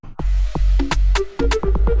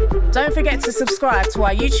Don't forget to subscribe to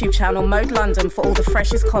our YouTube channel, Mode London, for all the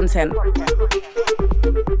freshest content.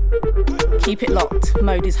 Keep it locked.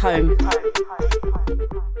 Mode is home.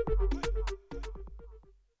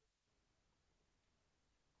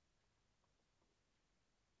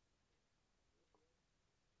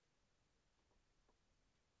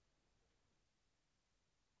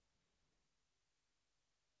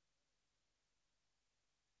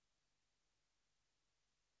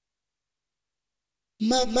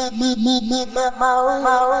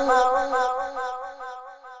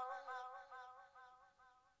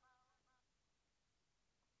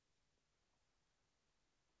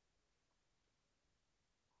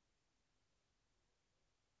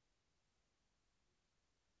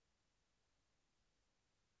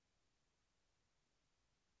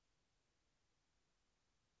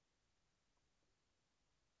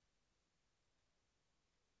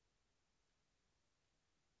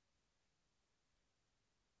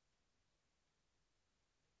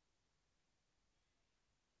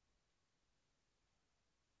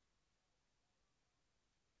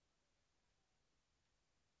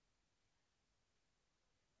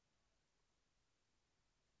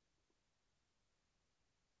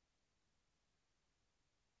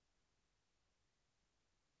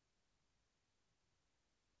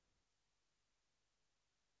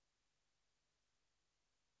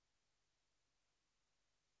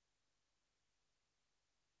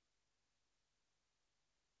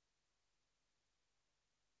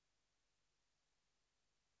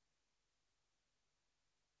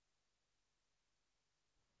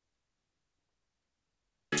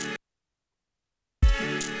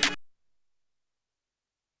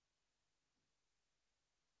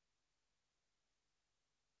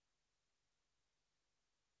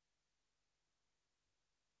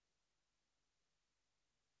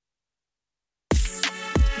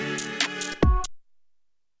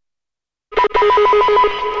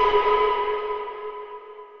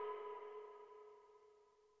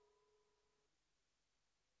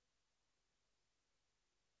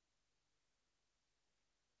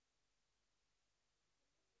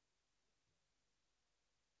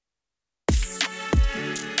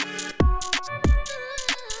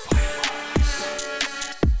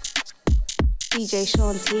 DJ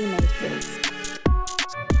Sean T made this.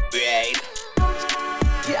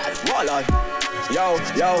 Yeah, what like? Yo,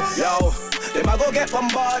 them a go get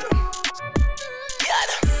bombarded.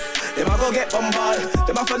 Them a go get bombarded.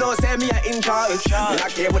 Them a for no say me a in charge. Me not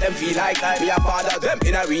care what them feel like. Me a father them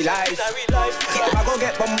in a real life. Them a go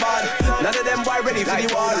get bombarded. None of them boy ready for the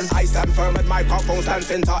war. I stand firm at my microphone, stand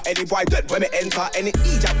center. Any boy dead when me enter. Any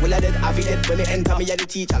Egypt will I dead have it dead when me enter. Me a the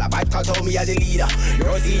teacher, the vibe cut out me a the leader.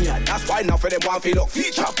 You're a senior, that's why now for them one feel look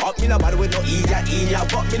feature. But me no bother with no idiot in ya.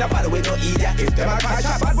 But me no bother with no idiot. If them a cry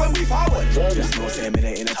shot bad when we forward. Just no say me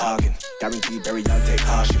they in a talking. Guaranteed bury y'all take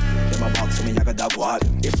caution. Them a box for me I got dog water.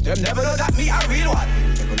 If them never know that me a real one.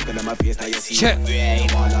 Take a look at my face now you see. Check. Yo,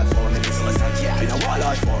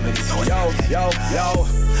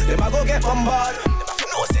 them a go get bombarded. Them a for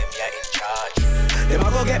no say me a in charge. Them a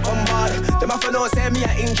go get bombarded. Them a for no say me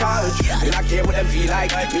a in charge. Me not care what them feel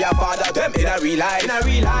like. Me a father them in a real life.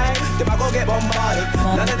 Them a go get bombarded.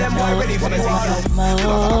 None of them boy ready for the war.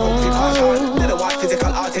 They don't want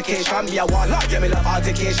physical altercation. Me a warlock, yeah me love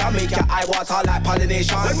altercation. Make your eye water like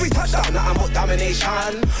pollination. When we touch down, nothing but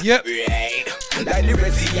domination. Yep. Like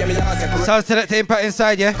liberty, yeah me like a separate. Sounds Selecta impact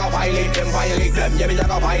inside, yeah. Violate them, yeah me like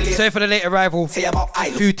a violate. Sorry for the late arrival. Say about I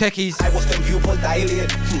few techies. I was them pupil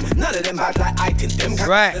dilate. None of them bad like I think them can.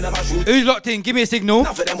 Right. Who's locked in? Give me a signal.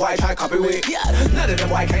 None of them why try copyright. None of them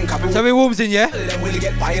why can copyright. So we warms in, yeah. None of them will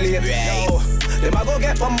get violated. Yo, them a go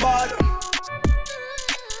get bombarded.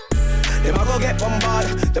 Them a go get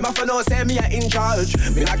bombarded. Them a for no say me a in charge.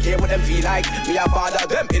 Me not care what them feel like. Me a father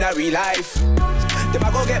them in a real life. Them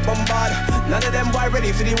a go get bombarded. None of them boy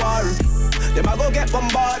ready for the war. Them a go get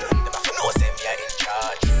bombarded. Them a for no say me a in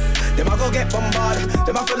charge. Them a go get bombarded.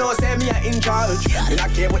 Them a for no say me a in charge. Me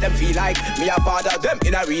not care what them feel like. Me a father them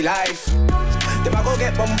in a real life. Them a go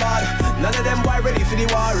get bombarded. None of them boy ready for the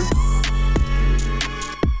war.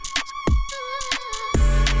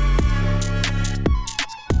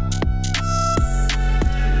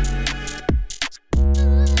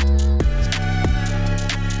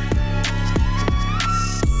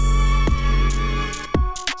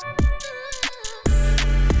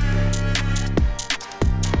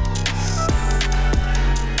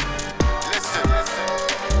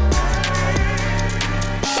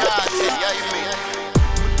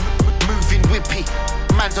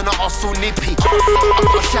 Man's on a hustle nippy. I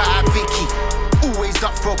gotta shout out Vicky. Always Always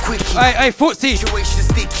up for a quickie. Hey, Foxie. Situation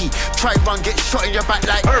sticky. Try run, get shot in your back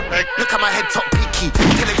like perfect. Look at my head top picky.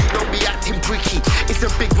 Tell her you don't be acting pricky. It's a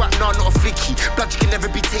big rap, nah, not a flicky. Blood, you can never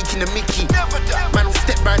be taking a mickey. Never done. Man will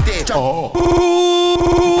step right there. Oh.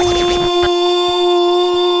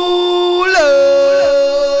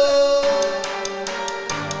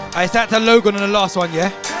 I sat to Logan on the last one, yeah?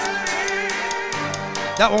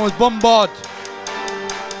 That one was Bombard.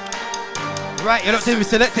 Right, you're locked in with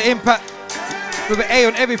Selecta Impact with an A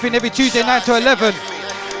on everything every Tuesday 9 to 11.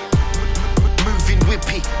 Moving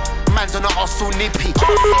whippy, man's on the hustle nippy.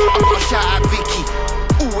 I gotta shout out Vicky,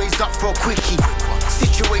 always up for a quickie.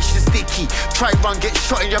 Situation sticky, try run, get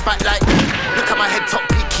shot in your back like. Look at my head top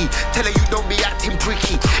picky, tell her you don't be acting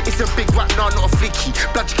pricky. It's a big rap, nah, not a flicky.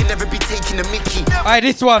 Blood, you can never be taking a mickey. Alright,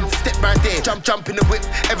 this one. Step right there, jump in the whip,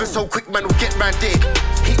 ever so quick, man will get right there.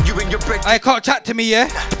 Hit you in your bread. I can't chat to me, yeah?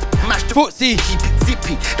 Mash the Footsie. Keep it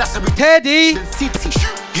zippy, that's how we Teddy. city.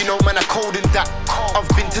 You know, man, I cold in that. I've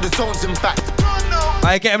been to the zones and back.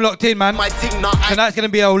 I get him locked in, man. My thing, nah, Tonight's gonna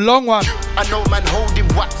be a long one. I know man holding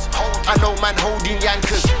wax, I know man holding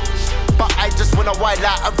yankers. But I just wanna wild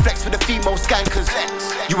out and flex with the female skankers.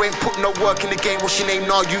 You ain't put no work in the game, what's your name?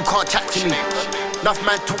 Nah, you can't chat to me. Enough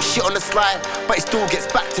man talk shit on the slide, but it still gets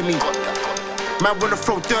back to me. Man wanna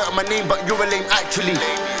throw dirt on my name, but you're a lame actually.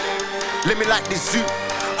 Let me like this zoo,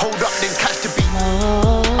 hold up then catch the beat.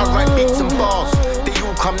 I write beats and bars, they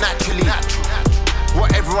all come naturally.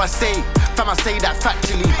 Whatever I say, fam, I say that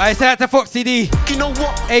factually. I said that to Foxie D. You know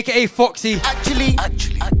what? AKA Foxie. Actually,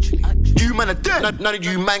 you man are dead. None of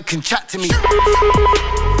you man can chat to me.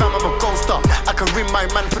 Fam, I'm a ghoster. I can ring my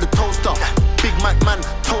man for the toaster. Big Mac man,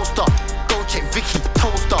 toaster. Go check Vicky,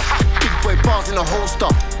 toaster. Big boy bars in the holster.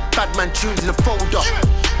 Bad man tunes in the folder.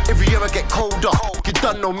 Every year I get colder. You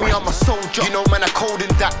don't know me, I'm a soldier. You know man, I cold in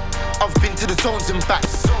that. I've been to the zones and back.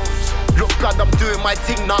 Look blood, I'm doing my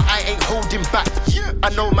thing, nah, I ain't holding back. I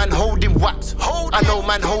know man holding wax, I know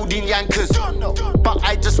man holding yankers. But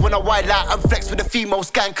I just wanna wild out and flex with the female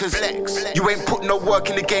skankers. You ain't put no work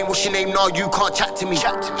in the game, what's your name? Nah, you can't chat to me.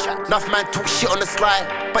 Enough man talk shit on the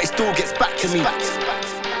slide, but it still gets back to me.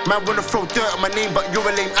 Man wanna throw dirt on my name, but you're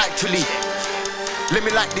a lame actually. Let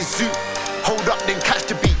me like this zoo, hold up then catch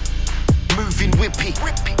the beat. Moving whippy,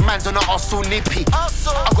 man's on the hustle nippy.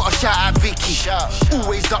 I gotta shout out Vicky,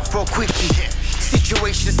 always up for a quickie.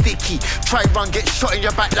 Situation sticky, try run, get shot in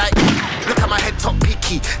your back like. Look at my head top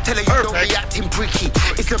picky, tell her you don't be acting pricky.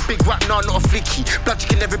 It's a big rap, nah, not a flicky. Blood, you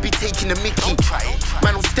can never be taking a mickey.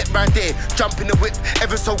 Man will step right there, jump in the whip,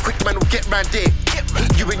 ever so quick, man will get right there.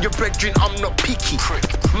 Hit you in your brethren, I'm not picky.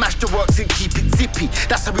 Mash the works and keep it zippy,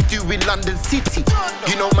 that's how we do in London City.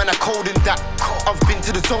 You know man, I cold in that, I've been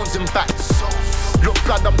to the zones and back. Look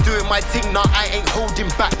blood, I'm doing my thing, nah, I ain't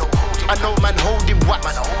holding back. I know man holding wax,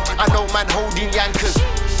 I know man holding yankers.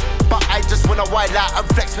 But I just wanna wild out and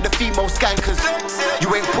flex with the female skankers.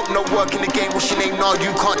 You ain't put no work in the game, what's your name? Nah,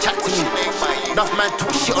 you can't chat to me. Enough man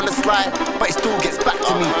talk shit on the slide, but it still gets back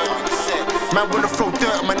to me. Man wanna throw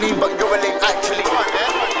dirt on my name, but you're a lame actually.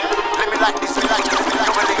 Let me like this, you're a lame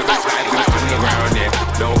actually.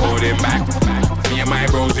 No holding back. Me and my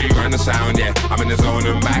bros, we run the sound, yeah. I'm in the zone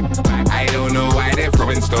and back. I don't know why they're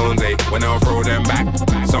throwing stones, eh, when I'll throw them back.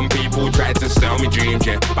 Some people tried to sell me dreams,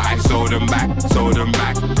 yeah, but I sold them back,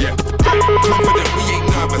 yeah. Confident, we ain't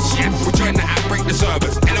nervous, yeah. We're trying to outbreak the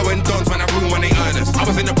servers. Hello and Dons, man, I ruin when they earn us. I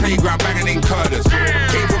was in the playground banging in curlers.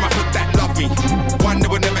 Came from a hood that loved me. One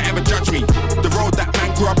that would never ever judge me. The road that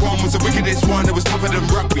man grew up on was the wickedest one, that was tougher than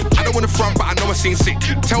rugby. I don't wanna front, but I know I seem sick.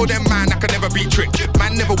 Tell them, man, I can never be tricked.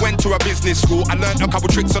 Man never went to a business school. I learned a couple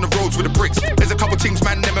tricks on the roads with the bricks. There's a couple things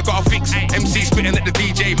man never gotta fix. MC spitting at the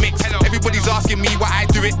DJ mix. Everybody's asking me why I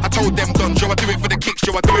do it. I told them, Don, Joe, I do it for the kicks.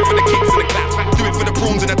 Joe, I do it for the kicks and the claps. Do it for the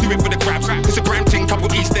prawns and I do it for the crabs. It's a gram ting,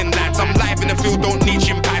 couple East End lads. I'm live in the field, don't need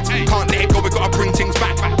shin pads. Can't let it go, we gotta bring things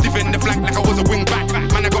back. Defend the flank like I was a wing back.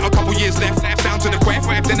 Man, I got a couple years left. Sound to the quest,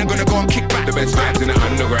 then I'm gonna go and kick back. The best vibes in the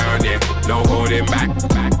underground, yeah. No holding back.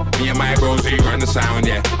 Me and my bros, we run the sound,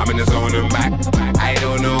 yeah. I'm in the zone and back. I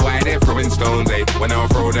don't know why they're throwing stones, eh, when I'll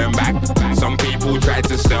throw them back. Some people tried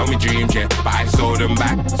to sell me dreams, yeah, but I sold them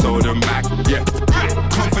back, yeah.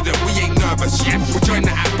 Confident, we ain't nervous, yeah. We're trying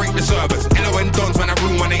to outbreak the servers. Hello and Dons, man, I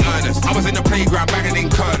ruin when they earn us. I was in the playground banging in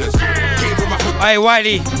curlers. Came from a hood. Hey,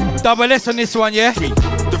 Wiley, double S on this one, yeah?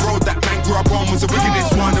 The road that man grew up on was the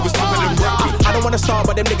wickedest one, that was tougher than rugby. I don't wanna start,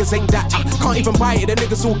 but them niggas ain't that. Can't even buy it, them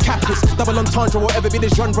niggas all cappers. Double entendre, whatever be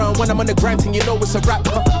this run round. When I'm on the grind thing, you know it's a rap.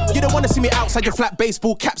 You don't wanna see me outside your flat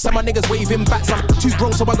baseball caps. And my niggas waving bats. I'm too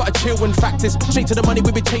grown, so I gotta chill when fact is. Straight to the money,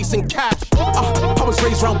 we be chasing cash. I was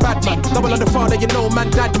raised round bad man. Double on the father, you know,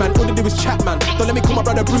 man, dad man. All they do is chat, man. Don't let me call my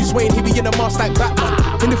brother Bruce Wayne, he be in a mask like Batman.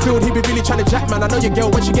 In the field, he be really trying to jack, man. I know your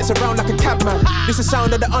girl when she gets around like a cab, man. This is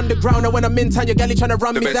sound of the underground, and when I'm in town, your galley trying to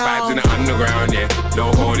run me down. The best vibes in the underground, yeah.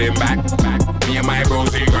 No holding back. Me and my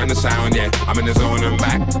bros, we run the sound, yeah. I'm in the zone and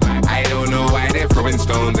back. I don't know why they're throwing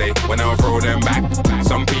stones, eh, when I'll throw them back.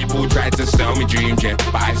 Some people tried to sell me dreams, yeah,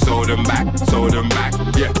 but I sold them back,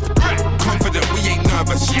 yeah. Confident, we ain't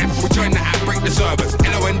nervous, yeah. We join the app, break the servers.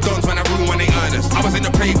 LON dons when I room when they earn us. I was in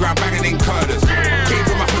the playground banging in curlers. Came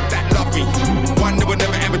from a hood that loved me. One that would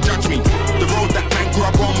never ever judge me. The road that man grew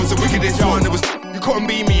up on was the wickedest one. It was. You couldn't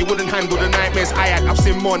be me, you wouldn't handle the nightmares I had. I've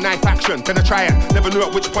seen more knife action than a triad. Never knew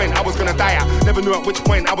at which point I was gonna die at. Never knew at which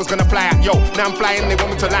point I was gonna fly at. Yo, now I'm flying, they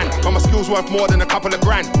want me to land. But my skills worth more than a couple of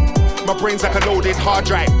grand. My brain's like a loaded hard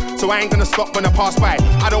drive, so I ain't gonna stop when I pass by.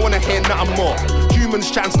 I don't wanna hear nothing more.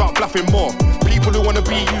 Humans try and start bluffing more. People who wanna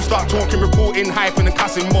be you start talking, reporting, hyping and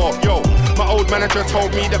cussing more. Yo, my old manager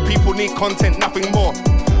told me that people need content, nothing more.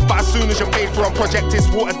 But as soon as you're paid for a project, it's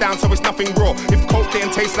watered down, so it's nothing raw. If Coke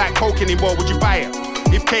didn't taste like Coke anymore, would you buy it?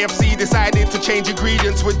 If KFC decided to change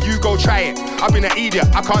ingredients, would you go try it? I've been an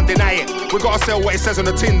idiot, I can't deny it. We gotta sell what it says on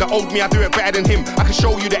the tin. The old me, I do it better than him. I can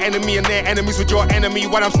show you the enemy and their enemies with your enemy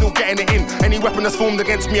while I'm still getting it in. Any weapon that's formed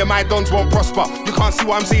against me and my dons won't prosper. You can't see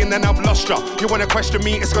what I'm seeing, then I've lost ya. You wanna question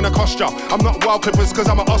me, it's gonna cost ya. I'm not Wild Clippers cause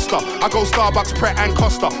I'm an Oster. I go Starbucks, Pret and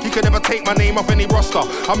Costa. You can never take my name off any roster.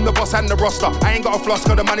 I'm the boss and the roster. I ain't got a floss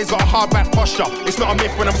cause the money's got a hard back posture. It's not a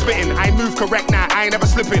myth when I'm spitting. I move correct now, I ain't never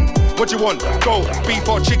slipping. What you want? Gold, beef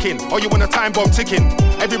or chicken? Or you want a time bomb ticking?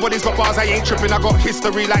 Everybody's got bars, I ain't tripping. I got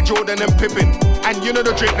history like Jordan and Pippen. And you know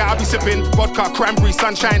the drink that I be sipping. Vodka, cranberry,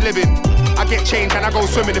 sunshine living. I get changed and I go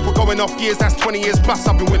swimming. If we're going off years, that's 20 years plus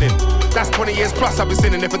I've been winning. That's 20 years plus I've been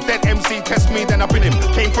sinning. If a dead MC tests me, then I've been him.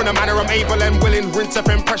 Came from the manner I'm able and willing. Rinse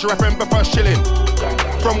FM, pressure FM, but first chilling.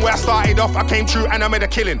 From where I started off, I came true and I made a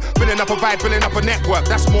killing. Building up a vibe, building up a network.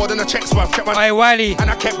 That's more than a check's worth. Kept my Hey, Wiley. And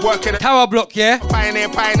I kept working. Tower block, yeah?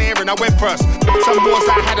 Pioneering, I went first. Some wars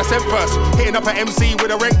that I had, I sent first. Hitting up an MC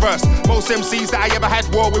with a rank verse. Most MCs that I ever had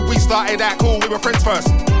war with, we started out cool, we were friends first.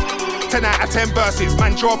 10 out of 10 verses.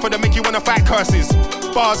 Man, draw for them, make you wanna fight curses.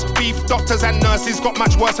 Bars, beef, doctors and nurses got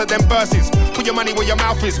much worse than verses. Put your money where your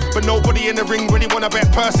mouth is, but nobody in the ring really wanna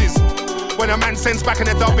bet purses. When a man sends back in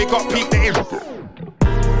the dub, it got peaked at him.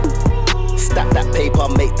 Stack that paper,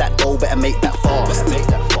 make that dough, better make that fast.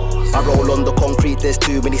 I roll on the concrete, there's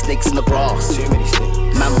too many snakes in the grass.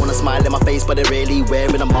 Man wanna smile in my face, but they're really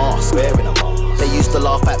wearing a mask. They used to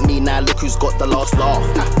laugh at me, now look who's got the last laugh.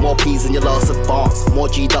 More P's than your last advance, more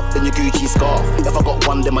G'd up than your Gucci scarf. If I got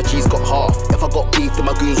one, then my G's got half. If I got beef, then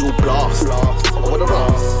my goons will blast. What a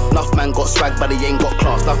ras. Enough man got swag, but they ain't got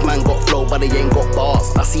class. Enough man got flow, but they ain't got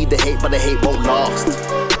bars. I see the hate, but the hate won't last.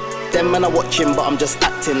 Them man are watching, but I'm just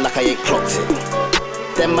acting like I ain't clocked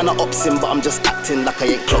it. Them man are opsing, but I'm just acting like I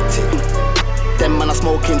ain't clocked it. Them man are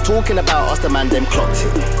smoking, talking about us, the man them clocked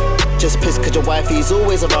it. Just piss cause your wifey's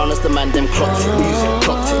always around us, the man them clocked it. Music,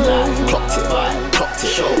 clocked it, clocked it, clocked it,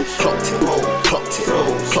 show, clocked it, roll, clocked it,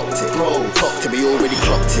 roll, clocked it, roll, clocked it, we already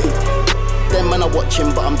clocked it. Them man are watching,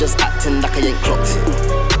 but I'm just acting like I ain't clocked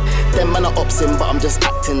it. Them man are opsing, but I'm just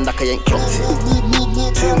acting like I ain't clocked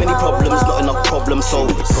it. Too many problems, not enough problem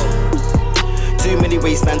solvers. Too many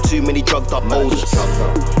wastemen, too many drugged up boulders.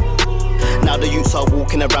 Now the youths are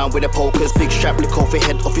walking around with their pokers. Big strap, lick off your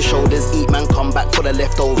head, off your shoulders. Eat man, come back for the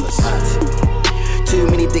leftovers. Too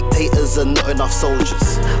many dictators and not enough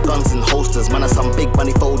soldiers. Guns and holsters, man are some big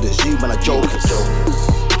money folders. You man are jokers.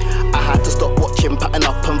 I had to stop watching, pattern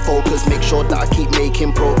up and focus. Make sure that I keep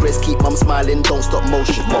making progress. Keep mum smiling, don't stop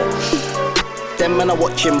motion. Them man are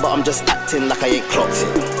watching, but I'm just acting like I ain't clocked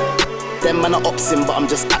it. Them man are opsing, but I'm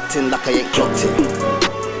just acting like I ain't clocked it.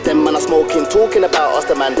 Them man are smoking, talking about us,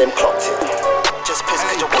 the man them clocked it. Just piss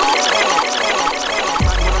cause you're watching.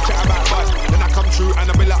 When I chat about bud, then I come true and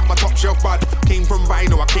I build up my top shelf bud. Came from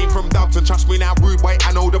Rhino, I came from Dubs, and trust me now, rude boy,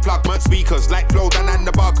 I know the plug. Merch speakers like Flow, Dan and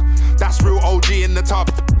the Bug. That's real OG in the tub.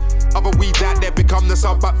 Other weeds out there become the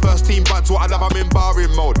sub, but first team buds, what I love, I'm in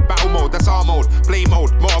barring mode. Battle mode, that's our mode. Play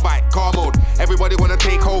mode, motorbike, car mode. Everybody wanna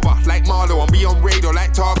take over, like Marlo, and be on radio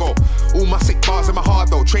like Targo. All my sick bars in my heart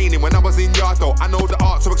though, training when I was in yard though. I know the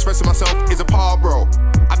art of expressing myself is a power, bro.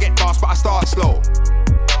 I get fast, but I start slow.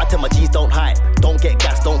 I tell my G's don't hype, don't get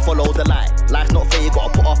gas, don't follow the light. Life's not fair, you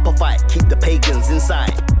gotta put up a fight, keep the pagans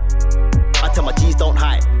inside. I tell my G's don't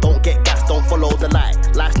hype, don't get gas, don't follow the light.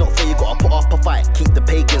 Life's not fair, you gotta put up a fight, keep the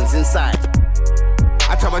pagans inside.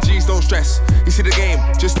 I tell my G's don't stress, you see the game,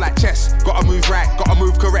 just like chess. Gotta move right, gotta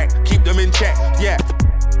move correct, keep them in check, yeah.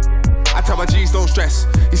 I tell my G's G's, don't stress.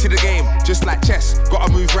 You see the game, just like chess.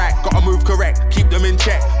 Gotta move right, gotta move correct. Keep them in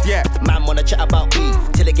check, yeah. Man wanna chat about beef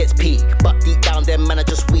till it gets peak, but deep down them man are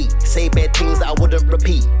just weak. Say bad things that I wouldn't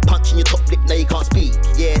repeat. Punching your top lip, now you can't speak.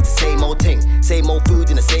 Yeah, it's the same old thing, same old food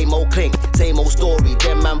in the same old cling, same old story.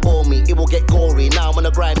 Them man bore me, it will get gory. Now I'm on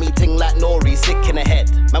a grimy ting like Nori, sick in the head.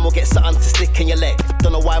 Man will get something to stick in your leg.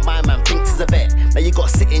 Don't know why my man thinks he's a vet. Now you gotta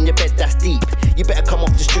sit in your bed, that's deep. You better come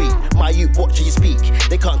off the street. My youth, watch you speak.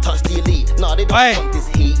 They can't touch the elite. Nah, they don't want this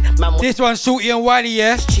heat. Man, this one's Shorty and Wiley,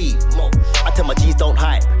 yeah? Cheap, mo. I tell my G's don't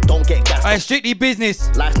hide, don't get gas. Alright, strictly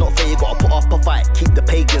business. Life's not fair, you gotta put up a fight. Keep the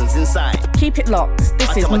pagans inside. Keep it locked.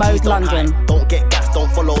 This is Mode London. Don't get gas,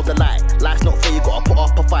 don't follow the light. Life's not fair, you gotta put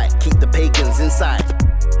up a fight. Keep the pagans inside.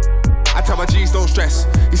 I tell my G's, don't stress.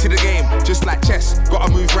 You see the game, just like chess.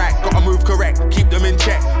 Gotta move right, gotta move correct. Keep them in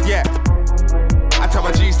check, yeah. I tell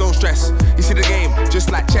my G's, don't stress. You see the game,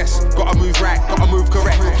 just like chess. Gotta move right, gotta move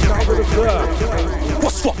correct.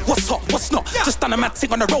 What's what, what's hot, what's not? Just done a mad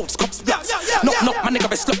thing on the roads, cops blast. Knock, my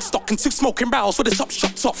nigga is locked, stock and two smoking barrels with the top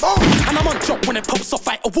shots off. And I'm on job when it pops off,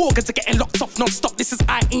 fight a war, cause are getting locked off non-stop. This is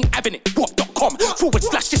I ain't having it, what.com. /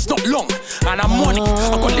 it's not long. And I'm on it,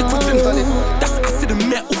 I got liquids in that's acid and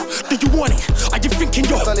metal. Do you want it? Are you thinking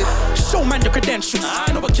yo? Show man your credentials.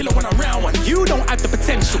 I know a killer when I'm round one. You don't have the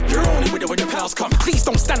potential. You're only with it when your pals come. Please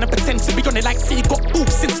don't stand and pretend to be on it like say you got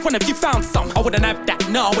boobs since when have you found some? I wouldn't have that,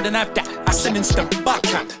 no, I wouldn't have that. That's an instant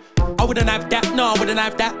backhand. I wouldn't have that, no, I wouldn't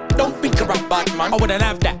have that. Don't think around bad man, I wouldn't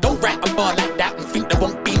have that. Don't write a bar like that and think there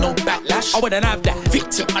won't be no backlash. I wouldn't have that.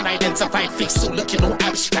 Victim unidentified face, so looking all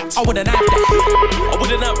abstract. I wouldn't have that. I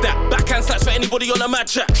wouldn't have that. Backhand slaps for anybody on a mad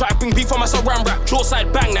chat. Try bring beef on my surround rap. Draw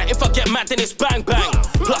side bang that. If I get mad then it's bang bang.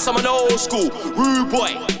 Plus I'm an old school rude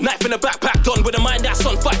boy. Knife in the backpack done with a mind that's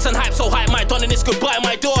on fights and hype so high. My don and it's goodbye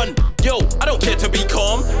my don. Yo, I don't care to be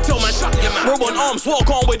calm. Tell man shut your man. Roll on arms, walk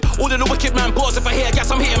on with all of the wicked man bars. If I hear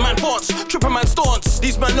gas, I'm hitting man fonts. Tripper man stance.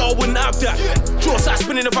 These man know I wouldn't have that. Draw side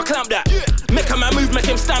spinning if I clamp that. Make a man move, make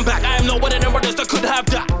him stand back. I am not one of them brothers that could have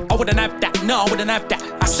that. I wouldn't have that, no, I wouldn't have that.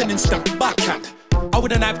 That's an instant backhand. I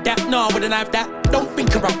wouldn't have that, no, I wouldn't have that. Don't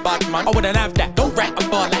think around bad man, I wouldn't have that. Don't write a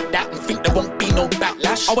bar like that and think there won't be no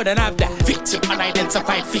backlash. I wouldn't have that. Victim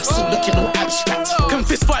unidentified face, so looking all abstract. Can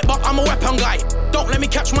fist fight, but I'm a weapon guy. Don't let me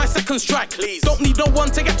catch my second strike, please. Don't need no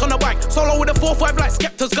one to get on the bike. Solo with a 4-5 like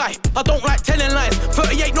Skepta's guy. I don't like telling lies.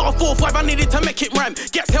 38, not a 4-5, I needed to make it rhyme.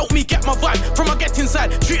 Gets help me get my vibe from my get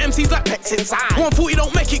inside. Treat MCs like pets inside. 140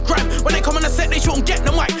 don't make it grime. When they come on the set, they shouldn't get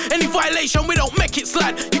the mic. Any violation, we don't make it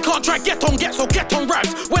slide. You can't try get on get, so get on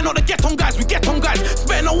rhymes. We're not the get on guys, we get on guys.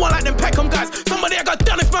 Spare no one like them peck on guys. Somebody I got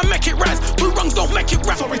done if man make it rise. Two wrongs don't make it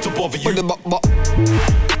right. Sorry to bother you.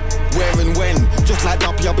 Where and when, just like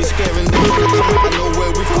Duppy, I'll be scaring them. I know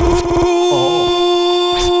where we've come.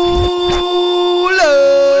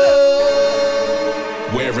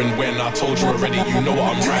 Where and when, I told you already, you know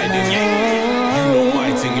what I'm riding. You know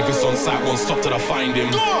my thing, if it's on site, won't stop till I find him.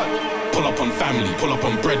 Pull up on family, pull up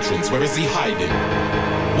on brethrens, where is he hiding?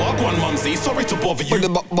 Walk one mumsy, sorry to bother you.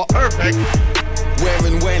 Perfect. Where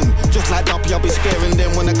and when, just like Duppy, I'll be scaring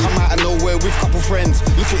them when I come out of nowhere with couple friends.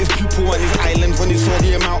 Look at his pupil on his island when he saw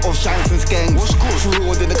the amount of shanks and skanks. What's good? True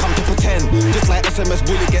or did they come to pretend? Just like SMS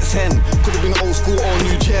bully gets sent. Could have been old school or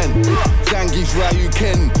new gen. Zangi's Ryu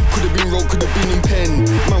Ken. Could have been road, could have been in pen.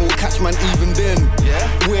 Man will catch man even then. Yeah.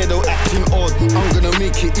 Weirdo acting odd, I'm gonna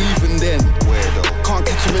make it even then. Weirdo. Can't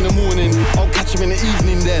catch him in the morning, I'll catch him in the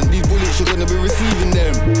evening then. These bullets you're gonna be receiving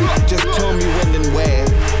them. Just tell me when and where.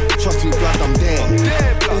 Trust me, blood, I'm there.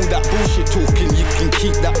 All that bullshit talking, you can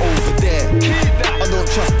keep that over there. I don't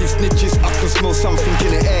trust these snitches, I can smell something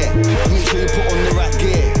in the air. Make sure you put on the right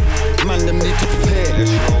gear. Man, them need to prepare.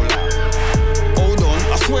 Hold on,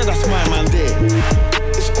 I swear that's my man there.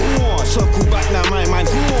 It's on, circle back now, my man,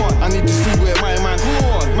 go on. I need to see where my man,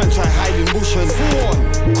 go on. Man try hiding bush and go on.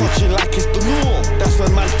 Coaching like it's the norm. That's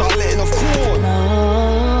when man start letting off corn.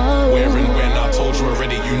 Where and when, I told you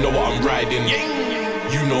already, you know what I'm riding.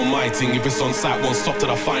 You know my thing, if it's on site, won't stop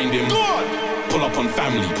till I find him. Pull up on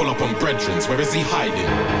family, pull up on brethrens, where is he hiding?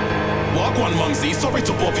 Walk one mumsy, sorry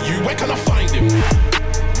to bother you, where can I find him?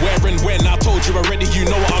 Where and when, I told you already, you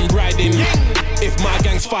know what I'm riding. If my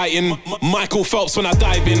gang's fighting, Michael Phelps when I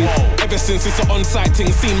dive in. Ever since it's an on-site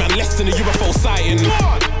thing, seen man less than a UFO sighting.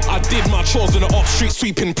 I did my chores on the off street,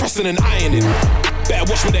 sweeping, pressing and ironing. Better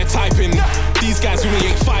watch what they're typing. These guys with me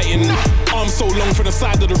ain't fighting. Arms so long from the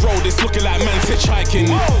side of the road, it's looking like man's hitchhiking.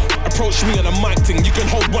 Approach me on a mic thing, you can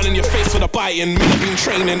hold one in your face for the biting. Man, I've been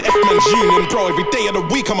training, F-man's union, bro. Every day of the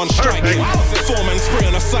week I'm on striking. 4-man spray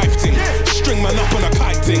on a scythe thing, string man up on a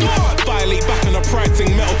kite thing. Violate back on a pride thing,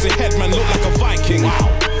 metal to head man look like a Viking.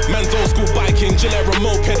 Man's old school biking, Gillette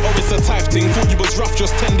moped, or it's a type thing. Thought you was rough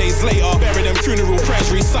just 10 days later. Buried them funeral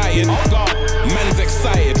prayers recited. Oh God. Man's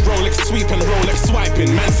excited, Rolex sweeping, Rolex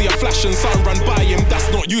swiping. Man see a flash and something run by him. That's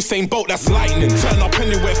not Usain Bolt, that's lightning. Turn up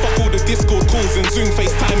anywhere, fuck all the Discord calls and Zoom,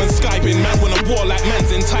 FaceTime and Skyping. Man wanna war like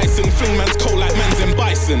man's enticing. Fling man's coat like man's in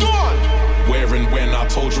bison. Where and when, I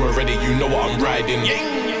told you already, you know what I'm riding.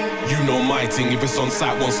 You know my thing, if it's on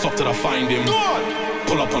site, won't stop till I find him.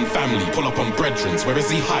 Pull up on family, pull up on brethrens, where is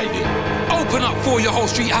he hiding? Open up for your whole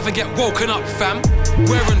street, have a get woken up, fam.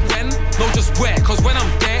 Where and when? No, just where, cause when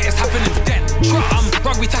I'm there, it's happening then. I'm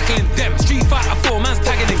rugby tackling them. Street Fighter 4, man's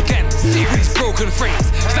tagging again. Series broken frames.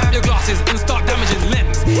 Snap your glasses and start damaging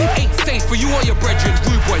lens. Ain't safe for you or your brethren.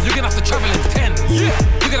 Rude boy, you're gonna have to travel in tens.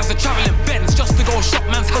 You're gonna have to travel in Benz just to go shop,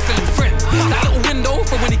 man's hustling friends. That little window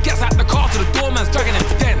from when he gets out the car to the door, man's dragging him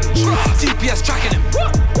dens. GPS tracking him.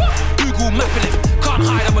 Google mapping him. Can't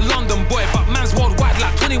hide, I'm a London boy, but man's worldwide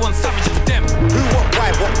like 21 Savage and them. Who, what,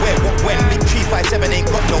 why, what, where, what, when? Big 357 ain't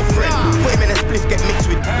got no friend. Put him in a spliff, get mixed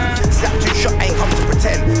with. Slap 2 shot, ain't come to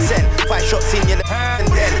pretend. Send 5 shots in your and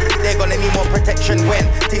then they're gonna need more protection when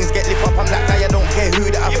things get lit up. I'm that guy, I don't care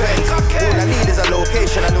who that offends. All I need is a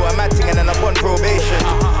location. I do a mad thing and then I'm on probation.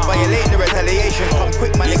 Violate the retaliation. Come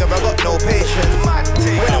quick, my nigga, I got no patience.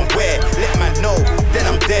 When and where, let man know. Then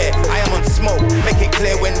I'm there. I am on smoke. Make it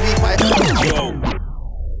clear when we fight. Yo.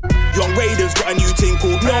 Young Raiders got a new thing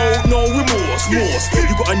called No Remorse, Morse.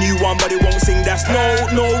 You got a new one but it won't sing, that's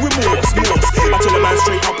No Remorse, Morse. I tell a man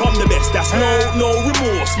straight up I'm the best, that's No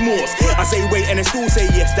Remorse, Morse. I say wait and they still say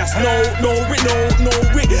yes, that's No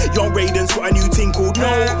Young Raiders got a new thing called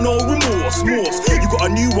No Remorse, Morse. You got a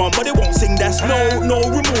new one but it won't sing, that's No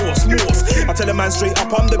Remorse, Morse. I tell a man straight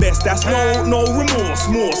up I'm the best, that's No Remorse,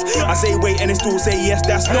 Morse. I say wait and they still say yes,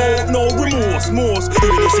 that's No Remorse, Morse.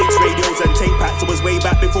 Doing the 6 radios and tape packs, it was way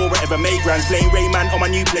back before ever made grands. Playing Rayman on my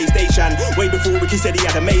new PlayStation. Way before Ricky said he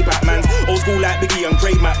had a Maybach, man. Old school like Biggie and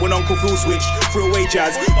Grey Mac. When Uncle Phil switched, threw away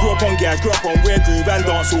jazz. Grew up on gas, grew up on rare groove and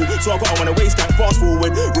dancehall. So I got on a waist can't fast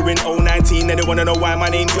forward. Ruin 019, and they wanna know why my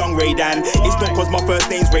name's Young Ray Dan. It's not cause my first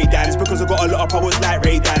name's Ray Dan, it's because I got a lot of powers like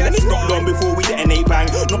Ray Dan. And it's not long before we detonate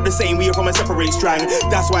bang. Not the same, we are from a separate strand.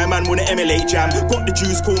 That's why man wanna emulate jam. Got the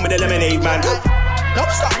juice, call me the lemonade man. Don't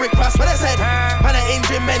stop Rick Pass when I said man, I ain't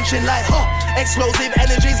been mentioned like explosive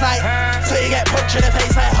energies like so you get punched in the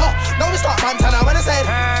face like Don't stop Montana when I said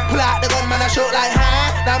pull out the gun man I shoot like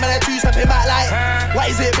now man I 2-stepping back like what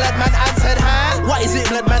is it blood man answered what is it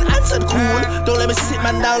blood man answered cool. Don't let me sit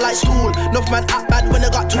man down like stool. Enough man act bad when I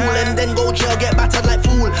got tool and then go jail get battered like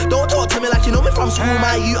fool. Don't talk to me like you know me from school.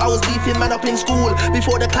 My you I was beefing man up in school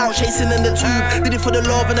before the clout chasing in the tube. Did it for the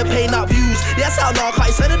love and the pain not views. Yes I know I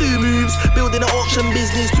said I do moves. Building an auction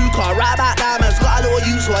business 2 car right back diamonds got a little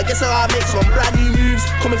use so I guess I'll make some brand new moves.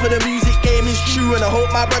 Coming for the music game is true and I hope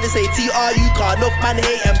my brothers say TRU. Car enough man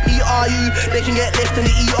hate and PRU. They can get left in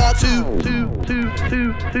the ER too.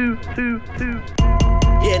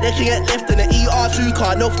 Yeah, they can get left in the ER2.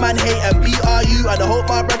 Car enough man hate and PRU. And I hope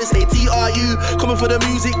my brothers say TRU. Coming for the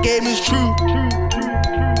music game is true.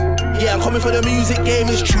 Yeah, I'm coming for the music game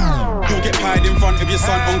is true. You'll get pied in front of your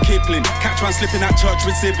son on Kipling. Catch man slipping at church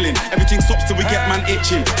with sibling. Everything stops till we get man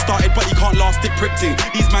itching. Started but he can't last it pricking.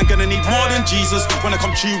 These man gonna need more than Jesus when I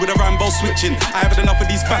come true with a Rambo switching. I haven't enough of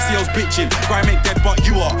these facios bitching. Grime ain't dead but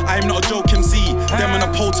you are. I am not a joke MC. Them on a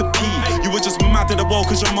pole to pee. You were just mad at the world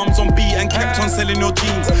cause your mum's on beat and kept on selling your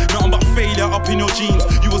jeans. Nothing but failure up in your jeans.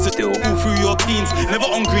 You was a still all through your teens. Never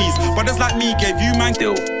on grease. Brothers like me gave you man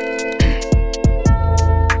still.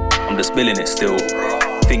 I'm just spilling it still.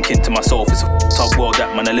 Thinking to myself, it's a tough world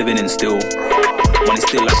that man are living in still. Money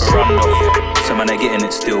still like a rondo, so man are getting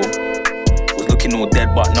it still. Was looking all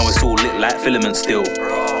dead, but now it's all lit like filament still.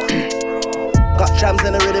 Got jams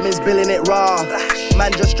and the rhythm is billing it raw.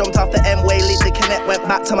 Man just jumped off the M-way, lit the connect, went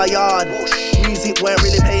back to my yard. Music weren't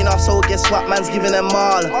really paying off, so guess what? Man's giving them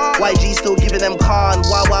all. YG still giving them con.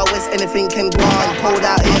 Wild West, anything can go on. Pulled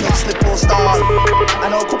out here, no slip or stall. I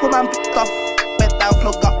know a couple man picked off. Went down,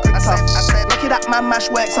 plug got gripped off. I said, lucky that man mash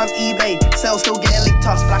works on eBay. Sales still getting licked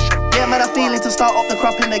off. Yeah, man, I feel it to start up the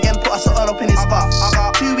cropping again. Put a something up in his spot.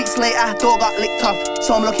 2 weeks later, door got licked off.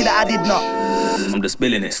 So I'm lucky that I did not. I'm just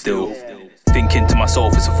spilling it still. Thinking to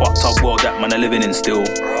myself, it's a fucked up world that man are living in still.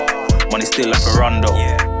 Money still like a rondo,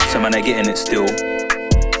 so man are getting it still.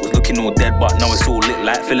 Was looking all dead, but now it's all lit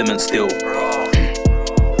like filament still.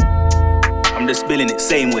 I'm just spilling it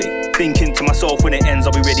same way. Thinking to myself, when it ends,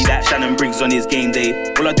 I'll be ready like Shannon Briggs on his game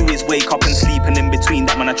day. All I do is wake up and sleep, and in between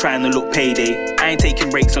that, man, I trying to look payday. I ain't taking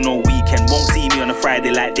breaks on no weekend, won't see me on a Friday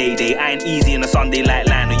like Day. I ain't easy on a Sunday like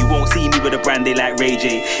Lionel, you won't see me with a brandy like Ray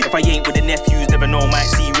J. If I ain't with the nephews, never know, might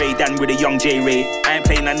see Ray Dan with a young J Ray. I ain't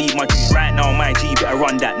playing, I need my juice right now, my G, better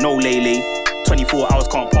run that, no lay. 24 hours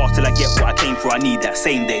can't pass till I get what I came for, I need that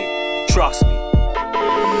same day. Trust me,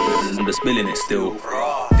 I'm just spilling it still.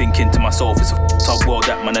 Thinking to myself, it's a f***ed up world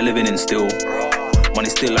that man are living in still. Money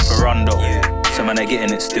still like a run though, so man are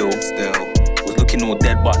getting it still. Was looking all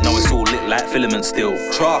dead, but now it's all lit like filament still.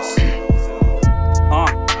 Trust.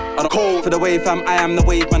 I don't call for the wave, fam. I am the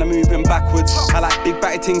wave, man. I'm moving backwards. I like big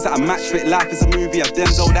batty things that I match with. Life is a movie, I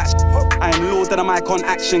Denzel that I am Lord that I'm icon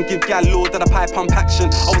action. Give gal Lord that I pipe pump action.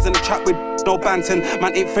 I was in the trap with no banting.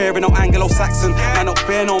 Man ain't fair in no Anglo-Saxon. Man not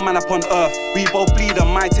fair, no man up on earth. We both bleed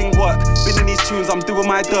and my ting work. Been in these tunes, I'm doing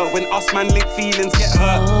my dirt. When us man link feelings get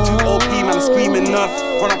hurt. 2 OP, man screaming nerf.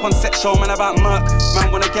 Run up on set show, man about murk.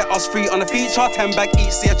 Man wanna get us free on the feature. 10 bag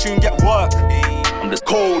each, see a tune get work. I'm just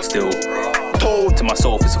cold still. Told to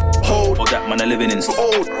myself it's a hold. All that man are living in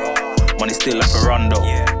old. Money still like a run though,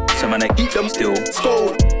 so man I keep them still.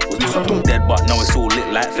 Scold. Was all dead but now it's all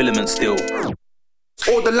lit like filament still.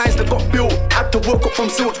 All the lines that got built, had to woke up from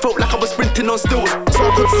silt, felt like I was sprinting on stills. So I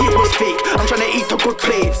could see it was fake, I'm trying to eat a good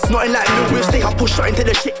plate. Nothing like Lewis, they have push shot until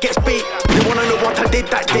the shit gets bait. They wanna know what I did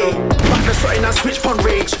that day. Back to something I switched on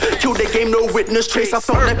rage. Killed the game, no witness trace. I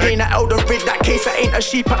felt the pain at Elden Ring, that case. I ain't a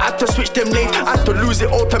sheep, I had to switch them lanes. I had to lose it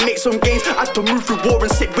all to make some gains. I had to move through war and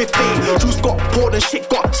sit with fame. Juice got poured and shit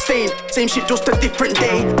got stained. Same shit, just a different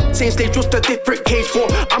day. Same stage, just a different cage. But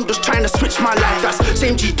I'm just trying to switch my life. That's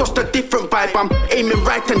same G, just a different vibe. I'm aiming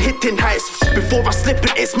right and hitting heights. Before I slip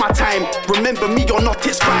it, it's my time. Remember me or not,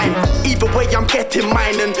 it's fine. Either way, I'm getting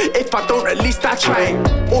mine. And if I don't, at least I try.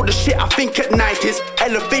 All the shit I think at night is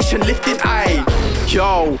elevation lifting eye.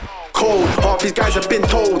 Yo, cold. Half these guys have been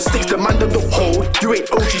told. Sticks the man that don't hold. You ain't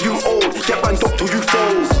OG, you old. Get banned up till you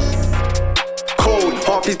fold. Cold.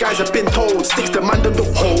 Half these guys have been told. Sticks the man that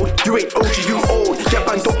don't hold. You ain't OG, you old. Get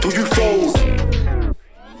banned up till you fold.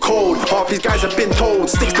 Cold. Half these guys have been told.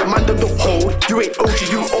 Sticks the man that don't hold. You ain't OG,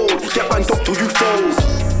 you old. Get banned up till you fold.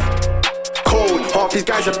 Cold. Half these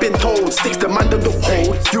guys have been told. Sticks the man that don't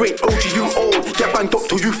hold. You ain't OG, you old. Get banned up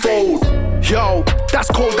till you fold. Yo, that's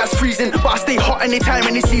cold, that's freezing, but I stay hot anytime,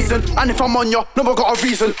 any season. And if I'm on ya, no I got a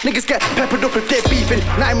reason. Niggas get peppered up if they're beefing.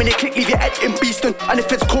 9-minute click, leave your head in beastin'. And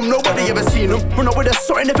if it's come, nobody ever seen them. Run up with a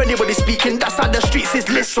something if anybody's speaking. That's how the streets is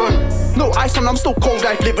listen. No ice on, I'm still cold,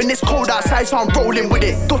 I've living. It's cold outside, so I'm rolling with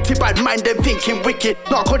it. Dirty bad mind, them thinking wicked.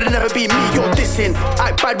 No, it could've never be me, you're dissing.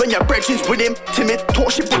 I bad when your brethren's with him. Timid,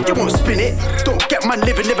 talk shit, but you won't spin it. Don't get man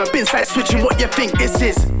living, never been side switching what you think this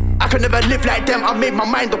is. I could never live like them, I made my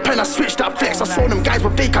mind up and I switched that flex. I saw them guys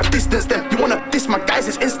were fake, I distanced them. You wanna diss my guys,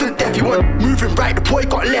 it's instant death. You weren't moving right, the boy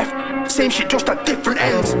got left. Same shit, just at different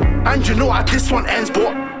ends. And you know how this one ends,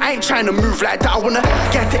 but I ain't trying to move like that. I wanna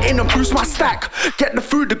get it in and boost my stack. Get the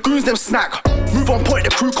food, the goons, them snack. Move on point,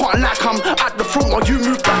 the crew can't lack. I'm at the front while you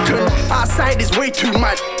move back. And outside is way too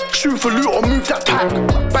mad. Shoot for loot or move that pack.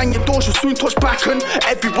 Bang your doors, you'll soon touch back. And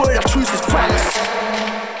every word I choose is facts.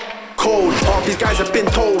 Cold, half these guys have been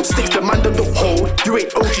told. Sticks the man that don't hold. You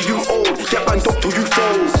ain't OG, you old. Get banned up till you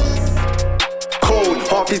fold. Cold,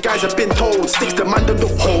 half these guys have been told. Sticks the man that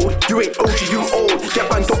don't hold. You ain't OG, you old. Get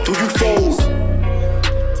banned up till you fold.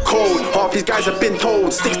 Cold, half these guys have been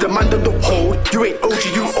told. Sticks the man that don't hold. You ain't OG,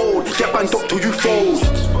 you old. Get banned up till you fold.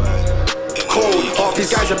 Cold, half these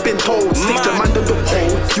guys have been told. Sticks the man that don't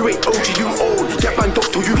hold. You ain't OG, you old. Get banned up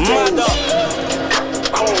till you fold.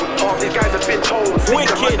 Cold, half these guys have been told. Sticks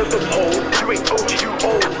the man that don't hold. You ain't OG, you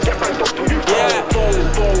old. Get banned up till you fold.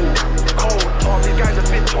 Cold, half these guys have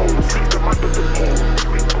been told. Sticks the man that don't hold.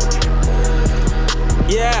 You ain't OG.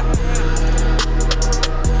 Yeah.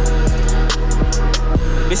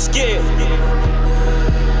 It's scared.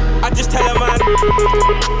 I just tell a man,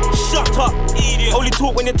 shut up, idiot. Only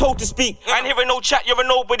talk when you're told to speak. I ain't hearing no chat, you're a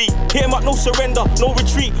nobody. Hit him up, no surrender, no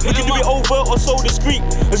retreat. We can do it over or so discreet.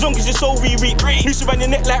 As long as you're so re-reap. Noose around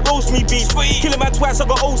your neck like roast-me beef. Kill a man twice, I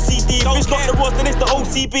got OCD. If it's not the Ross, then it's the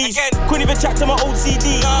OCBs. Couldn't even chat to my old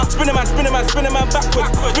CD. Spin a man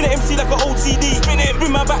backwards. Spin an MC like an old CD. Spin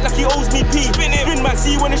man back like he owes me P. Spin man,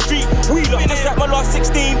 see you on the street. Wheel up, just like my last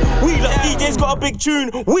 16. Wheel up, DJ's got a big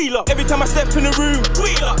tune. Wheel up, every time I step in the room.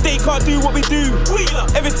 Wheel up, they can't do what we do. Wheel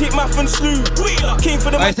up, everything math and slew. Wheel up, came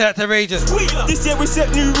for the I said that to Regis. Wheel up, this year we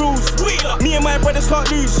set new rules. Wheel up, me and my brothers can't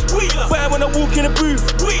lose. Wheel up, fire when I walk in the booth.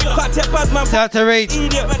 Wheel up, can't take bad man. Shout to Rage.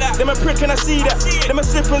 Idiot. Them a prick and I see that. Them a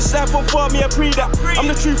slip and slap for me, I pre that. I'm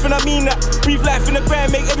the truth and I mean that. Breathe life in the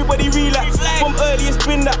ground, make everybody relapse. From early it's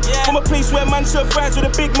been that. From a place where man serve fries with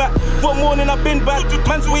a Big Mac. One morning I've been bad.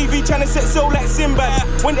 Man's wavy trying to set soul like Sinbad.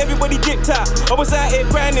 When everybody dipped out, I was out here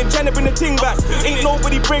grinding, trying to bring the ting back. Ain't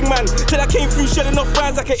nobody bring man. Till I came through shelling off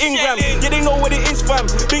fans like an Ingram. Yeah, they know what it is, fam.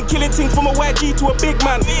 Been killing things from a YG to a big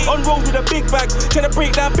man. On road with a big bag. Trying to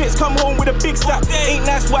break down bits, come home with a big stack. Ain't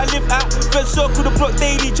nice where I live at. First circle the block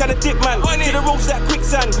daily, trying to dip man. To the ropes like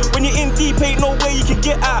quicksand. When you're in deep, ain't no way you can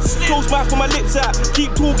get out. Close mouth for my lips out.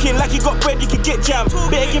 Keep talking like you got bread, you can get jammed.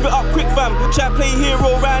 Better give it up quick, fam. Try to play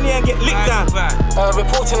hero around here and get licked down.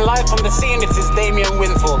 Reporting live from the scene, this is Damien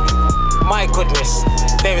Winthorpe. My goodness,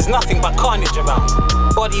 there is nothing but carnage around.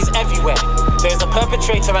 Bodies everywhere. There's a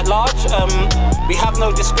perpetrator at large. We have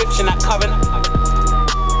no description at current.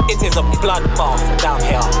 It is a bloodbath down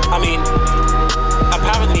here. I mean,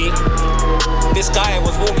 apparently, this guy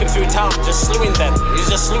was walking through town just slewing them. He's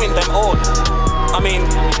just slewing them all. I mean,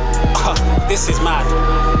 this is mad.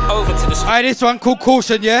 Over to the street. Alright, this one called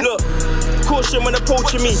Caution, yeah? Look. Caution when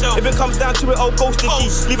approaching me. If it comes down to it, I'll ghost the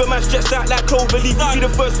G. Leave a man stretched out like Cloverleaf. You be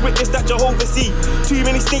the first witness that Jehovah see. Too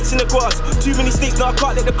many snakes in the grass. Too many snakes, now I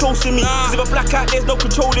can't let them close to me. Cause if I black out, there's no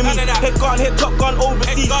controlling me. Head gone, head top gone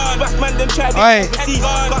overseas. Bass man then try to overseas.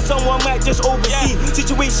 But someone might just oversee.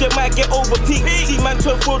 Situation might get overpeaked. See man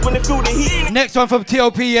turn forward when they feel the heat. Next one from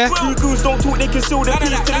TOP, yeah? Two goons don't talk, they conceal the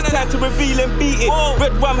peace. Till it's time to reveal and beat it.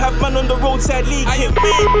 Red rum have man on the roadside leaking.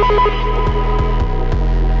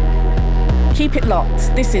 Keep it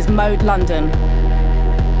locked. This is Mode London.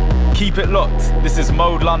 Keep it locked. This is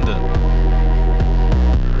Mode London.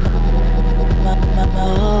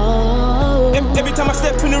 Every time I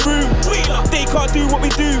step in the room, they can't do what we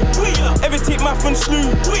do. Everything math and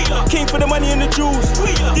slew. Came for the money and the jewels.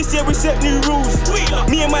 This year we set new rules.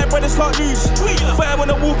 Me and my brothers can't lose. Fire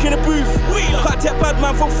when I walk in the booth. Can't take bad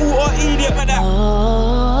man for fool or idiot.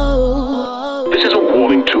 This is a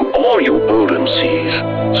warning to all you old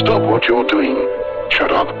MCs. Stop what you're doing.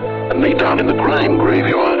 Shut up and lay down in the grime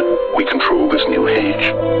graveyard. We control this new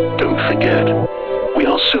age. Don't forget, we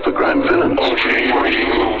are super grime villains.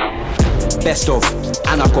 Best of,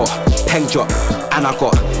 and I got peng drop, and I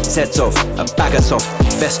got sets of a bag of soft,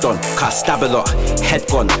 vest on, cut stab a lot, head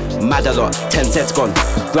gone, mad a lot, 10 sets gone,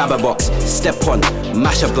 grab a box, step on,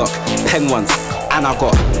 mash a block, peng ones. And I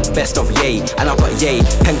got best of yay, and I got yay,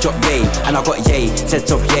 peng drop yay, and I got yay,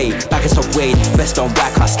 sets of yay, baggers of Wade, vest on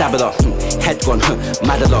whack, I stab a lot, head gone,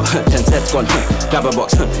 mad a lot, 10 sets gone, grab a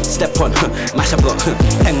box, step on, mash a block,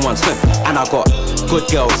 peng ones, and I got good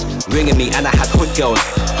girls ringing me, and I had hood girls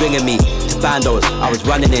bringing me to bandos. I was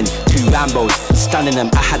running in 2 Rambos, stunning them.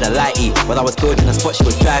 I had a lighty while I was building a spot, she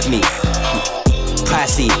would drive me.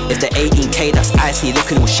 Pricey, it's the 18K that's icy,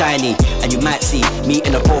 looking all shiny. And you might see me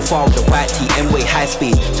in a profile with a white tee, M-way high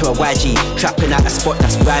speed to a YG, trapping at a spot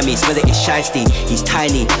that's grimy. Smell it, it's shiesty, he's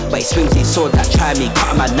tiny, but he swings his sword that try me.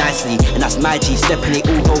 Cut him out nicely, and that's my G, stepping it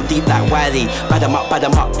all go deep like Wiley. Bad 'em up,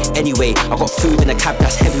 anyway, I got food in the cab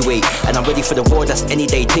that's heavyweight, and I'm ready for the war, that's any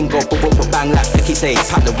day. Tingo, bang like Flicky say.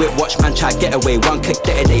 Pack the whip, watch man try get away, one click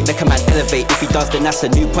detonate, make a man elevate. If he does then that's a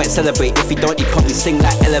new point, celebrate. If he don't, he probably sing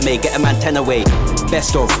like LMA, get a man 10 away.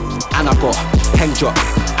 Best of, and I got peng drop,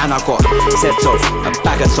 and I got sets of a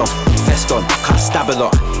bag of soft, vest on, cut stab a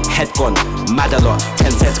lot, head gone, mad a lot,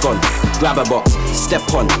 10 sets gone, grab a box,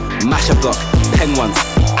 step on, mash a block, peng ones,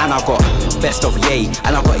 and I got best of yay,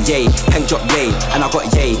 and I got yay, peng drop yay, and I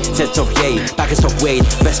got yay, sets of yay, bag of soft Wade,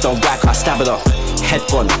 vest on whack, I stab a lot, head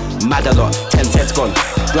gone, mad a lot, 10 sets gone,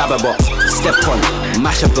 grab a box, step on,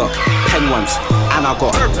 mash a block, peng ones, and I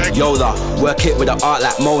got Yola, work it with an art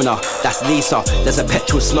like Mona, that's Lisa. There's a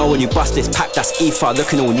petrol smell when you bust this pack, that's Ether,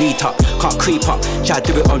 looking all neat up, can't creep up, try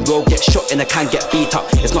to do it on road, get shot in a can, get beat up.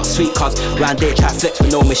 It's not sweet cause round there try flex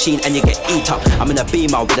with no machine and you get eat up. I'm in a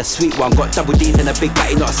Beamer with a sweet one, got double D's and a big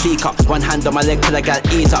batty, not a C cup. One hand on my leg till I got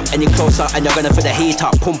ease up, any closer and you're gonna feel the heat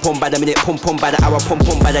up. Pum pum by the minute, pum pum by the hour, pum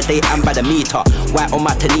pum by the day and by the meter. White on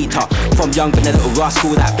my Tanita, from young been a little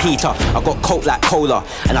rascal like Peter. I got coke like cola,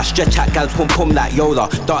 and I stretch out gal pum pum like Yola.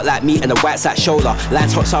 Dark like meat and the white's like shoulder.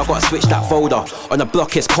 Lines hot so I gotta switch that folder. On the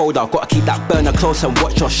block it's colder, gotta keep that burner close and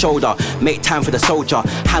watch your shoulder. Make time for the soldier,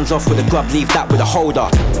 hands off with the grub, leave that with a holder.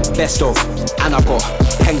 Best of, and I got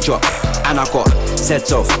peng drop, and I got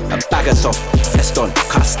sets of a bag of soft, vest on,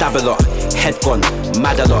 cut stab a lot, head gone,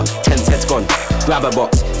 mad a lot, 10 sets gone, grab a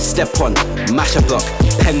box, step on, mash a block,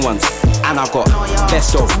 peng ones, and I got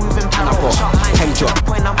best of, and I got peng drop,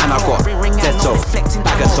 and I got sets of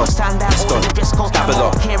bag of soft, vest on, stab a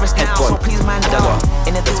lot, head gone, mad a lot,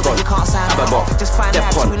 it's gone, grab a box, step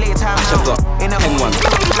on, mash a block, peng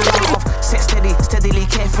ones.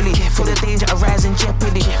 carefully. Feel the danger arise in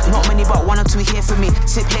jeopardy. Not many, but one or two here for me.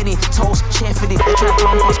 Sip Henny, toast cheerfully. The track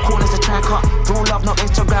on us, cool as the track up. Roll up, no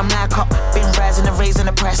Instagram like up. Been rising and raising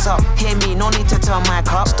the price up. Hear me, no need to turn my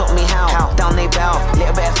cup. Stop me how? Down they bow.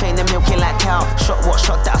 Little bit of fame, the milking like cow. Shot what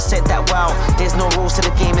shot that I said that wow. There's no rules to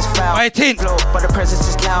the game, is foul. Flow, but the presence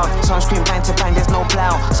is loud. Some scream bang to bang, there's no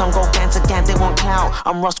plow. Some go gang to gang, they want clout.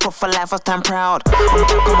 I'm Roscoe for life, I stand proud. I'm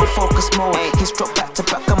back on my focus mode. Hits drop back to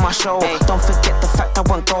back on my show. Don't forget the fact I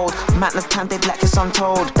want gold. Matt the time, they like it's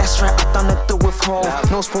untold. That's right, I done it to withhold.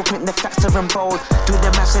 No small print, the facts are in bold. Do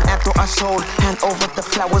the maths and act what I sold. Hand over the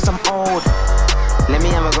flowers, I'm old. Let me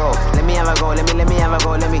have a go, let me have a go, let me have a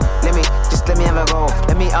go, let me have a go,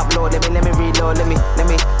 let me upload, let me reload, let me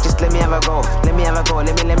have a go, let me have a go,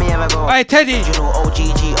 let me have a go. Alright, Teddy. Original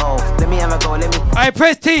OGGO, let me have a go, let me. Alright,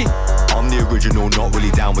 press T. I'm the original, not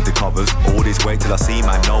really down with the covers. All this wait till I see,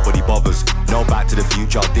 man, nobody bothers. No Back to the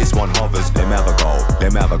Future, this one hovers. Let me have a go,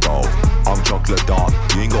 let me have a go. I'm chocolate dark,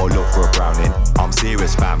 you ain't gotta look for a browning. I'm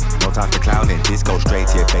serious, fam, no time for clowning. This goes straight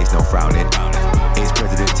to your face, no frowning. It's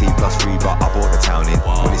President T plus 3, but I bought the town in.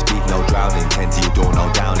 When it's beef, no drowning. 10 to your door,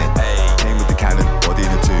 no downing. Came with the cannon, body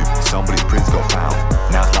in the tube. Somebody's prince got found.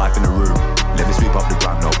 Now it's life in the room. Let me sweep up the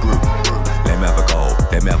ground, no brew. Let me have a go,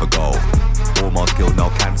 let me have a go. Almost killed,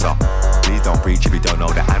 no cancer. Please don't preach if you don't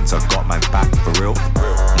know the answer. Got man's back, for real?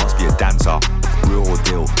 Must be a dancer. Real or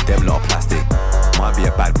deal, them lot of plastic. Might be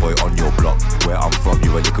a bad boy on your block. Where I'm from,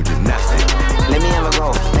 you a little gymnastic. Let me have a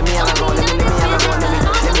go, let me have a go, let me have a go, let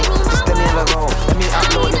me have a go. Let me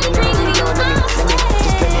upload, let me reload, let me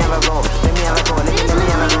have a go, let me have a go, let me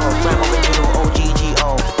have a go. Prime original OGGO.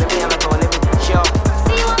 Let me have a go, let me show.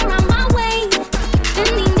 See you around my way. Been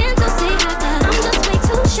meaning to say hi, but I'm just way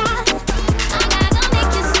too shy. I gotta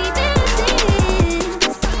make you see this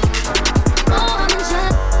is more than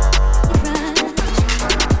just a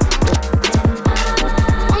crush.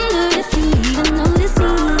 Wonder if you even notice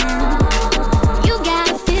me. You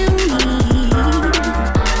gotta feel me.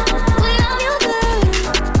 We love you, girl.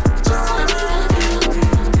 Just want to love you.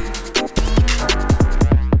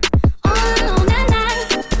 All alone at night,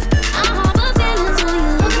 I harbor feelings till you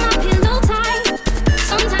hold my pillow tight.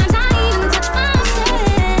 Sometimes I even touch myself,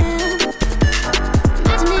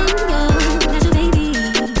 imagining your pleasure, baby.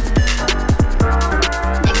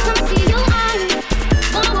 Next time I see you, I'm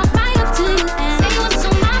gonna walk right up to you and say what's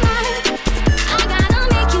on my mind. I gotta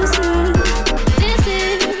make you see this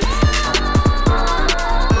is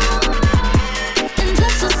and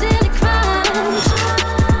just a silly crush.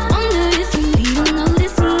 Wonder if you even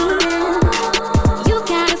notice me. You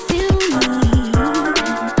gotta feel me.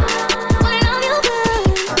 I love you, girl.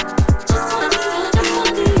 Just wanna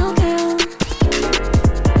be your girl.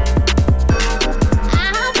 I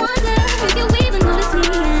wonder if you even notice me.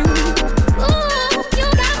 Ooh, you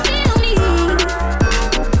gotta feel me.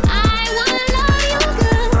 I would love you,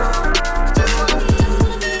 girl. Just wanna be your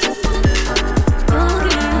girl.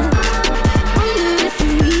 Wonder if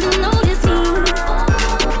you even notice me.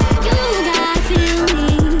 You gotta feel me.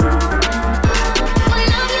 I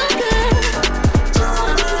love you, girl. Just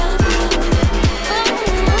wanna be your girl.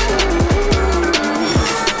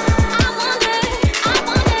 I wonder.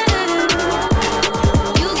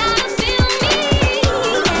 You gotta feel me.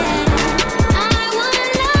 I would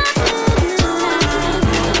love you. Just wanna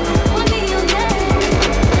be your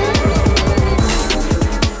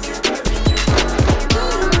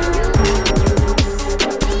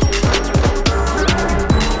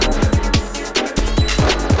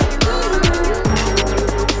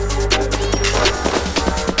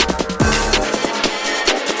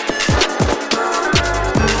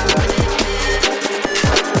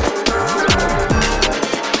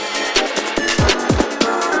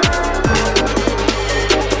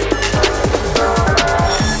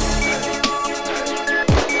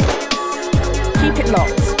Keep it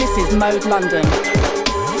locked. This is Mode London.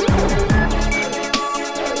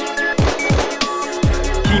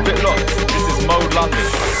 Keep it locked. This is Mode London.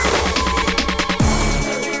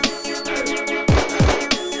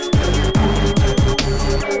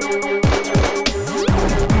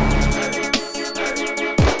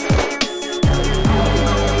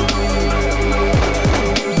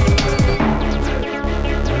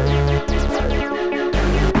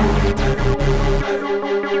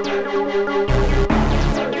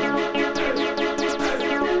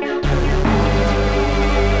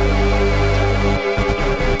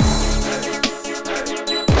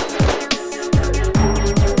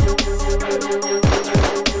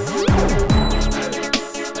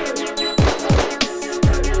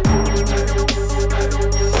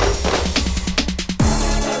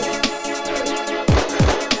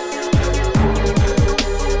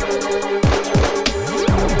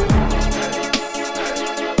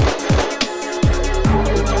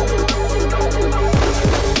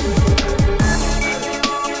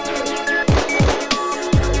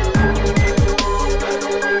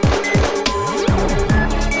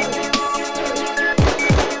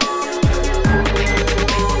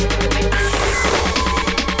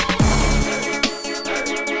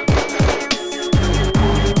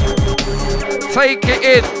 Take it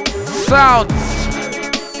in. Sounds.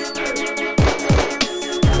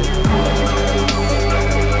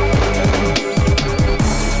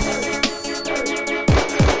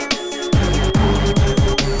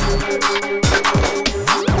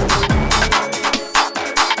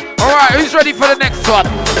 Alright, who's ready for the next one?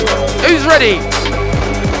 Who's ready?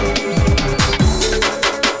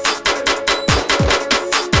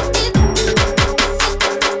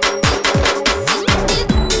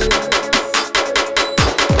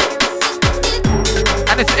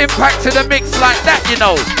 And it's impact to the mix like that, you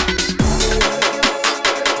know.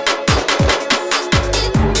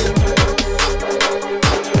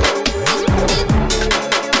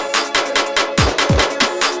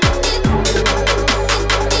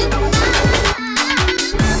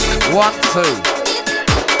 One, two.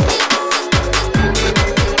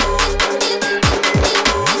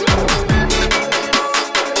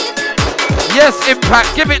 Yes,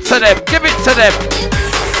 impact. Give it to them. Give it to them.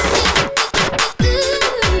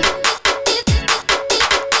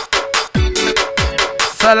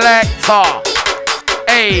 Selecta.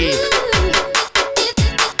 Hey.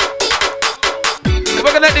 We're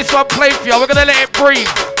gonna let this one play for you. We're gonna let it breathe.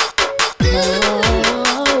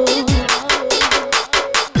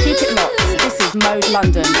 Mode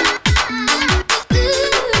London.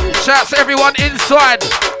 Shout to everyone inside.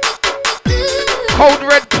 Cold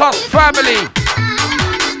Red Plus family.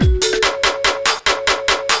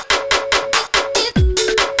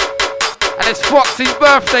 And it's Foxie's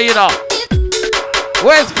birthday, you know.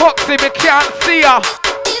 Where's Foxie? We can't see her.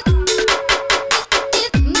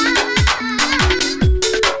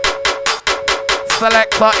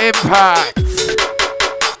 Selecta impact.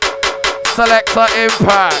 Selecta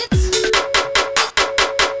impact.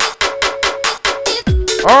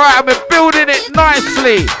 Alright, I'm building it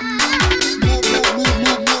nicely.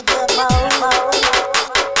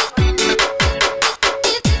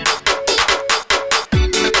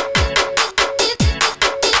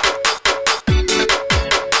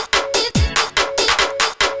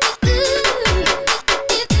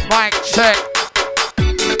 Mic check.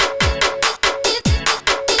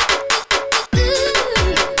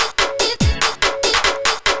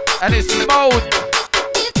 And it's mode.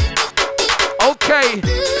 Okay.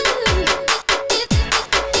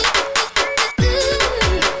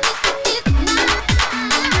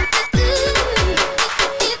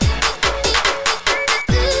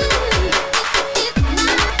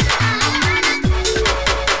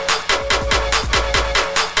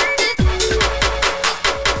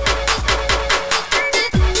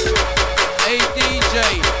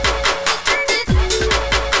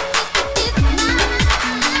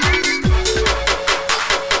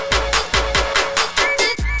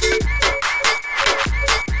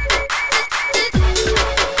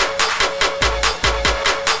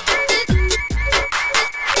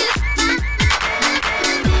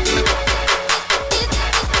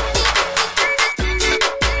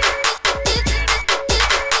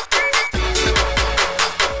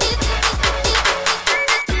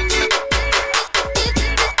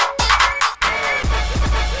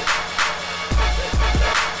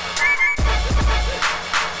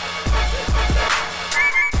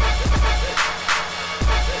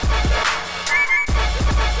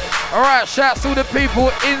 Alright, shouts to the people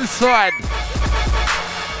inside.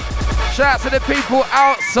 Shouts to the people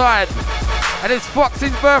outside. And it's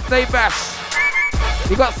Foxie's birthday bash.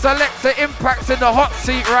 You got Selecta Impact in the hot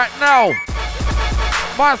seat right now.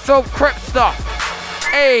 Myself, Crepster.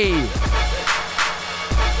 Hey.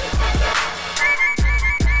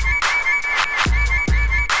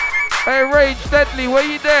 Hey, Rage Deadly, where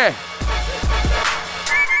you there?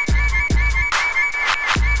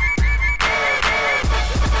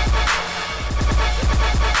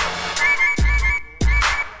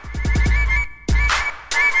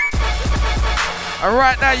 And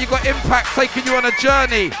right now you got Impact taking you on a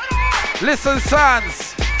journey. Listen,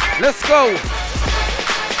 Sans. Let's go.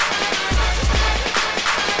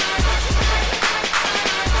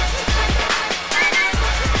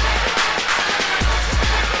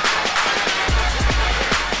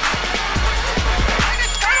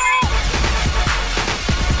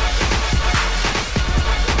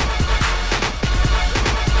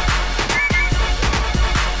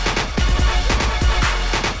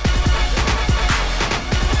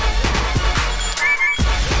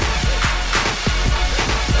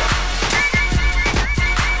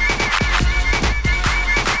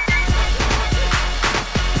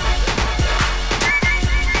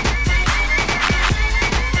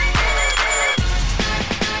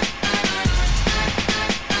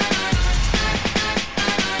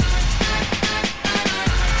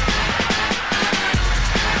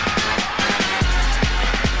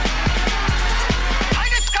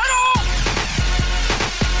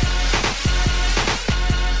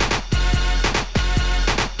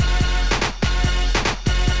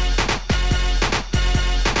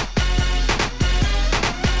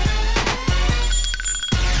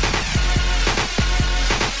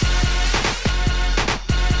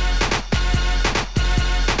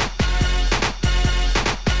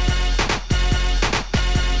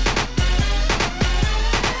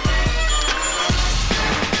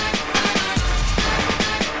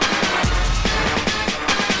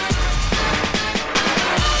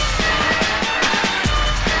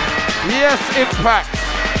 Yes, Impact.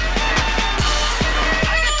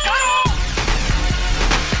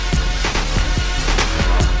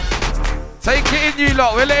 Take it in, you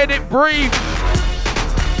lot. We're letting it breathe.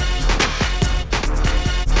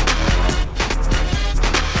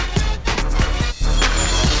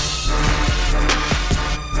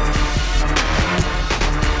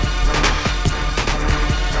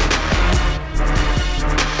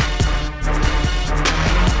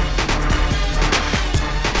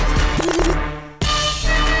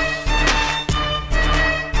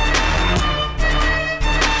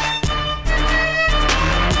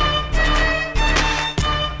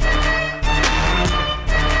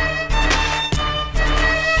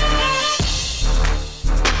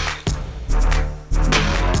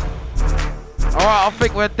 I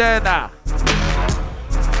think we're there now.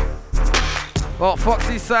 Well,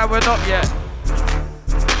 Foxie said we're not yet.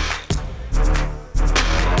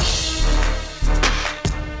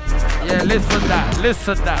 Yeah, listen that,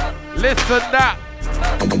 listen that, listen that.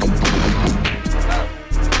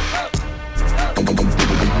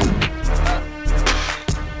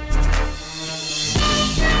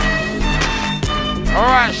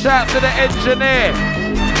 Alright, shout to the engineer.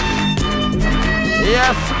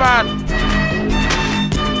 Yes, man.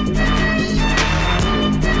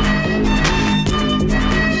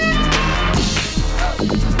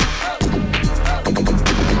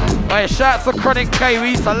 Alright, shouts to Chronic K,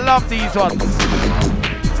 we used to love these ones.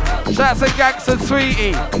 Shouts to Gangster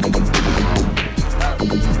Sweetie.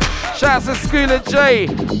 Shouts to School and J.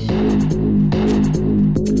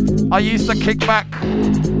 I used to kick back.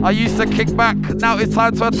 I used to kick back. Now it's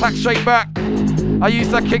time to attack straight back. I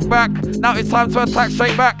used to kick back. Now it's time to attack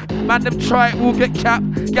straight back. Man, them try it, we'll get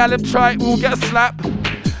capped. Gal, them try it, we'll get slapped.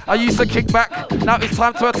 I used to kick back. Now it's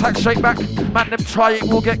time to attack straight back. Man, them try it,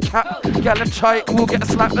 we'll get capped. Gal, them try it, we'll get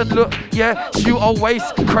slapped. And look, yeah, shoot all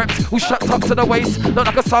waist. Creps, we strapped up to the waist. Look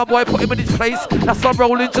like a sound boy, put him in his place. That's I'm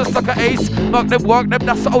rolling just like an ace. Work them,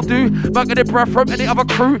 that's what I'll do. Working their breath from any other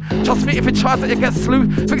crew. Trust me, if it tries it gets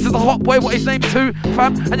slew. Fixes a hot boy, what his name too,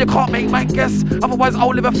 fam. And you can't make man guess. Otherwise, I'll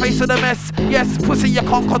live a face in a mess. Yes, pussy, you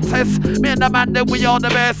can't contest. Me and the man, then we are the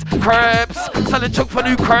best. Crepes, selling chunk for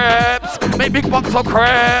new crepes. Make big bucks on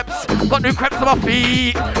crepes. Got new crepes on my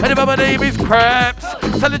feet. And my name is Crepes.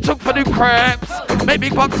 Selling chunk for new crepes. Make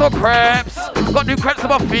big bucks on crepes. Got new crepes on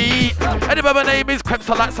my feet. And my name is Crepes.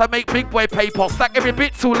 I like to make big boy paper. Stack every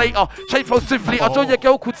bit till later. Change flow swiftly. I draw your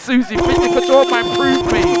girl called Susie. Think you could draw my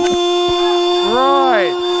prove me.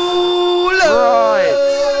 Right. Right.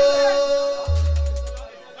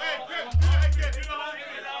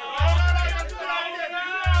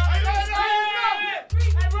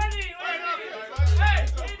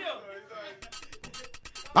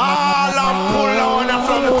 All I'm pull on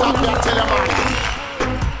from the top, you tell you,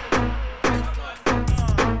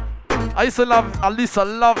 man. I used to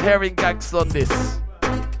love hearing gangs on this.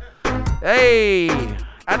 Hey,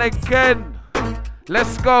 and again,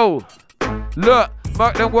 let's go. Look,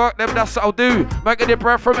 work them, that's what I'll do. Making their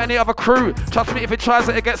breath from any other crew. Trust me, if it tries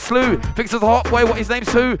it gets slew. Thinks it's a hot boy, what his name's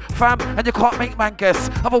who? Fam, and you can't make man guess.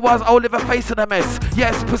 Otherwise, I'll live a face in a mess.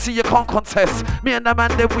 Yes, pussy, you can't contest. Me and the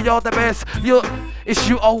man, then we are the best. It's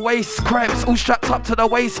you always. Crepes, all strapped up to the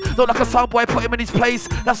waist. Look like a sound boy, put him in his place.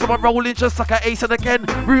 That's what I'm rolling, just like an ace. And again,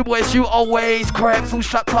 rude boy, it's you always. Crepes, all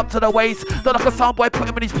strapped up to the waist. Look like a sound boy, put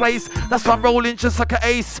him in his place. That's what I'm rolling, just like an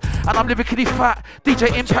ace. And I'm lyrically fat.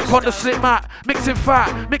 DJ Impact on the slip mat. Mixing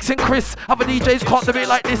fat, mixing Chris. Other DJs can't do it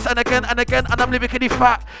like this. And again, and I'm lyrically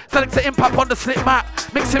fat. Selecta Impact on the slip mat.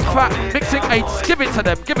 Mixing fat, mixing eights. Give it to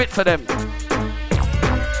them, give it to them.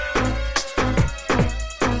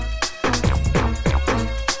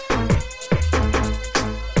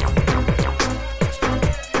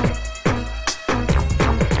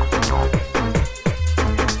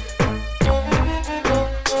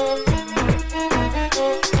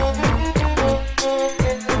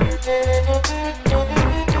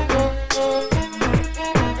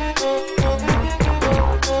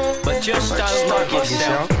 Just don't knock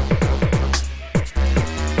yourself.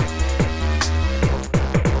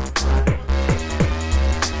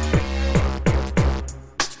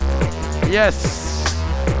 Yes.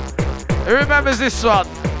 Who remembers this one?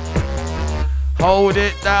 Hold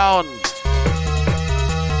it down.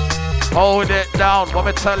 Hold it down. What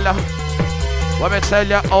me tell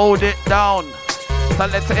ya, hold it down.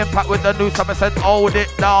 Selecta Impact with the new summer said hold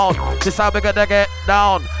it down. This how we gonna get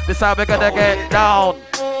down. This how we gonna get down.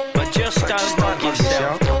 But just don't knock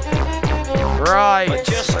yourself. Right. But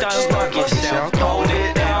just don't knock yourself. Hold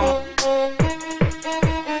it down.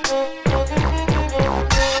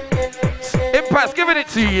 Impact's giving it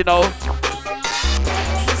to you, you know.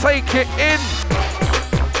 Take it in.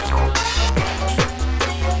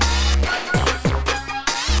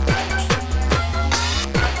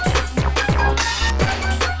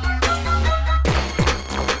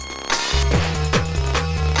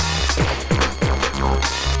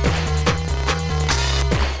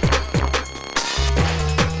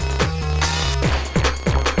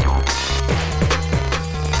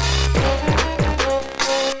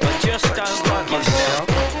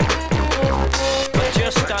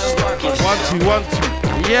 1,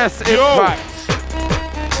 2. Yes, Yo. Impact.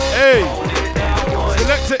 Hey,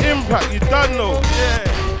 Selecta Impact, you done know. Yeah.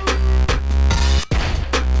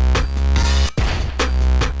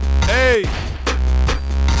 Hey.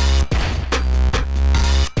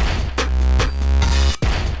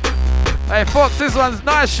 Hey, Fox, this one's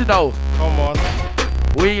nice, you know. Come on.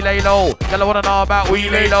 We lay low. Y'all wanna know about we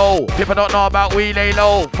lay low. People don't know about we lay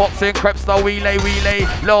low. Foxie and Crepstar, we lay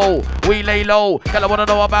low. We lay low. Y'all wanna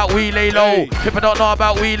know about we lay low. Hey. People don't know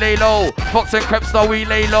about we lay low. Foxie and Crepstar, we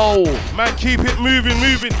lay low. Man, keep it moving.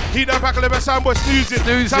 Heat that back a little bit, soundboy snoozing.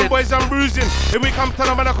 Soundboys I'm bruising. If we come to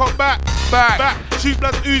them and I come back. Shoot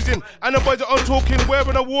blood oozing. And the boys are on talking,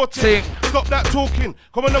 wearing a warting. Stop that talking.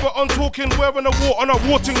 Come on, never on talking, wearing a war on a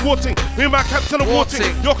warting. Me and my captain are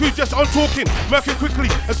warting. Your crew's just on talking, murking quickly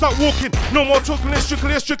and start walking. No more talking, it's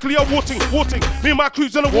strictly a warting. Me and my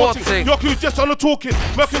crew's on a warting. Your crew's just on a talking,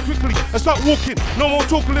 murking quickly and start walking. No more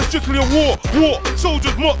talking, it's strictly a war.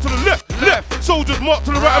 Soldiers march to the left. Soldiers march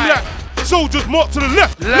to the right and left. Soldiers march to the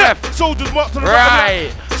left. Soldiers march to the right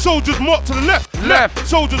and left. Soldiers march to the left.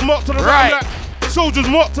 Soldiers march to the right and left. Soldiers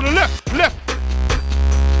march to the left.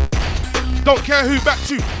 Don't care who backs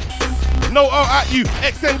you. No, I'll at you.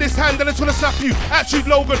 Extend this hand and it's gonna slap you. Attitude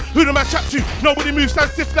Logan, who the man chat to? Nobody moves, stand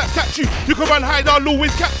stiff like catch you. You can run hide, I'll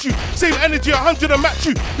always catch you. Same energy, 100 and match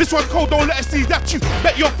you. This one's cold, don't let us see that you.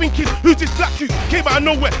 Bet you're thinking, who's this black you? Came out of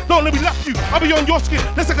nowhere, don't let me laugh you. I'll be on your skin,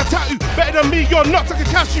 that's like a tattoo. Better than me, you're not like a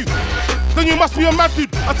cashew. Then you must be a mad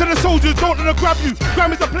dude. I tell the soldiers, don't let them grab you.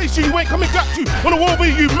 Grab is the place you ain't coming back to. On the wall be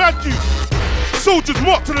you mad you. Soldiers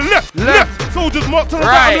march to the left. Soldiers march to the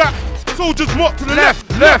right and left. Soldiers march to the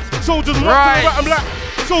left. Soldiers march to the right and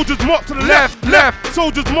left. Soldiers march to the left.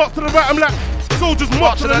 Soldiers march to the right and left. Soldiers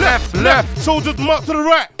march to the left. Soldiers march to the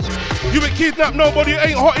right. You ain't kidnapped nobody,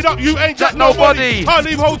 ain't hotted up, you ain't jacked nobody. I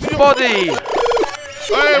leave holes in your body.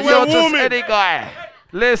 Hey, we're just warming. Any guy.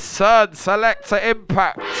 Listen, Selecta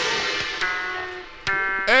Impact.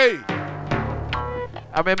 Hey.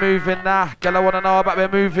 I've been moving now. Girl, I wanna know about me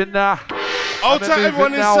moving now. I'll tell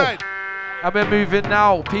everyone inside. I've been moving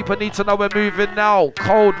now. People need to know we're moving now.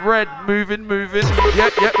 Cold red, moving.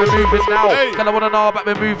 Yep, we're moving now. Hey. Girl, I wanna know about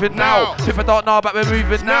we're moving now. People don't know about we're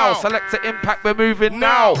moving now. Selecta Impact, we're moving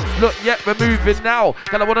now. Look, we're moving now.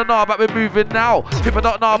 Girl, I wanna know about we're moving now. People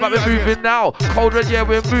don't know about we're moving now. Cold red, yeah,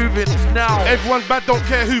 we're moving now. Everyone's bad, don't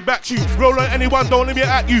care who backs you. Roll on anyone, don't let me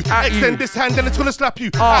at you. Extend this hand and it's gonna slap you.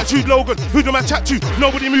 Attitude Logan, who do man chat to?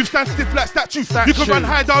 Nobody moves, stand stiff like statue. You can run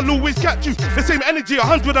hide, I'll always catch you. The same energy,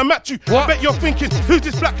 100 and match you. I bet you're thinking, who's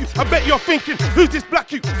this black you? I bet you're thinking, who's this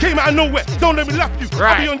black you? Came out of nowhere, don't let me lap you.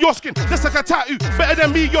 I'll be on your skin, just like a tattoo. Better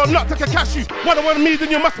than me, you're not like a cashew. What I want me, then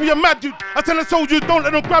you must be a mad dude. I tell the soldiers, don't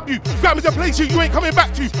let them grab you. Grab me to place you ain't coming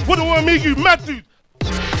back to. What I want me, you mad dude.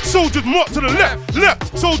 Soldiers march to the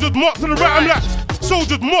left. Soldiers march to the right and left.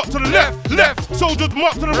 Soldiers march to the left. Soldiers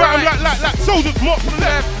march to the right and left. Soldiers march to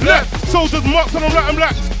the left. Soldiers march to the right and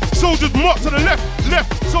left. Soldiers march to the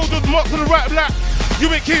left. Soldiers march to the right and left. You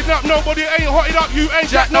ain't kidnapped nobody, ain't hotted up, you ain't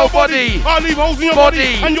jacked nobody. I'll leave holes in your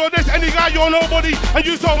body. And you're this, any guy, you're nobody. And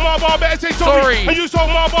you sold my bar, better say sorry. And you sold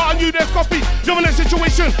my bar, and you there's coffee. You're in a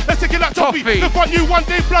situation, let's take it like toffee. The front you one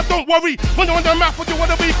day, blood, don't worry. When you're on the map, what you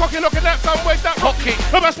wanna be cocking, looking at some ways that rocky.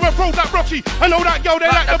 The best man throws that Rocky. I know that girl, they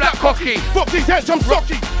like the black cocky. Foxie's head, some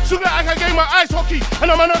socky. Soon like I game my ice hockey. And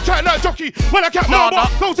I'm on a track like jockey. When I can't bar,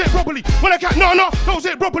 don't say it properly. When I can't don't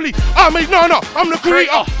say it properly. I made I'm the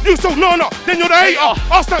creator. You so then you're the hater.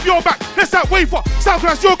 I'll snap your back, let's that wafer. Sound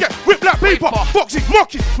class, you'll get whipped like paper. Foxie,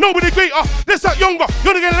 mocky, nobody greater. Let's that younger,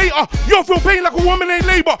 you're gonna get later. You'll feel pain like a woman in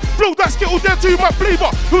labour. Flow that skittle there too much flavour.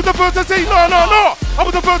 Who's the first to say no? I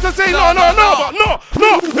was the first to say no. But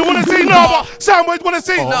no. They wanna say no, but Soundboys wanna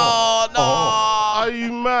say no. Are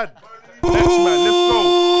you mad? Next man, let's go.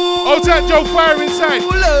 Otat Joe Fire inside.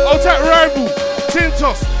 Otat Rival,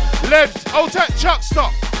 Tintos, Lebs, Otat Chuckster,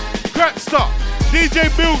 Crapster, DJ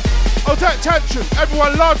Bills. Otat Tantrum,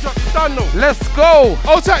 everyone large up, done no. Let's go.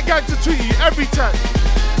 Otat gang to tweet you every time.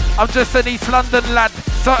 I'm just an East London lad.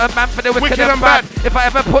 Certain man for the wicked and bad. If I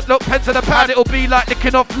ever put pen to the pad, it'll be like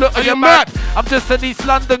licking off. Look, are you mad? I'm just an East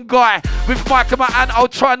London guy. With mic in my hand, I'll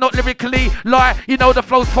try not lyrically lie. You know the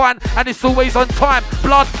flow's fine and it's always on time.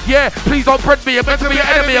 Blood, yeah, please don't bread me. I'm meant to be an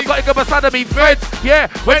enemy. I've got to go beside of me. Feds, yeah,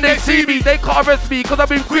 when they see me, they can't arrest me because I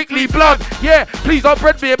move quickly. Blood, yeah, please don't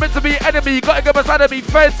bread me. I'm meant to be an enemy. You got to go beside of me.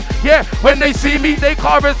 Feds, yeah, when they see me, they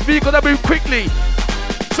can't arrest me because I move quickly.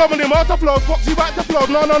 Some of them out the flows, Foxie back the flows,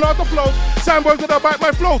 no, not the flows. Soundboys gonna bite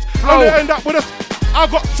my flows. And they end up with us. I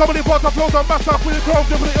got somebody bought the flows on master with the clothes,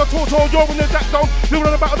 living at your total, you're in the jack down, living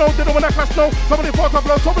on the battle down, they don't want that class no. Somebody bought the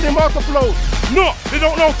flows, somebody master flows. No, they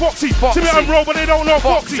don't know Foxie. See me on roll, but they don't know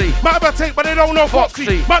Foxie. Might have a tape, but they don't know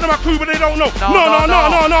Foxie. Might have my crew, but they don't know.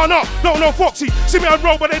 No. Don't know Foxie. See me on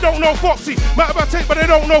roll, but they don't know Foxie. Might have a tape, but they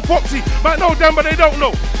don't know Foxie. Might know them, but they don't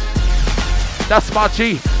know. That's my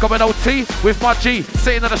G, going OT with my G,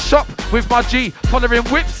 sitting at the shop with my G, following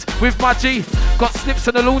whips with my G, got snips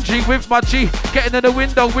in the laundry with my G, getting in the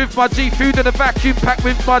window with my G, food in the vacuum pack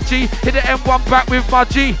with my G, hit the M1 back with my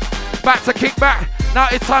G, back to kick back, now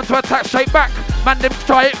it's time to attack straight back, man them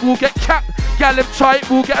try it, we'll get capped, gal them try it,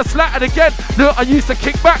 we'll get a slat, and again, look I used to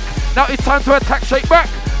kick back, now it's time to attack straight back.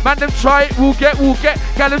 Man them try it, we'll get,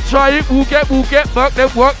 gal them try it, we'll get, work them,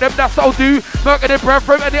 that's what I'll do, murk their breath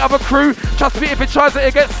from any other crew, trust me if it tries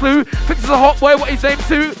it gets slew, thinks it's a hot boy, what he's aimed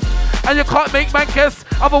to, and you can't make man guess,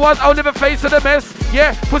 otherwise I'll never face the mess,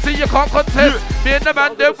 yeah, pussy you can't contest, me and the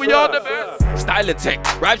man them, we are the best. Style and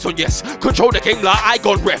tech, rhymes on yes, control the game like I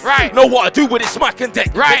got ref. Right. Know what I do with it, smack and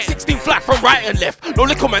deck. Right. Take 16 flat from right and left. No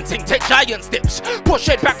little man ting, take giant steps. Push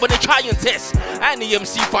head back when they try and test. And the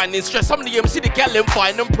MC finding stress. Some of the MC the gal them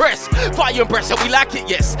find and press. Fire and breast, and we like it,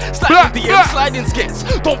 yes. Sliding DM, sliding skits.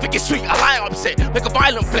 Don't think it's sweet, I lie upset. Make a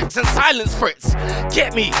violent flex and silence threats.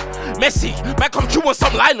 Get me, messy. Man come true on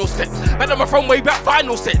some Lionel steps. Man I'm from way back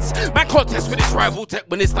final sets. Man contest with his rival tech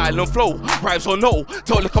when it's style and flow. Rhymes or no,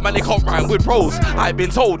 tell little man they can't rhyme with pros. I've been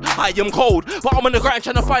told I am cold, but I'm on the grind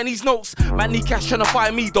trying to find these notes. Man need cash trying to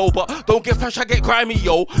find me though, but don't get fresh, I get grimy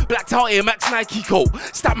yo. Blacked out Air Max Nike coat.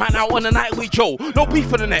 Stab man out on the night with Joe. No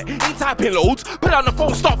beef on the net, ain't typing loads. Put on the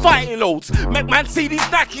phone, stop fighting loads. Make man see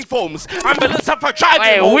these Nike foams. Ambulance up for driving.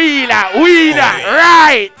 Hey, we that,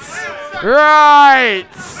 right.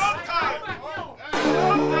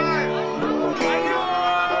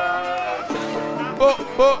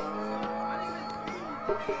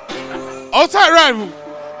 Outside rival.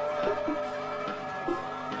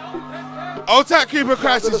 Outside Keeper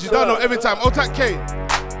Crisis, you don't know every time. Outside K.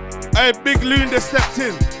 Hey, big Loon that stepped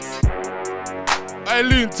in. Hey,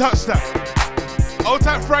 Loon, touch that.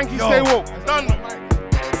 Outside Frankie, stay woke. Done.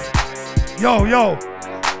 Yo.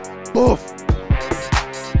 Boof.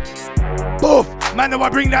 Man, do I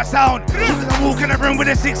bring that sound? I walk in the room with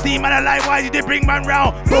a 16, man, I like, why did they bring man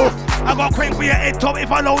round? Boof. I got crank for your head top,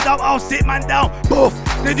 if I load up, I'll sit man down. Boof.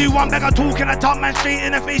 They do one bag of talk and I top man straight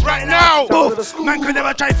in the face right now. Boof. Man could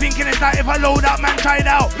never try thinking it's like if I load up, man tried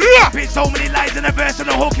out. Spit so many lies in the verse and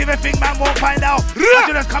the hook, if I think man won't find out. I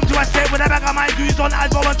should just come to a set with a bag of my goons on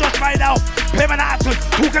Advo and just ride out. Play man action,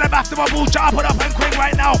 talking about the bullshit, I put up and quang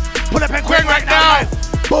right now. Put up and quang right now.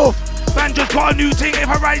 Boof. Man just got a new thing, if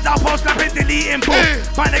I rise up, I'll snap it, delete him, boom.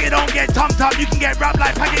 Man, you don't get thumped up, you can get wrapped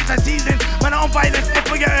like packets of season. Man, on violence, if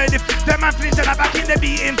you heard if them man flinch and I'm back in the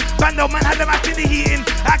beating. Bando man had the match in the heating.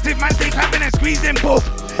 Active man stay clapping and squeezing, poof.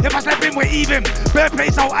 If I step in, we're even.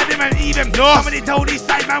 Birthplace, I'll add him and even. No. Somebody told these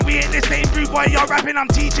side man, we ain't the same group, boy, you're rapping,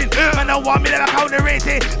 I'm teaching. Man, don't want me to back out the race,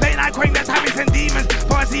 eh? Late night crank, that's habits and demons.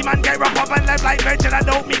 But I see man get rough up and left like virgin, I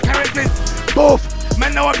don't meet characters. Poof.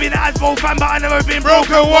 Man, know I've been an Asbo fan, but I never been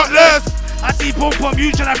broken, what less? I see pum pum, you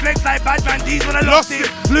should have flexed like bad man D's when I lost it.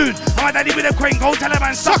 Loon, I'm a daddy with a crane, go tell a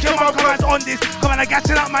man, suck your mum, come on this. Come on, I'm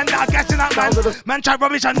gassing up man, I'm gassing up man. Man try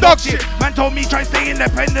rubbish and dog shit. Man told me try stay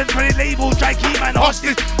independent, for the label, try keep man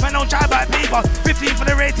hostage. Man don't try about paper, 15 for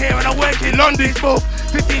the rate here and I work in London. Both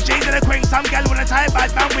 15 shades of the crane, some gal wanna tie bad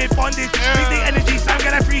man with bondage. Big the energy, some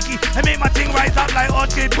get a freaky, and make my thing rise up like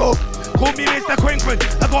Orchid. Both. Call me Mr. Quinkford,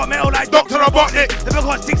 I got metal like Dr. Robotnik. If I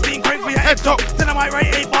got 16 crank for your head top, then I might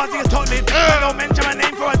write 8 bars in Tottenham. Man don't mention my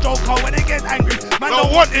name for a joke call when it gets angry. Man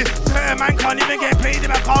don't want this. Certain man can't even get paid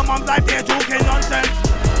if I call mom's life, they're talking nonsense.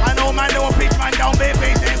 I know man, they will pitch man down, bare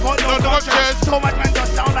face, they ain't got no conscience. So much man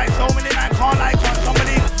just sound like so many man can't like on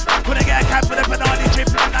somebody. Couldn't get a cab for the banana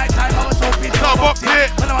trip in the night time, I was so pissed off.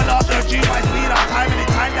 When I lost the G by speed, I'm timing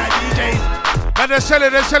it, time that DJs. And they're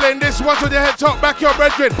selling this one to the head top, back your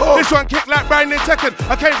brethren. This one kick like Brian in Tekken.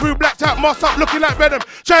 I came through blacked out, mossed up, looking like Venom.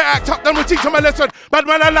 Try to act up, then we teach them a lesson. Bad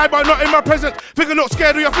man I lie, but not in my presence. Finger look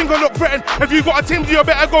scared or your finger look threatened. If you got a team, you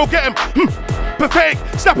better go get him. Pathetic,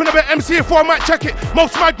 snapping a bit MC4, I might check it.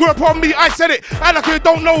 Most of my grew up on me, I said it. I like you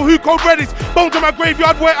don't know who code red is. Bones in my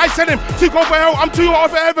graveyard where I send him. Too cold for hell, I'm too hot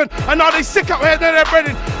for heaven. And now they sick out here, they're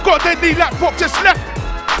breading. Got dead knee like Fox just left.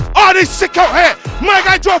 Oh, they sick out here. My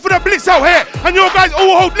guy draw for the blitz out here. And your guys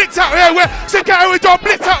all hold blitz out here. We're sick out here, we draw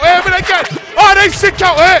blitz out here. But again, oh, they sick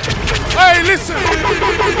out here. Hey, listen.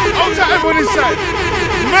 Out to everyone inside.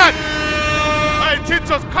 Man. Hey,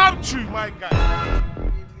 Tintos, come true, my guy.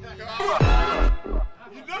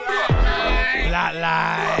 Black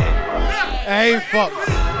lie. Hey, Fox.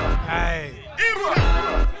 Hey.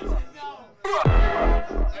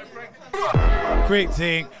 Quick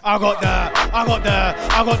thing. I got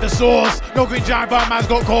the sauce. No green giant, but man's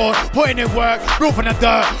got caught. Putting in work, built from the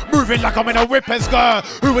dirt, moving like I'm in a whip and skirt.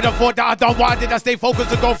 Who would have thought that I done what I did? I stay focused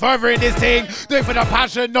to go further in this thing. Do it for the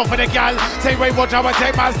passion, not for the gal. Same way, watch how I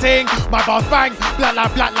take my sting. My boss bang, black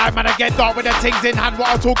light, man, I get dark with the things in hand. What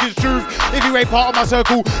I talk is truth. If you ain't part of my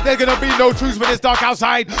circle, there's gonna be no truth when it's dark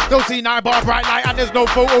outside. Don't see night but a bright light, and there's no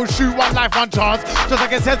photo shoot. One life, one chance. Just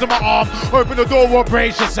like it says on my arm, open the door, or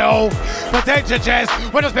brace yourself. Protect your chest.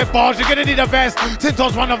 When I spit bars, you're gonna need a vest.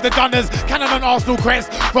 Tintos, one of the gunners, cannon on Arsenal crest.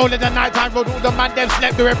 Rolling the nighttime road, all the man them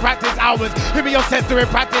slept during practice hours. Give me your sense during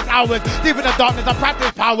practice hours. Deep in the darkness, I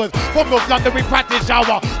practice powers. From North London, we practice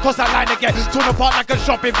shower. Cross that line again, torn apart like a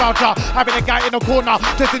shopping voucher. Having a guy in the corner,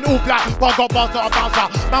 just in all black, but I got bars, not a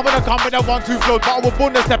bouncer. Man, when I come with a 1-2 flow, but I was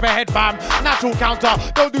born to step ahead, fam. Natural counter,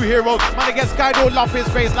 don't do heroes. Man, I get skied all up in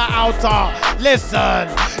space like outer. Listen,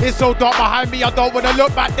 it's so dark behind me, I don't wanna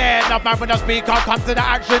look back there. Now, man, when I speak, I'll come to the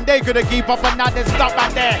action. They gonna keep up and now they stop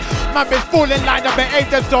back there. Man, been full in line, I've been 8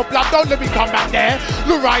 them so blood. Don't let me come back there.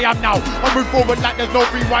 Look where I am now. I move forward like there's no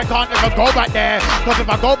rewind. Can't ever go back there. Cause if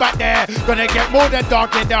I go back there, gonna get more than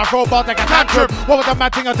dark in there. I throw bars like a tantrum. What was the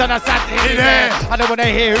mad thing? I turn a sand in there. I don't wanna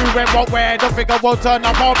hear who went what where. Don't think I won't turn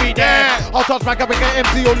up, I'll be there. I'll touch back up and get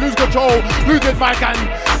MC or lose control. Lose it back and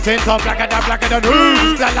tint on blacker than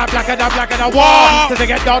who? Blacker than war. Since I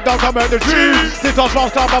get dark, don't come out the shoes. Tint on strong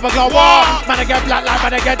star, bubble glow war. Man, I get black light,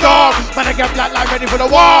 man, I get dark. Man, I get black light ready for the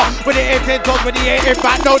war. When it ain't tint on, when it ain't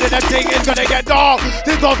impact, know that the thing is gonna get dark.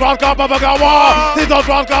 Tint on strong star, bubble glow war. Tint on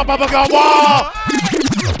strong star, bubble glow war.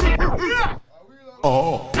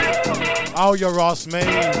 Oh, you're Ross, me.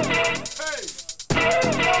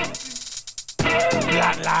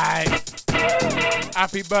 Black light.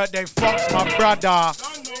 Happy birthday, Fox, my brother.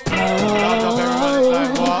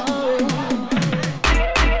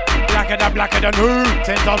 Blacker than who?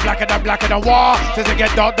 Tintos blacker than war. Since I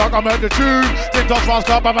get dark, I'm out the tune. Tintos fast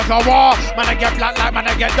up, I'm a war. Man, I get black light, man,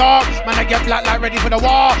 I get dark. Man, I get black light ready for the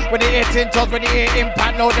war. When it hit Tintos, when it hit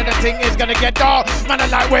impact, know that the thing is gonna get dark. Man, I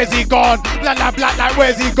like, where's he gone? Black light,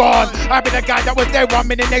 where's he gone? I be the guy that was there 1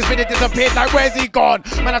 minute, next minute disappeared, like, where's he gone?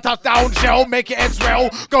 Man, I touch down shell, make it X-rail.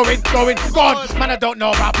 Going, gone. Man, I don't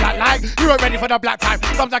know about black light. You weren't ready for the black time.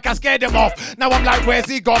 Sometimes like I scared him off. Now I'm like, where's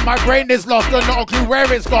he gone? My brain is lost, and not a clue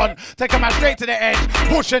where it's gone. Take a man straight to the edge,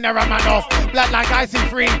 pushing a man off. Black like icy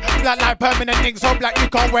free, black like permanent ink, so black you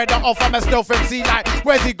can't wear that off. I'm a stealth MC like,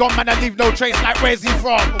 where's he gone, man? I leave no trace, like, where's he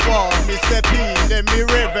from? Well, Mr. P, then me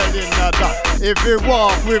revel in a dot. If you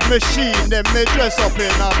walk with machine, then me dress up in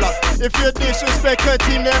a block. If you disrespect a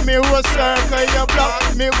team, then me will circle your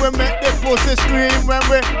block. Me will make the pussy scream when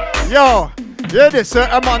we, yo. Yeah, this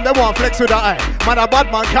certain man, they want flex with the eye. Man, a bad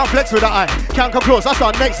man can't flex with the eye. Can't come close, I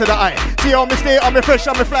stand next to the eye. See how me stay, I'm me fresh,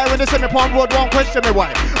 I'm me fly. When they send me pon road, won't question me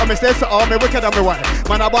why. I'm me stay so all me wicked and me why.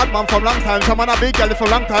 Man, a bad man from long time. Some man a big girl for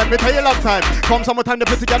long time. Me tell you long time. Come summertime, they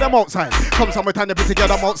put together them outside. Come summertime, they put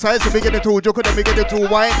together them outside. So we get it too joke, then we get it too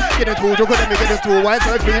wine. Get it too joke, then we get it too wine.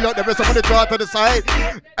 So I feel like the rest of them draw to the side.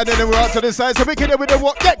 And then they roll to the side. So we get it with the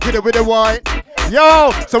what? Get it with the wine.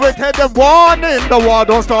 Yo, so we take them warning. The war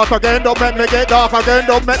don't start again. Don't make me get dark again.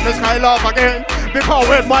 Don't make me skylark again. Because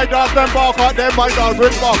when my dog them bark at them, my dog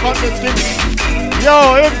will bark on the skin.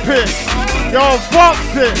 Yo, Impy. Yo,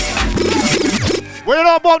 Foxie. Well, you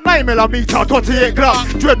know about 9mm, 28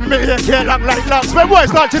 Glock. Dread me here, care long like locks. When boys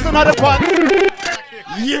start chitting on the pot.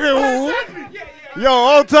 Yo,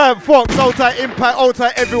 outside Fox, outside Impact,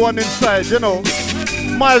 outside everyone inside, you know.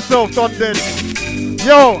 Myself done dead.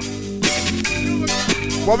 Yo.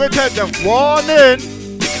 What we tell them? Warning.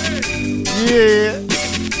 Yeah.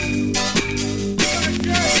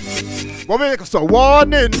 So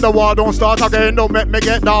warning, the war don't start again. Don't make me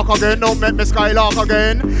get dark again. Don't make me skylark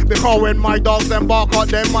again. Because when my dogs them bark at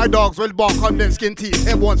them, my dogs will bark on them skin teeth.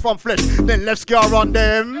 Them ones from flesh, then left scar on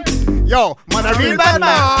them. Yo, man, a real bad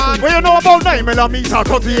man. What you know about 9mm,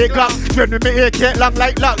 38 Glock? Dread me AK long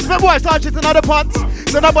like locks. When boys start shitting on the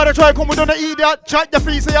pants. So nobody try come with an idiot. Chat your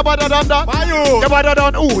face, say you better than that. Why you? You better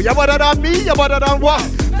than who? You better than me? You better than what?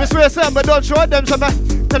 Me swear some, but don't show them some.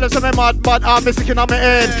 Tell them some mad, I'm sticking on my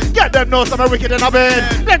head. Get them know some wicked in a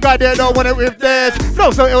bed. Then guy they don't want it with this.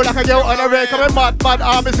 Flow so ill like a girl on a red. Come mad,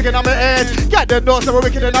 I'm sticking on my head. Get them know some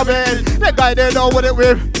wicked in a bed. Then guy they don't want it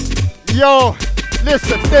with. Yo.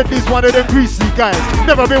 Listen, Deadly's one of them greasy guys.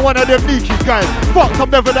 Never been one of them leaky guys. Fuck,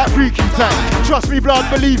 I'm never that freaky type. Trust me, blood,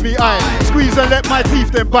 believe me, I squeeze and let my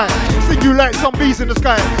teeth then bite. Sting you like some bees in the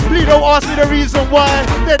sky. Please don't ask me the reason why.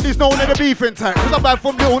 Deadly's known in the beefing type. Cause I'm back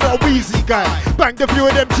from little, not a wheezy guy. Bang the few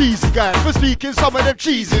of them cheesy guys. For speaking some of them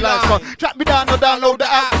cheesy lies. Track me down or download the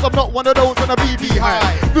app. Cause I'm not one of those on a BB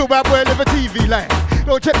high. Real bad boy live a TV life.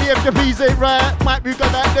 Go check the FJPs ain't right. Might be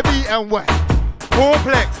gonna like the beat and what?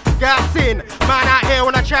 Complex, gas in, man out here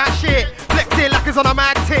when I chat shit. Flexing like it's on a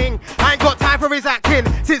mad ting. I ain't got time for his acting,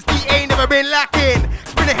 since the ain't never been lacking.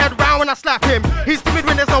 Spin a head round when I slap him. He's timid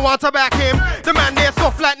when there's no one to back him. The man there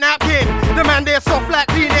soft like napkin. The man there soft like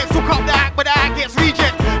Kleenex. Took up the act, but the act gets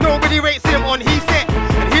reject. Nobody rates him on he set.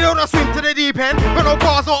 And he don't know swim to the deep end. Got no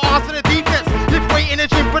bars or arms for the defense. Lift weight in the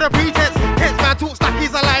gym for the pretense. Tense man talks like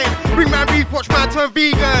he's a lion. Bring man beef, watch man turn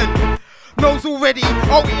vegan. Knows already,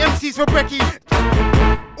 all the MCs for Brecky.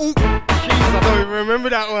 Ooh, jeez, I don't even remember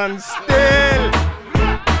that one. Still.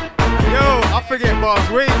 Yo, I forget bars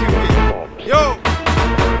way too big. Yo.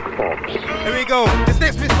 Here we go. This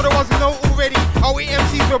next bit's for the ones who know already. All the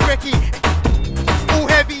MCs for Brecky. All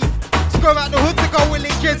heavy. Go out the hood to go with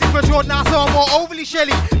Link Jazzy for Jordan, now so I'm more overly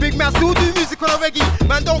shelly. Big man still do music on a reggae.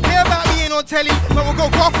 Man don't care about me ain't on telly. Man will go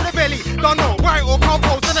off for the belly. Don't know, right or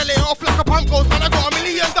compost. Then I lay off like a punk goes. Man I got a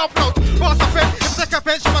million downloads. Pass a fence, if it's like a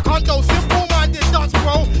fence, I can't go. Simple minded dance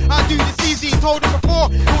bro. I do this easy, told him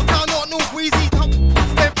before. All down, not no wheezy.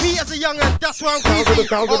 MP as a young'un, that's why I'm queasy.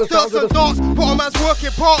 Upstairs and darts, put a man's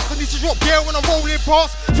working parts. I need to drop gear when I'm rolling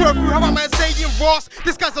past. Turn through how a man saying Ross.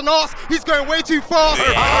 This guy's an arse, he's going way too fast.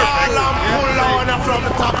 Pull on from the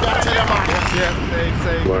top, I tell you,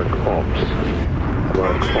 man. Work hops.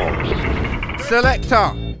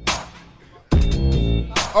 Selecta.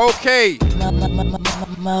 Okay.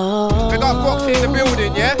 We got Foxie in the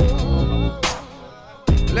building, yeah?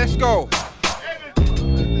 Let's go.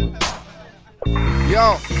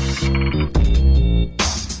 Yo.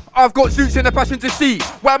 I've got suits in the passion to see.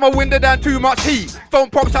 Why my window down too much heat? Phone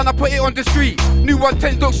pops and I put it on the street. New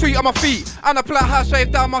 110 look sweet on my feet. And I play house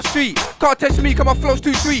shave down my street. Can't test me cause my flow's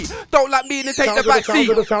too sweet. Don't like me and take the back seat.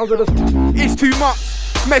 It's too much.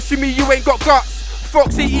 Mess with me, you ain't got guts.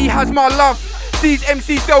 Foxie E has my love. These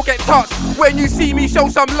MCs don't get touched. When you see me, show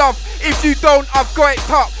some love. If you don't, I've got it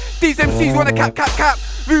tough. These MCs wanna cap.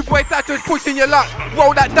 Rude boy tattoos pushing your luck.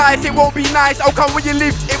 Roll that dice, it won't be nice. I'll come where you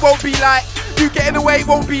live, it won't be like. You getting away, it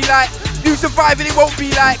won't be like. You surviving, it won't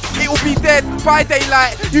be like. It will be dead by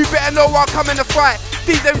daylight. You better know I'll come in the fight.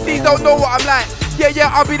 These MCs don't know what I'm like.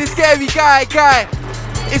 Yeah, I'll be the scary guy.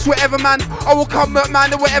 It's whatever man, I will come murk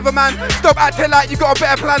man or whatever man. Stop acting like you got a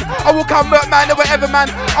better plan. I will come murk man or whatever man.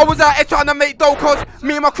 I was out here trying to make dough cause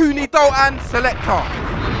me and my crew need dough and Selecta.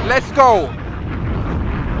 Let's go.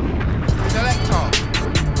 Selecta.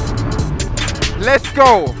 Let's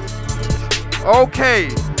go. Okay.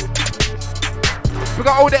 We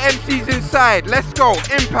got all the MCs inside. Let's go.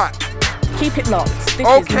 Impact. Keep it locked. This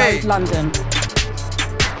okay. is Mode London.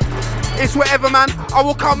 It's whatever man, I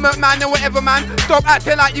will come murk man and whatever man. Stop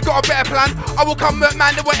acting like you got a better plan. I will come murk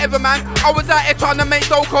man and whatever man. I was out here trying to make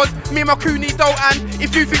dough cause me and my crew need dough and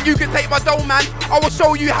if you think you can take my dough man, I will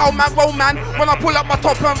show you how man roll man. When I pull up my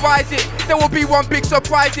top and rise it, there will be one big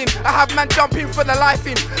surprising. I have man jumping for the life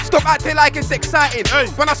in. Stop acting like it's exciting.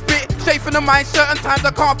 When I spit straight from the mind, certain times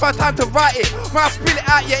I can't find time to write it. When I spit it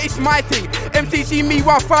out, yeah, it's my thing. MTC me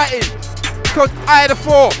while fighting. Cause I had a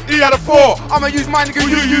 4, he had a 4. I'ma use mine and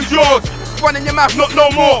you use yours. One in your mouth, not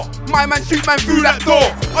no more. My man shoot man through that door.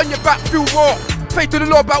 On your back, feel raw. Pray to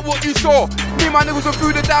the Lord about what you saw. Me and my niggas were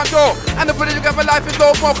through the down door. And the political of life is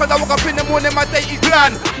no more. Cause I woke up in the morning, my day is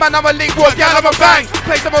bland. Man, I'm a link walk, yeah, I'm a bang.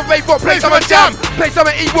 Place I'm a rave walk, place I'm a jam. Place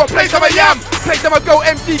I'm a eat walk, place I'm a yam. Place I'm a go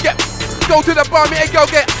MC, go to the bar, me and go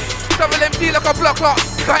get double MC like a block clock.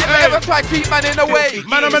 Can't ever try to keep man in the way.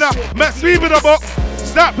 Man, I'm in a Max Speed in the box.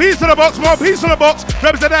 Snap piece on the box, more piece on the box.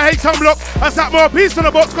 Represent the H block. I snap more piece on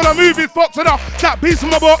the box. Gonna move his fox enough. Snap piece on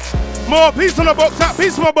my box. More piece on the box. Snap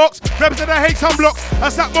piece on my box. Represent the H block. I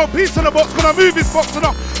snap more piece on the box. Gonna move his fox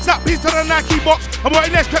enough. Snap piece on the Nike box. I'm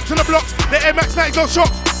wanting less peps on the blocks. The Air Max 90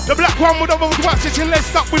 shocks. The black one with the road wax sitting less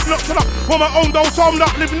stuck with blocks enough. Want my own dough, so I'm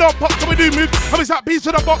not living no pop. So we do move. I'm that piece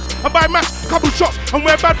of the box. I buy mash, couple shots. And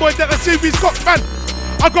wear bad boys that the series Scots, man.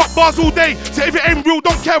 I got bars all day, so if it ain't real,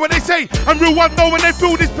 don't care what they say. I'm real one though when they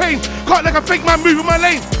feel this pain. Can't like a fake man moving my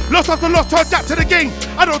lane. Lost after loss, turn jack to the game.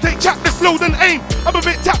 I don't take chat, this slow than aim. I'm a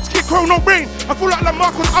bit tapped, kick crow, no brain. I feel like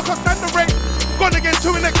Lamarcus, I can't stand the rain. Gone again to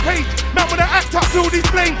the next page. Now when I act up, feel these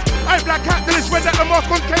flames. I black cat till it's red like the mask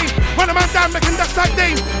on Kane. When a man down, making that side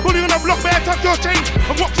Dane. Bully on a block, better touch your chain.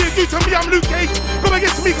 And what can you do to me, I'm Luke Cage. Come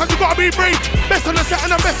against me, cause you gotta be brave. Best on the set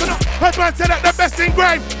and I'm best on the. Had man said that the best in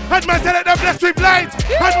grime. Had man said that they're blessed with lines.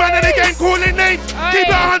 Had man in the game calling names. Keep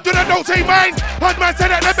it 100 and don't say mine. Had man said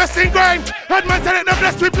that they're best in grime. Had man said that they're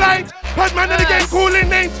blessed with lines. Had man in the game calling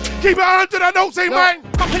names. Keep it 100 and don't say mine.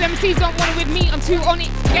 Couple MCs don't want it with me. I'm too on it.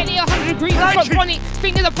 Get it 100 degrees, I'm not on it.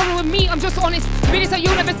 Think there's a problem with me, I'm just honest. Really, so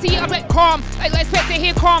you'll never see it, I'm like calm. I expect to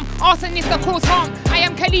hear calm. Arsonist that cause harm. I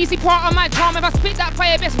am Khaleesi, part of my charm. If I spit that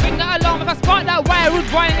fire, best ring that alarm. If I spark that wire, would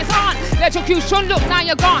Brian is on. Electrocution, look, now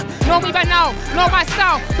you're gone. Know me by now, know my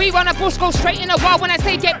style. We run a bush, go straight in the wall. When I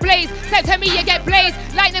say get blazed, tell me you get blazed.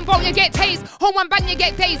 Lightning bolt, you get tased. Home one bang, you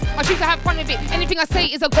get dazed. I choose to have fun with it. Anything I say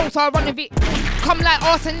is a goal, so I run with it. Come like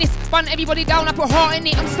arsonist, run everybody down, I put heart in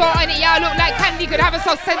it. I'm starting it, yeah, I look like candy. Could have a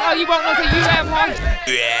soft scent, oh, you won't know till you have one.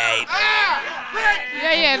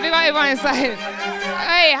 Yeah, big up everyone inside.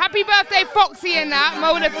 Hey, happy birthday, Foxie, and that.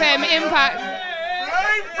 Mode FM, Impact.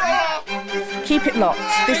 Keep it locked.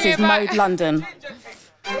 This is Mode London.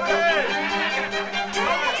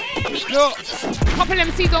 Couple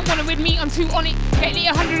MCs don't want it with me, I'm too on it. Get lit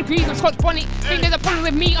 100 degrees, I'm Scotch bonnet. Think there's a problem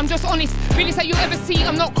with me, I'm just honest. Realest that you ever see,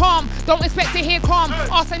 I'm not calm. Don't expect to hear calm.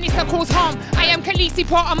 Arsonist that cause harm. I am Khaleesi,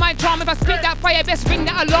 part of my charm. If I spit that fire, best ring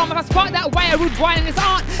that alarm. If I spark that wire, rude Brian and his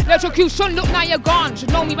aunt. Electrocution, look, now you're gone.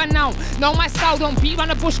 Should know me by now. Know my style, don't beat around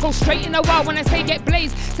the bush, go straight in the wild. When I say get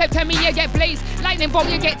blazed, tell me you get blazed. Lightning bolt,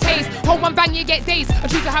 you get tased. Hold one bang, you get dazed. I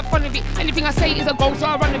choose to have fun with it. Anything I say is a goal, so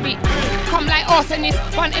I run with it. Come like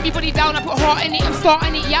arsonist, run everybody down, I put heart in it. I'm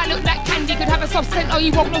starting it, yeah, I look like candy. Could have a soft scent, oh,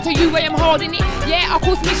 you won't know till you where I'm hard in it. Yeah, I'll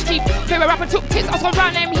cause mischief. Favorite rapper took tips, I was gonna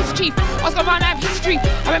run, I'm his chief. I was gonna run, I'm history.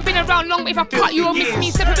 I haven't been around long, but if I cut you or miss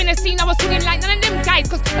me, step up in the scene, I was swinging like none of them guys.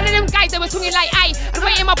 Cause none of them guys, they were swinging like I. I'd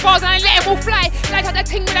wait in my bars and I let them all fly. Like that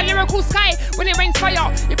thing with a lyrical sky. When it rains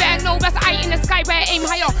fire, you better know that's I in the sky where I aim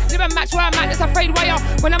higher. Live a match where I'm at, that's afraid wire.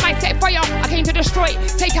 When I might set fire, I came to destroy.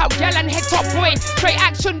 Take out girl and head top boy. Straight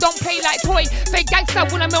action, don't play like toy. Fake gangster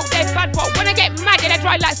wanna milk their bad, but when I get mad, yeah, they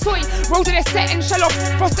dry like soy. Roll to the set and shell off.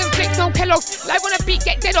 Frost and flakes, no Kellogg's. Live on a beat,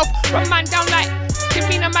 get dead off. Run man down like give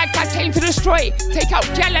me the mag, I came to destroy. Take out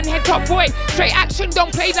gel and head top boy. Straight action,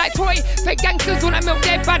 don't play like toy. Fake gangsters wanna milk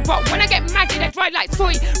their bad, but when I get mad, yeah, they dry like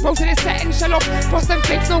soy. Roll to the set and shell off. Frost and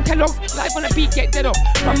flakes, no Kellogg's. Live on a beat, get dead off.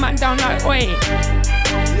 Run man down like oi.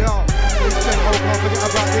 Yo, J-O can't forget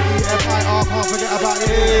about the E-F-I-R, can't forget about the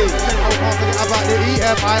E. J-O can't forget about the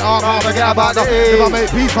E-F-I-R, can't forget about the E. If I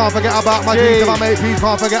make peace, can't forget about my G's. If I make peace,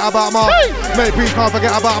 can't forget about my make peace, can't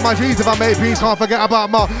forget about my G's. If I make peace, can't forget about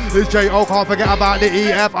my this J-O can't forget about the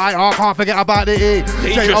E-F-I-R, can't forget about the E.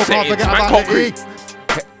 J-O can't forget about the E.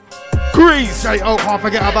 Grease. J-O can't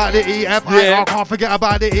forget about the E-F-I-R, can't forget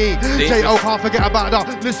about the E. J-O can't forget about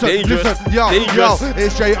the listen, yo,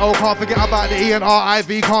 it's J-O can't forget about the E and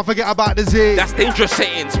R-I-V, can't forget about the Z. That's dangerous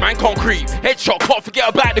settings, man can't creep. Headshot, can't forget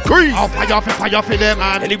about the creep. I'll fire for them,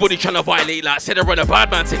 man. Anybody tryna violate, like said I run a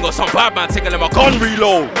bad man thing or some bad man thing and them a gun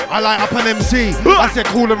reload. I like up an MC, I said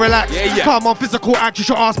cool and relax. Yeah. Come on, physical act, you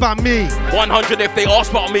should ask about me. 100 if they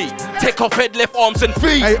ask about me. Take off head, left arms and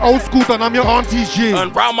feet. Hey, old school done, I'm your auntie's G.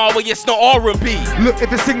 And round my way, it's not R&B. Look,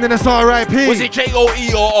 if it's sing, then it's R.I.P. Was it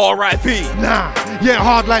J-O-E or R.I.P.? Nah, you ain't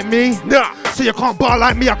hard like me. Nah. So you can't bar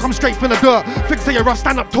like me, I come straight from the dirt. Fix it, you're rough,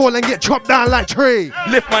 stand up tall and get chopped down like tree.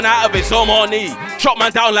 Lift man out of his arm or knee. Chop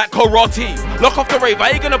man down like karate. Lock off the rave, I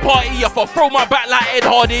ain't gonna party if I throw my back like Ed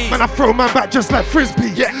Hardy. Man, I throw my back just like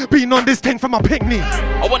Frisbee. Yeah, been on this thing from my picnic.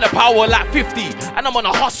 I want the power like 50, and I'm on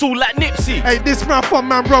a hustle like Nipsey. Hey, this marathon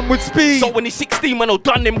man run with speed. So when he's 16, man, I'll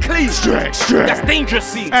done them clean. Straight. That's dangerous,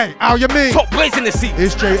 see. Hey, how you mean? Top boys in the seat.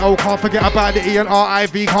 It's J-O, can't forget about the E and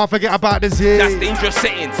R-I-V, can't forget about the Z. That's dangerous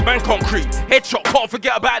settings, man can't creep. Headshot, can't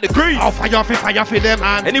forget about the grease. I'll fire for them,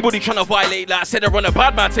 man. Anybody tryna violate, like I said I run a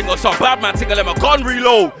bad man thing or some bad man thing and let my gun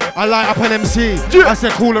reload. I light up an MC, I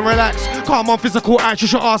said cool and relax. Come on, physical act, you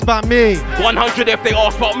should ask about me. 100 if they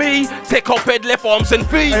ask about me. Take off head, left arms and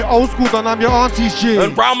feet. Hey, old school done, I'm your auntie's G.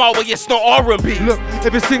 And round my way, it's not R&B. Look,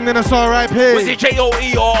 if it's sing, then it's R.I.P. Was it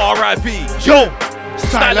J-O-E or R.I.P.? Yo,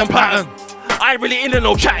 style and pattern. I ain't really into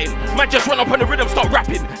no chatting. Man just run up on the rhythm, start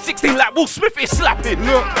rapping. 16 like Will Smith is slapping.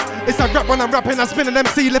 Look, it's a rap when I'm rapping. I spin an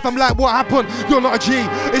MC left, I'm like, what happened? You're not a G.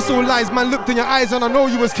 It's all lies, man. Looked in your eyes and I know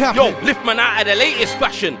you was capping. Yo, lift man out of the latest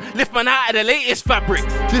fashion. Lift man out of the latest fabric.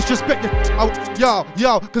 Disrespect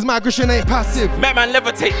yo, cause my aggression ain't passive. Met man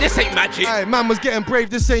levitate, this ain't magic. Hey, man was getting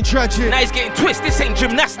brave, this ain't tragic. Now he's getting twist, this ain't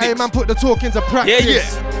gymnastics. Hey, man, put the talk into practice.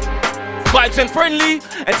 Yeah. Vibes and friendly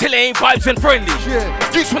until it ain't vibes and friendly.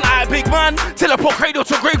 Yeah. Juice when I a big man till I put cradle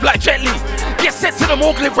to grave like gently. Get set to the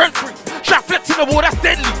morgue, live rent free. Shot flex in the wall, that's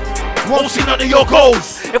deadly. Won't see none of your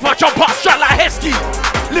goals. If I jump out, strike like Heskey.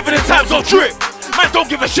 Living in times of drip. Man, don't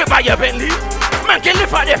give a shit about your Bentley. Man, get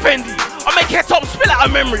lift out their Fendi. I make head top spill out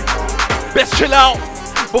of memory. Best chill out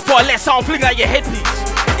before I let sound fling out your headpiece.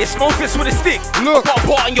 It smells this with a stick. Look, I got a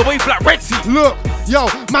part on your wave like Red Sea. Look, Yo,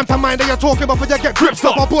 man for mine that you're talking about, but you get gripped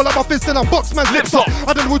up. I ball up my fist and I box man's lips up.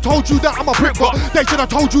 I don't know who told you that I'm a prick, but they should have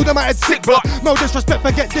told you that my head's sick, blood. No disrespect,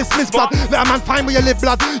 forget dismissed, blood. Let a man find where you live,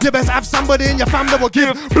 blood. You best have somebody in your family that will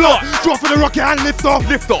give blood. Draw for the rocket and lift off.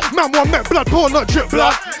 Man want met blood, pour not drip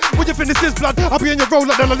blood. What you think this is, blood? I'll be in your roll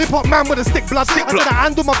like the lollipop man with a stick, blood. I said I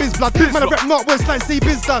handle my biz, blood. Man, I rep not West like see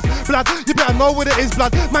biz does, blood. You better know what it is,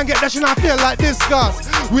 blood. Man get that shit, I feel like disgust.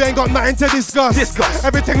 We ain't got nothing to discuss.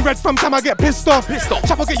 Everything red from time I get pissed off.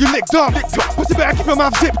 Chopper get you licked up. Pussy better keep your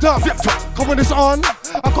mouth zipped up. Come when it's on,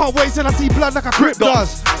 I can't wait till I see blood like a grip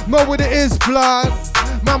does. Know what it is, blood.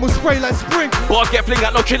 Man will spray like spring. Bars get fling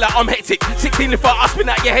out, no chill out, I'm hectic. 16 if I spin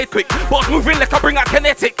out your head quick. Bars moving like I bring out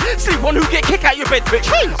kinetic. Sleep on who get kick out your bed quick.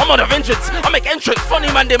 I'm on a vengeance, I make entrance.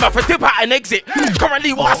 Funny man, they might for dip out and exit.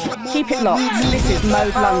 Currently what? Keep it locked. This is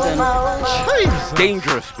Mode London.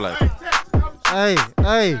 Dangerous, blood. Hey.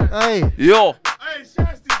 Yo.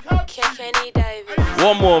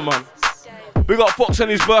 One more, man. We got Fox on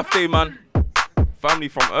his birthday, man. Family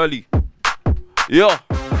from early. Yo.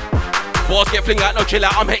 Bars get fling out, no chill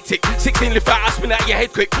out, I'm hectic. 16 lift out, I spin out your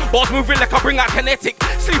head quick. Bars moving like I bring out kinetic.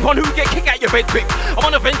 Sleep on who get kick out your bed quick. I'm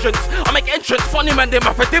on a vengeance, I make entrance. Funny man, they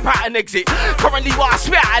might for dip out and exit. Currently what I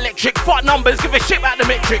spit out electric. Fuck numbers, give a shit about the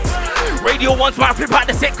metrics. Radio ones might flip out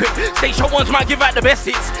the set quick. Station ones might give out the best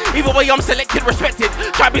hits. Either way I'm selected, respected.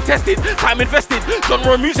 Try be tested, time invested.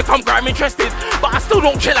 Genre of music, I'm grime interested. But I still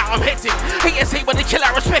don't chill out, I'm hectic. Haters hate when they chill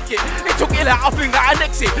out, respect it. They took it out, I fling out and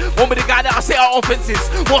exit. One with the guy that I set out on fences.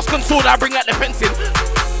 What's console, I bring out the fencing.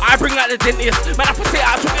 I bring out the dentist. Man, I can say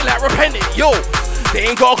I took it like repentant. Yo, they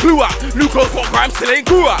ain't got a clue out. Lucas got crime, still ain't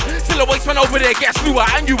grew out. Still a waste man over there, get slew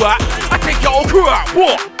out and you out. I take your whole crew out.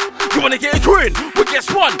 What? You wanna get a crew in? Well,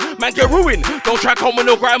 guess one, man get ruined. Don't try come with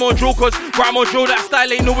no grime on drill, cause grime on drill, that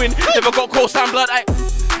style ain't knowing. Never got cold sand blood,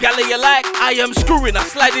 gala you like, I am screwing. I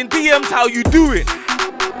slide in DMs, how you doing?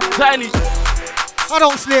 Tiny. I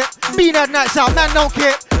don't slip, been at nights out, man don't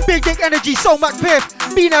care. Big dick energy, so much piff.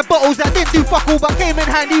 Been at bottles that didn't do fuck all but came in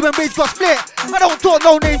handy when bids got split. I don't talk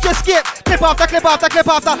no names, just skip. Clip after clip after clip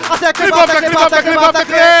after. I said clip after clip after clip after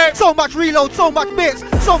clip. So much reload, so much bits,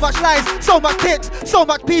 so much lies, so much tips, so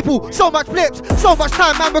much people, so much flips, so much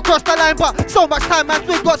time man we crossed the line, but so much time man's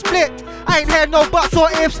wig got split. I ain't heard no buts or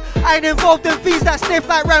ifs. I ain't involved in fees that sniff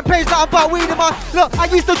like rampage that I'm about weed in my. Look, I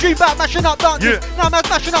used to dream about mashing up dances. Now I'm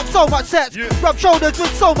smashing up so much sets. Rub shoulders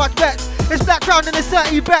with so much bets. It's black crown and it's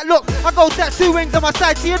 30 bet. Look, I go set 2 wings on my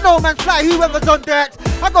side, so you know man's fly, whoever's on deck.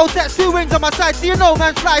 I go set 2 wings on my side, so you know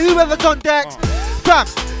man's fly, whoever's on deck. Fam,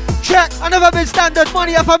 check, I never been standard,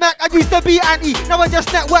 money off a Mac. I used to be anti, now I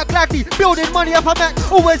just network gladly. Building money off a Mac,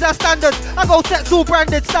 always our standards. I go sets all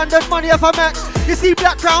branded, standard, money off a Mac. You see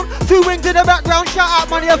black crown, 2 wings in the background, shout out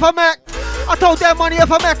money off a Mac. I told them money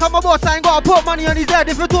off a Mac, I'm a boss, I ain't gotta put money on his head.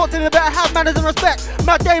 If you talk to me, better have manners and respect.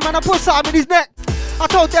 Mad day man, I put something in his neck. I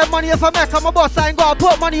told them money off a Mac, I'm a boss, I ain't gotta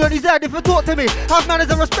put money on his head. If you talk to me, have manners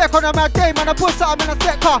and respect on a mad day, man, I put something in a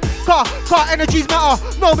set. Car, energies matter.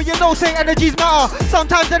 No, but you know, say energies matter.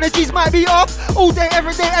 Sometimes energies might be off. All day,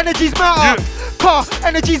 every day, energies matter. Car,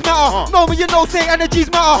 energies matter. No, but you know, say energies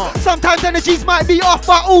matter. Sometimes energies might be off,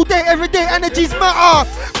 but all day, every day, energies matter.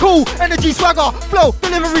 Cool, energy swagger, flow,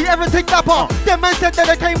 delivery, everything dapper. Them man said that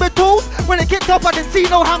they came with tools. When it kicked up, I didn't see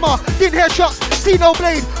no hammer. Didn't hear shots, see no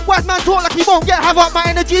blade. Wise man talk like he won't get havoc. My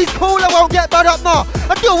energy's cool, I won't get bad up now.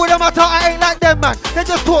 I deal with them, I talk, I ain't like them, man. They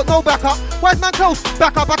just talk, no backup. Wise man close,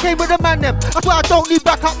 back up. I came with the man them. That's why I don't need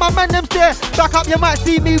backup. My man them's there. Back up, you might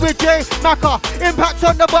see me with J Macca. Impacts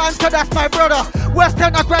on the buttons, cause that's my brother. West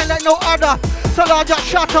End, I grind like no other. So large, I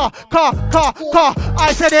shatter. Car.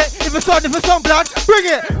 I said it. If it's on blood, bring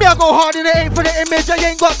it. Me, I go hard and it ain't for the image. I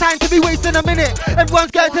ain't got time to be wasting a minute.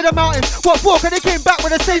 Everyone's getting to the mountains. What for? Cause they came back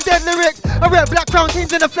with the same dead lyrics. I rap black crown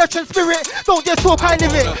teams in the flesh and spirit. Don't just talk, I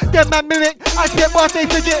live it. Them man mimic. I spit bars, they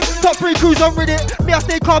fidget. Top 3 crews on Reddit. Me, I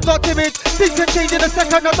stay calm, not timid. Things can change in a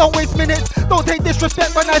second, I don't waste minutes. Don't take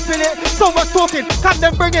disrespect when I feel it. So much talking, can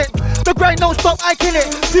them bring it. The grind don't stop, I kill it.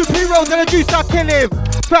 2 P-rolls and the juice, I kill him.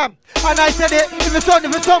 Fam, and I said it. If it's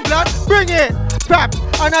on blood, bring it. Fam,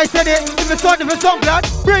 and I said it. If it's on blood,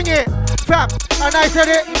 bring it. Fam, and I said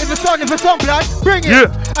it. If it's on blood, bring it.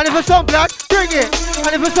 And if it's on blood, bring it.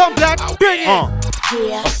 And if it's on blood, bring it.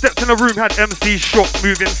 I stepped in the room, had MC shock,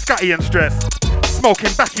 moving scatty and stressed.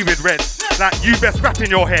 Smoking backy with reds, like you best rap in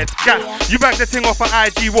your head. You bag the thing off of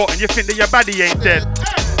IG what, and you think that your baddie ain't dead.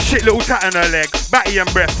 Shit little tat on her leg, batty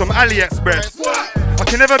and breast from AliExpress. I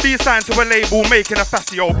can never be signed to a label making a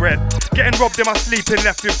fussy old bread. Getting robbed in my sleep and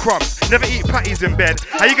left with crumbs. Never eat patties in bed.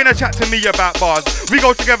 How you gonna chat to me about bars? We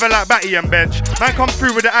go together like Batty and Bench. Man come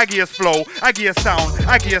through with the aggiest flow, aggiest sound,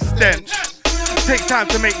 aggiest stench. Take time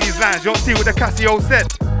to make these lines, you don't see what the Casio said.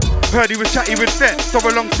 Heard he was chatty with Fed, so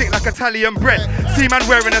a long stick like Italian bread. See man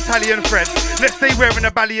wearing Italian thread, let's stay wearing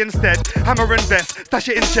a bally instead. Hammer and vest, stash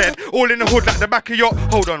it in shed, all in the hood like the back of your...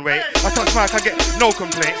 Hold on, wait, I touch mic, I get no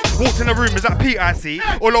complaints. Walked in the room, is that PIC?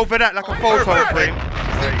 All over that like a photo frame.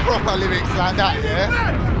 Proper lyrics like that,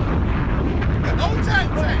 yeah?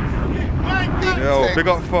 Yo, big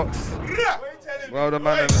up Fox. Well, the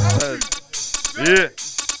man in his head. Yeah.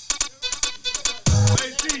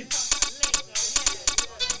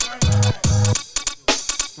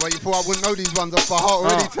 Well, you thought I wouldn't know these ones off by heart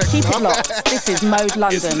already? Keep it locked. This is Mode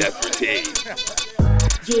London.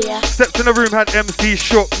 Yeah. Stepped in the room, had MC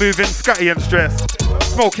shook, moving scatty and stressed.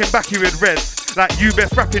 Smoking backy with reds, like you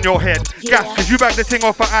best rap in your head. Gas, cause you back the thing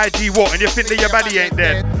off of IG what, and you think that your baddie ain't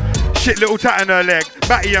dead. Shit little tat in her leg,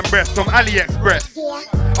 batty and breast from AliExpress.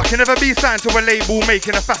 I can never be signed to a label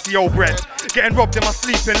making a Facio bread. Getting robbed in my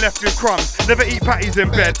sleep and left with crumbs. Never eat patties in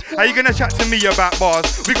bed. Are you gonna chat to me about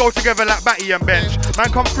bars? We go together like Batty and Bench. Man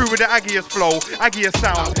come through with the aggiest flow, aggiest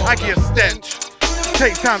sound, aggiest stench.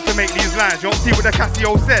 Takes time to make these lines, you don't see what the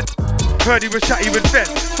Casio said. Heard he was chatty with Fed,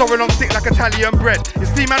 so a long stick like Italian bread. You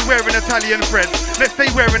see man wearing Italian thread, let's stay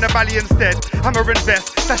wearing a bally instead. Hammer and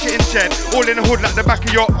vest, stash it in shed, all in the hood like the back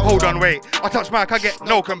of your... Hold on, wait, I touch mic, I get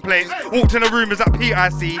no complaints. Walked in the room, is that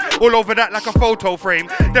PIC, all over that like a photo frame.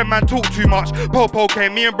 Them man talk too much, Popo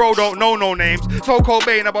came, me and bro don't know no names. So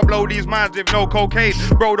Cobain, I'ma blow these minds with no cocaine.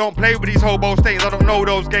 Bro don't play with these hobo stains, I don't know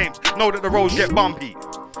those games. Know that the roads get bumpy.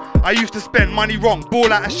 I used to spend money wrong,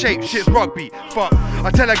 ball out of shape, shit's rugby. Fuck,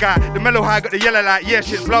 I tell a guy, the mellow high got the yellow light, yeah,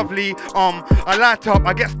 shit's lovely. I light up,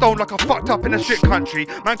 I get stoned like I fucked up in a shit country.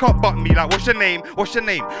 Man can't butt me like, what's your name, what's your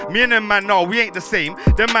name? Me and them man, no, we ain't the same.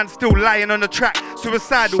 Them man still lying on the track,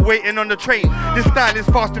 suicidal, waiting on the train. This style is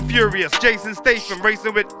fast and furious, Jason Statham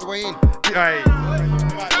racing with Dwayne.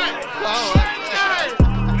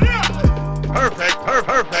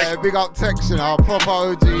 Perfect. Big up Tex, you know, proper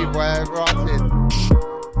OG, boy, rotted.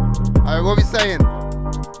 Alright, what we saying?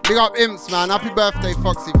 Big up Imps, man. Happy birthday,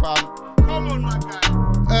 Foxie, fam. Come on, my guy.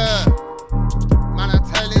 Man, I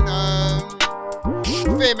tellin'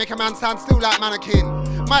 fear make a man stand still like mannequin.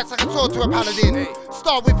 Might like a sword to a paladin.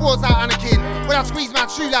 Start with wars like Anakin. When I squeeze man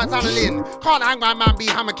shoe like Annalyn. Can't hang my man be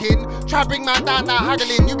hammocking. Try bring man down like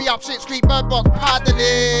haggling. You be up shit street bird box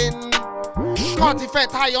paddling. Can't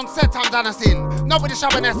defect high on set, I'm Danacin. Not with the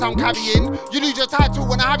Chabaness I'm carrying. You lose your title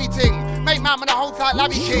when I have it ting. Make man with a whole tight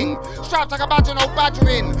labby king. Strapped like a badger, no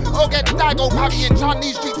badgering. Oh, get the Dago parrying.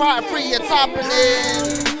 Chinese Street Fighter 3, it's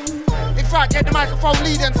happening. In fact, get the microphone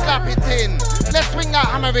lead and slap it in. Let's swing that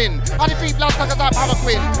hammer in. I defeat bloodsuckers like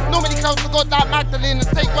Harlequin. Normally close to God like Magdalene. And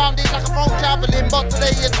stay grounded like a thrown javelin. But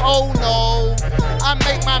today it's oh no. I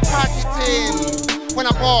make man pack it in. When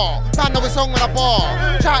I bar, man know it's song when I bar.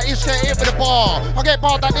 Chat is shit hit with a bar. I get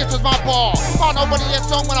barred that this was my bar. Can't nobody get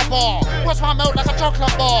song when I bar. Watch my melt like a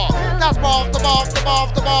chocolate bar. That's bar after bar after bar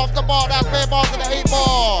after bar after bar. That's bare bars in the 8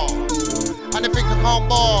 bar. And they think I can't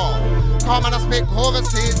bar. Can't man I spit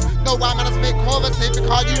choruses. No why man I spit choruses.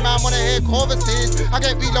 Because you man wanna hear choruses. I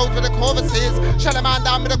get reloads with the choruses. Shell a man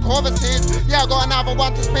down with the choruses. Yeah, I got another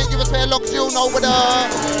one to spit. You a spare look, you know with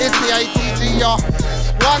it's the ATG,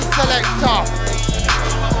 one selector.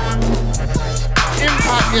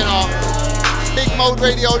 Impact, you know. Big Mode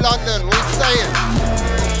Radio London, what you saying?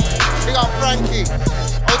 Big up Frankie.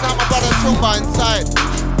 I'll have my brother Chumba inside.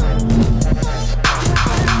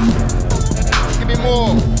 Give me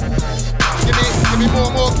more. Give me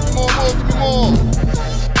more.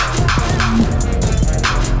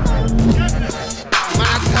 Man,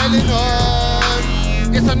 I'm telling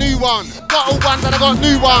them, it's a new one. Got old ones and I got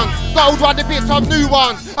new ones. Got old one, the bits of new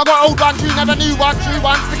ones. I got old ones, you never knew one. True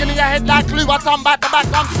ones, sticking in your head like glue. I some back to back,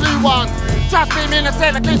 some slew ones. Trust me, in a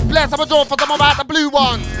set, the clips bless. I'm a draw for them about the blue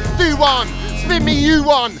ones. Do one, spin me you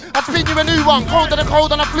one. I spin you a new one. Cold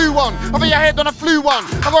on a flu one. Over your head on a flu one.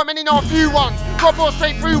 I got many, not a few ones. Got more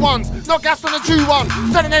straight through ones. Not gas on a Jew one.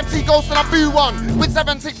 Send an MC ghost on a boo one. With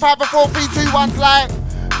 7, 6, 5, 4, 3, 2, 1's like.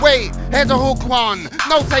 Wait, here's a hook one.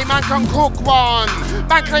 No say man can cook one.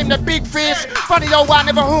 Man claim the big fish. Funny old one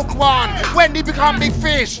never hook one. When he become big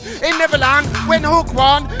fish in Neverland, when hook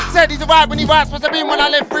one said he's alright when he writes. Must have been when I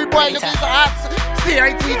left through boy. Look at his hats.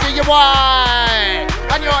 D-A-T-G-Y.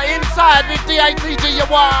 And you're inside with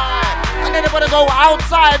D-A-T-G-Y. And then they wanna go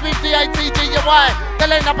outside with D-A-T-G-Y.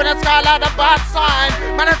 They'll end up in the sky like a bad sign.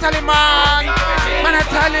 Man, I tell him, man. Man, I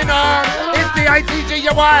tell him, it's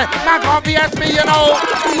D-A-T-G-Y. Man can't BS me, you know.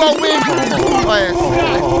 Go win.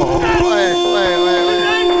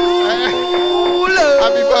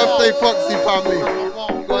 Happy birthday, Foxie family.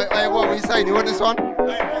 What are you saying? You want this one?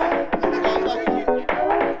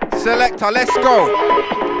 Selecta, let's go.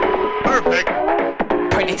 Perfect.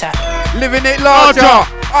 Predator. Living it larger.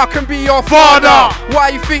 I can be your father. Why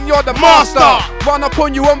you think you're the master? Run up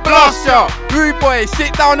on you and blast ya. Rude boy,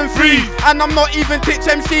 sit down and freeze. And I'm not even Titch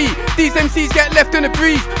MC. These MCs get left in the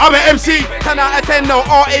breeze. I'm an MC. 10 out of 10, no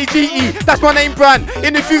R-A-G-E. That's my name brand.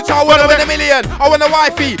 In the future, I wanna win $1 million. I want a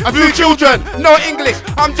wifey, a few children. No English,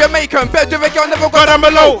 I'm Jamaican. Better a girl, never got down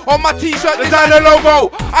below. On my t-shirt, design a logo.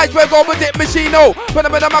 Iceberg over dip machino. When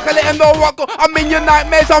I'm in the Mac, I let him know what go. I'm in your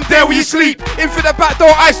nightmares, I'm there when you sleep. In through the back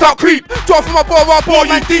door, I start creep. Draw from my ball, I ball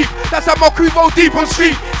man deep. That's how my crew roll deep on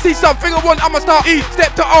street. See something I want, I'ma start eat.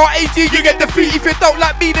 Step to R-A-G, you get defeat. If you don't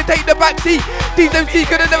like me, then take the back seat. These MC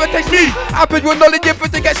could've never taste me. Happen with knowledge,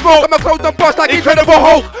 different to get smoked. I'm a close and bust like Incredible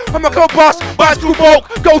Hulk. I'm a cold bust, bicycle folk.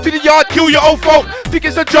 Go to the yard, kill your old folk. Think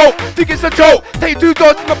it's a joke, think it's a joke. Take 2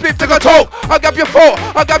 doors, my flip to a toe. I'll grab your throat,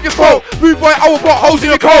 I'll grab your throat. Rude boy, I will put holes in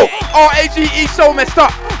your coat. R-A-G-E so messed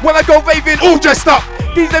up. When I go raving, all dressed up.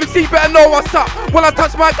 These MC better know what's up. When I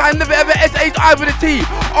touch my guy, never ever S-H-I with a T.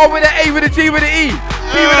 R with an A with a G with an E.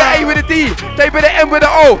 B with an A with a D. They with an M with an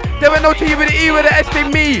O. There ain't no T with an E with an S, they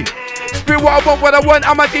me. Spit what I want,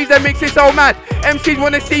 I'm a D's that makes it so mad. MCs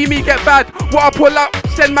wanna see me get bad. What I pull up,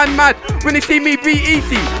 send man mad. When they see me be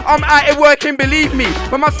easy, I'm out here working, believe me.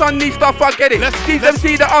 When my son needs stuff, I get it. These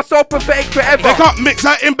MCs that are so pathetic forever. They can't mix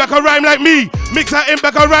that in back a rhyme like me. Mix that in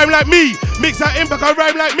back a rhyme like me. Mix that in back a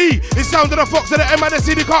rhyme like me. It sounds of the Fox and the M and the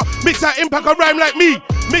C. They can't mix that in back a rhyme like me.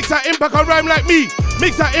 Mix that in back a rhyme like me.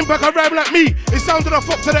 Mix that in back a rhyme like me. It sounds of the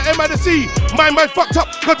Fox and the M and the C. My mind fucked up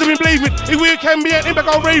cause I've been blaving. If we can be an in back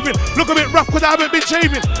I'm raving. Look a bit rough cause I haven't been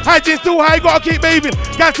shaving. Hygiene still high, gotta keep bathing.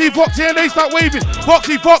 Guys see Foxie and they start waving.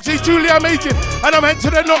 Foxie, truly amazing. And I'm head to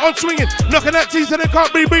the knot on swinging. Knocking at teeth so they can't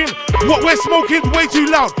be breathing. What we're smoking's way too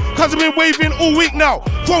loud. Cause I've been waving all week now.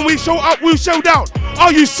 From we show up, we show down.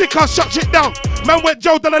 Are you sick? I'll shut shit down. Man went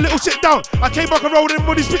Joe, done a little sit down. I came back and rolled,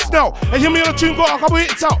 everybody spits now. And hear me on a tune, got a couple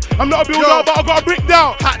hits out. I'm not a builder, but I got a brick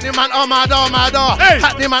down. Hackney man, oh mada. Hey.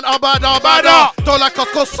 Hackney man, oh bada. Don't like us,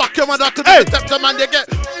 go suck your mother. Cause hey. The man they get.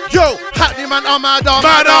 Yo, Hackney man, oh mada.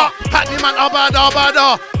 Hackney man, oh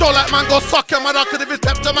bada. Don't like man, go suck your mother. Cause if it's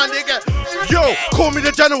the man they get. Yo, call me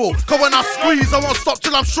the general. Cause when I squeeze, I won't stop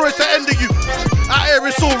till I'm sure it's the end of you. Out here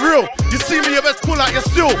it's all real. You see me, you best pull out your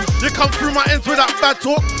steel. You come through my ends with that bad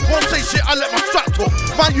talk. Won't say shit, I let my strap talk.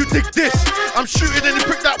 Man, you dig this. I'm shooting and you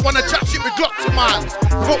pick that one and chat shit with Glocks in my hands.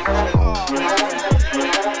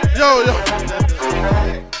 Yo.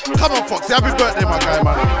 Come on, Foxy. Happy birthday, my guy,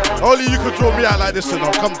 man. Only you could draw me out like this, you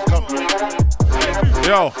know. Come.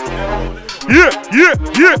 Yo. Yeah.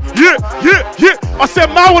 I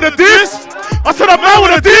said, man with a diss. I said, a man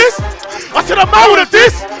with a diss. I said, a man with a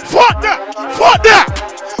diss. Fuck that.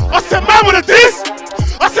 I said, man with a diss.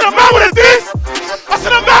 I said, a man with a diss. I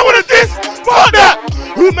said, a man with a diss. Fuck that.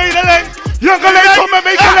 Who made a length? Younger length, come and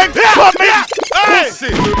make a length. Fuck me. Hey.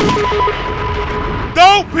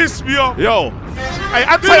 Don't piss me off. Yo. Hey,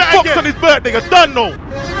 I tell Fox on his birthday, you done know.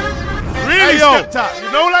 Really, yo.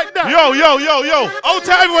 You know, like that. Yo. I'll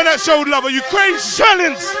tell everyone that showed love. Are you crazy?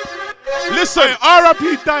 Shellings. Listen,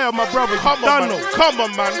 R.I.P. Dyer, my brother. Come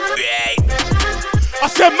on, man. I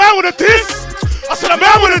said, man with a diss. I said, a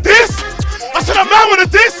man with a diss. I said, a man with a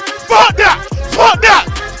diss. Fuck that.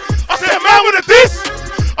 I said, a man with a diss.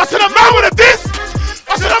 I said, a man with a diss.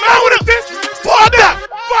 I said, a man with a diss. Fuck that.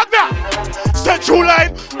 Central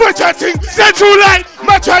line, my chatting. Central line,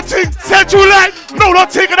 my chatting. Central line, no, not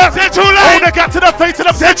taking that. Central line, hold the gap to the face of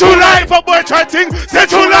the central line. Fuck boy chatting.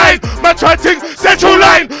 Central line, my chatting. Central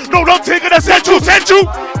line, no, not taking the central.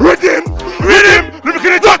 Rhythm. Let me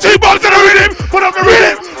get it drop 2 bombs in the rhythm. Put up the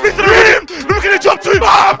rhythm. Mr. Rhythm. Let me get it drop 2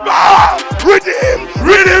 bombs.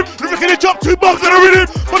 Rhythm. Let me get it drop 2 bombs in the rhythm.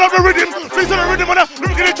 Put up the rhythm. Mr. Rhythm. Let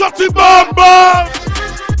me get it drop 2 bombs.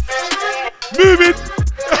 Moving.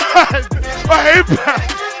 I hate that.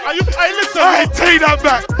 Listen, I take that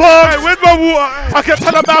back. Bombs. Hey, where's my water? I can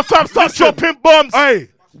tell them now, fam, start dropping bombs. Hey,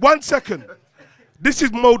 1 second. This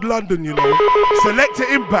is Mode London, you know. Selecta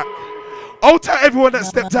Impact. I'll tell everyone that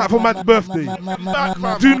stepped out for man's birthday.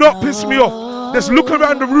 Do not piss me off. Just look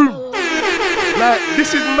around the room. Like,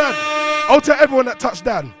 this is mad. I'll tell everyone that touched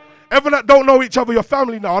down. Everyone that don't know each other, your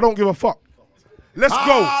family now. I don't give a fuck. Let's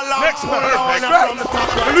go. Next man.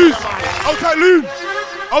 Loose. I'll take Loon.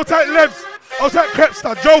 I'll take Levs. I'll take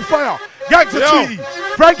Crepstar. Joe Fire. Gangster Tweety.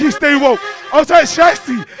 Frankie Stay Woke. I'll take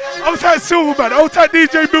Shasty. I'll take Silverman. I'll take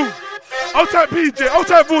DJ Bill. I'll take PJ. I'll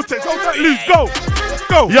take Vortex. I'll take Loose. Go.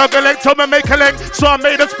 go. Younger length, so I make a length. So I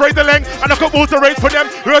made them spray the length. And I got water race for them.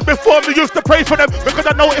 Whereas before me used to pray for them. Because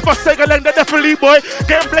I know if I say a length, they're definitely boy.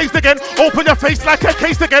 Getting blazed again. Open your face like a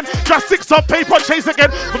case again. Just 6 on paper, chase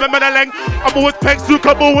again. Remember the length. I'm always pegged to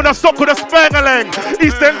Kabul when I suck with a spang a length.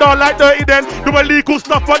 East End all like dirty then. Do illegal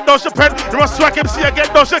stuff but don't pen. You're a swag MC again,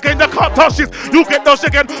 don't again. They can't touch this. You get those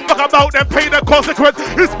again. Fuck about them, pay the consequence.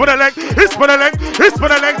 It's for the length. It's for the length. It's for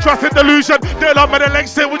the length. Trust in delusion. They love me the length.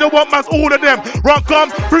 Say we don't want man's all of them. Run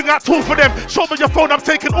come, bring out tools for them. Show me your phone, I'm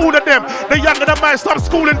taking all of them. The younger than mine, stop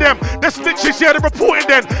schooling them. The snitches, yeah, they're reporting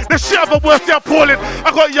them. The shit of the worst, they're appalling.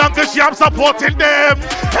 I got youngest, yeah, I'm supporting them.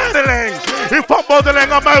 Handling. If I'm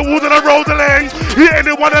modeling, I'm out wooden and rolling. Hit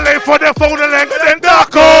anyone a lane for their phone a lane. And then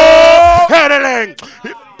Darko. Handling.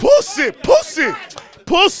 Pussy, pussy,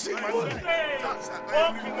 pussy.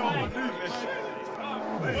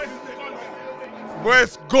 Boy,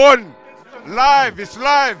 it's gone. Live, it's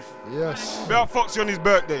live. Yes. Be out Foxie on his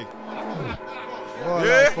birthday. Boy,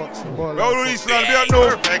 Yeah? like Foxie, boy, Go like to Eastland, be out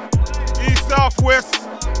north. East, south, west.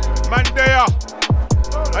 Mandea.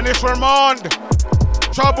 And it's Vermont.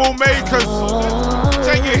 Troublemakers.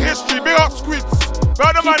 Take your history. Big up Squids. Be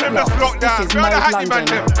out the man them that's locked down. Be out the hacky man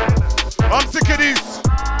them. I'm sick of these.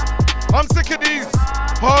 I'm sick of these.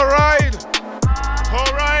 Alright.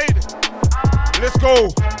 Alright. Let's go.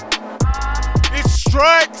 It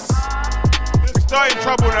strikes. It's starting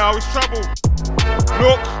trouble now. It's trouble.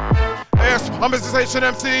 Look. Yes, I'm a sensation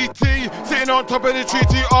MCT. Sitting on top of the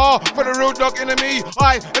treaty. R for the real dog enemy.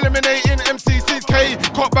 I eliminating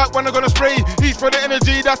MCCK. Caught back when I'm gonna spray. He's for the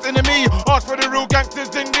energy that's enemy. Ask for the real gangsters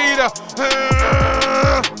indeed.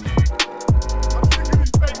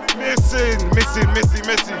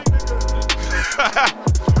 Missing.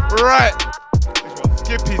 Right.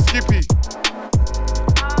 Skippy.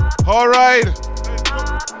 Alright.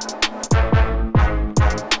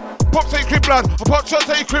 Pop say crib blood. I pop shots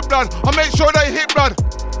at your crib blood. I make sure that you hit blood.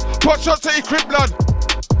 Pop shots at your crib blood.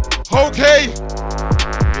 Okay.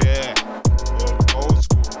 Yeah. Old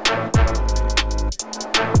school.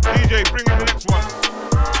 DJ, bring in the next one.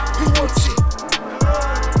 Who wants it?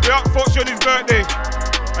 Be up Foxie on his birthday.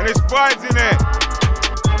 And there's vibes in there.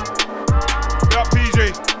 Be up PJ.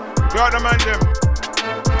 Be up the man them.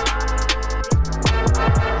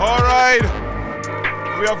 Alright.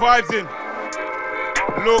 We have vibes in.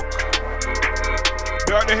 Look.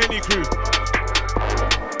 Be out the Henny crew.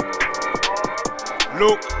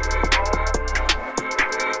 Look.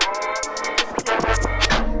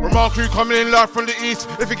 Remark crew coming in live from the east.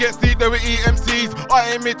 If it gets deep, they will eat MCs.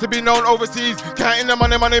 I ain't made to be known overseas. Counting the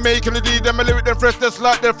money making the deed. Them a lyric them fresh, just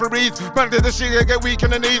like they're freeze. Back to the shit, they get weak in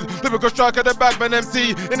the knees. Lyrical strike at the back, man MC.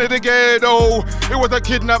 Into the ghetto. It was a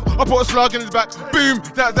kidnap. I put a slug in his back. Boom.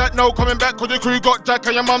 That's that no coming back. Cause your crew got jack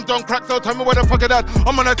and your mum don't crack. So tell me where the fuck is that.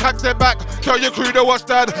 I'm gonna tax their back. Tell your crew to watch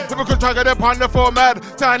that. Lyrical strike at the panda for mad.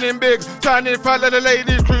 Signing big, signing fat. Let the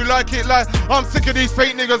ladies crew like it like. I'm sick of these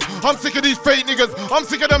fake niggas. I'm sick of these fake niggas. I'm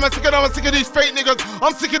sick of them. I'm sick of these fake niggas.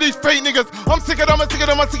 I'm sick of these fake niggas. I'm sick of them. I'm sick of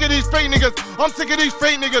them. I'm sick of these fake niggas. I'm sick of these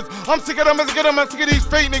fake niggas. I'm sick of them. I'm sick of them. I'm sick of these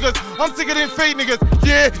fake niggas. I'm sick of these fake niggas.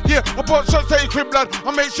 Yeah. I put shots at your crib blood. I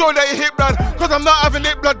make sure that you hit blood. Cause I'm not having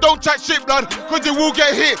it blood. Don't chat shit blood. Cause you will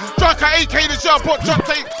get hit. Drunk at AK the shot. I put shots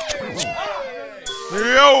at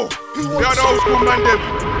Yo. We are the old school man them.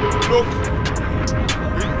 Look.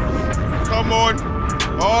 Come on.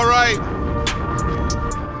 Alright.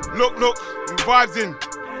 Look. Vibes in.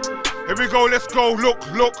 Here we go, let's go, look.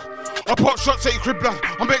 I pop shots at your crib blood.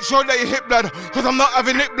 I make sure that you hit blood. Cause I'm not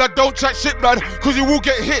having it blood, don't chat shit blood. Cause you will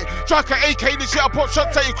get hit. Strike at AK this shit, I pop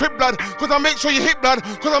shots at your crib blood. Cause I make sure you hit blood.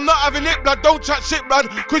 Cause I'm not having it blood, don't chat shit blood.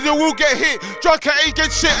 Cause you will get hit. Strike at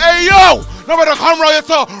AK shit, hey yo! Nobody come round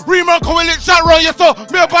yourself. Reman come in it, shot round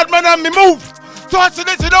yourself. Me a bad man and me move. So I said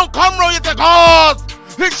this, you don't come round yourself. Cause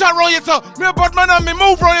lick shot round yourself. Me a bad man and me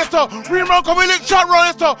move round yourself. Reman come in lick shot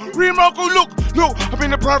round yourself. Reman go look. I've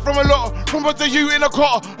been a bride from a lot. From what the you in a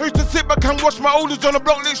car. I used to sit back and watch my oldest on the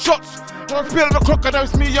block lick shots. And I feel the clock and now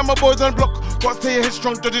it's me and my boys on the block. Gotta stay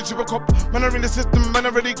headstrong, dodging to a cop. Man, I'm in the system, man, I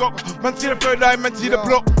already got. Man, see the third line, man, see the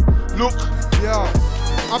block. Look. Yeah.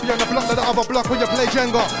 I'll be on the block, the other block when you play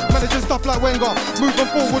Jenga. Managing stuff like Wenger. Moving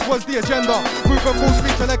forward was the agenda. Moving full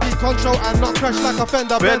speed to let keep control and not crash like a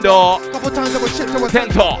fender. Bender. Couple times I was shipped to a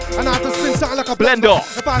Tenter. And I had to spin something like a blender.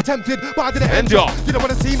 If I attempted, but I didn't enter. You don't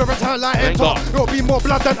wanna see me return like enter. It'll be more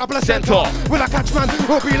blood than a placenta. Will I catch man?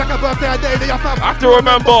 It'll be like a birthday a day that you have. Have to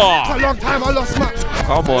remember. For a long time I lost match.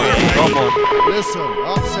 Come on. Listen,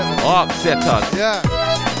 upset us.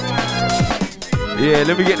 Yeah,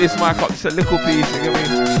 let me get this mic up just a little piece, you get me?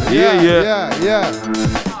 Yeah.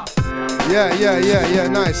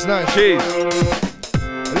 Nice. Cheers.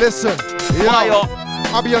 Listen, fire.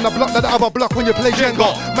 I'll be on the block that the other block when you play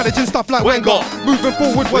Jenga. Managing stuff like Wenger. Moving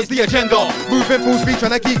forward was the agenda. Moving full speed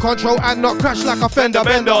trying to keep control and not crash like a fender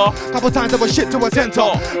bender. Couple times there was shit to attend to,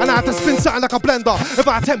 and I had to spin something like a blender. If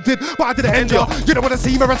I attempted, but I didn't end ya. You don't wanna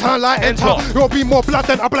see me return like enter. It'll be more blood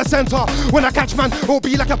than a placenta. When I catch man, it'll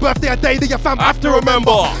be like a birthday, a day that your fam have to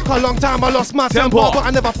remember. A long time I lost my temper, but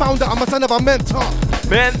I never found it. I'm a son of a mentor.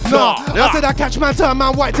 No, I said I catch man, turn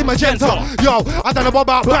man white to magenta. Yo, I don't know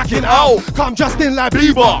about backing out. Come just in like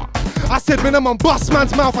Bieber. I said minimum bust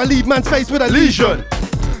man's mouth, I leave man's face with a lesion.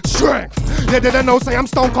 Strength. Yeah, they don't know, say I'm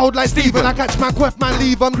stone cold like Steven. I catch man, quef man,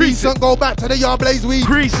 leave them recent. Go back to the yard blaze weed.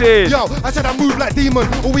 Greasy. Yo, I said I move like demon,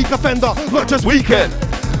 a weak offender, not just weekend.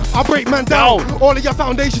 I break man down, all of your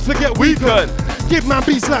foundations forget weakened. Give man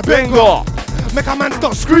beats like Benga. Make a man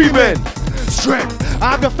stop screaming. Strength.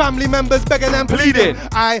 I have your family members begging and pleading.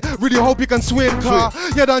 I really hope you can swim, car.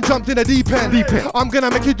 You done jumped in the deep end. I'm gonna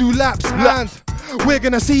make you do laps, and we're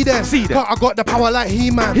gonna see them. But I got the power like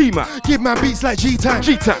He-Man. Give man beats like G-Tank.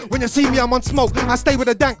 When you see me, I'm on smoke. I stay with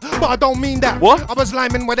a dank, but I don't mean that. What? I was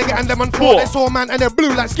liming where they getting them on 4. They saw man and they blue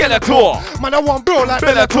like Skeletor. Man, I want blow like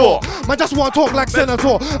Bellator. Man, just want talk like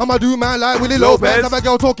Senator. I'ma do man like Willie Lopez. Have a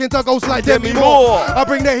girl talking to ghosts like Demi Moore. I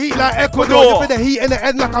bring the heat like Ecuador. You feel the heat in the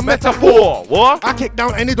end like a metaphor. What? I kick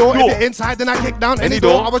down any door. If you're inside, then I kick down any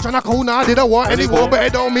door. I was trying to call now, I didn't want any more, but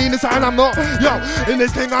it don't mean it's something I'm not. Yo, in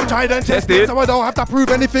this thing I'm tried and tested, so I don't have to prove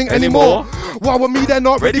anything anymore. Why with me they're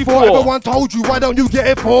not ready for? Everyone told you, why don't you get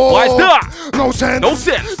it for? Why is that? No sense. No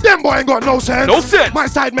sense. Them boy ain't got no sense. No sense. My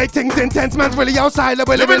side make things intense. Man's really outside,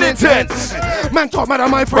 we're living intense. Man talk mad at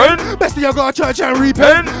my friend. Best of you go to church and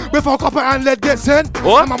repent before copper and lead get sent.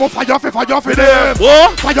 What? I'm gonna fire for them.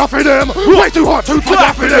 What? Fire for them. Way too hot to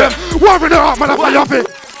fire for them. Warring it up, man, I fire for it.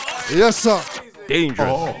 Yes, sir.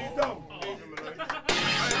 Dangerous.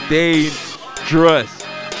 Dangerous.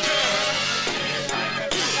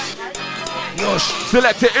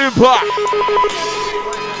 Selecta Impact.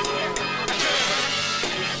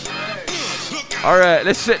 Alright,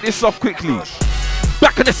 let's set this off quickly.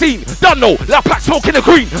 Back in the scene, don't know. Loud pack smoking the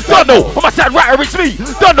green, don't know. On my side, right, it's me,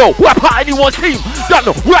 don't know. Who I part anyone's team, don't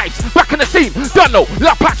know. Right, back in the scene, don't know.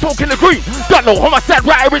 Loud pack smoking the green, don't know. On my side,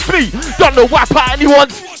 right, it's me, don't know. Who I part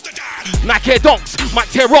anyone's. Nike donks, might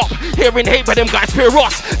tear up. Hearing hate, but them guys fear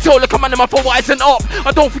us. Tell the command man for wising up.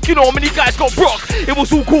 I don't think you know how many guys got broke. It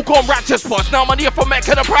was all cool, calm, righteous spots. Now I'm here for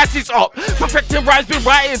making the prices up. Perfecting rhymes, been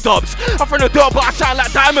writing dubs. I'm from the dirt, but I shine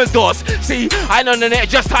like diamond does. See, I ain't on the net,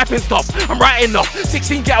 just typing stuff. I'm writing up.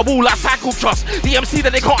 16 get a wall like cycle trust. The MC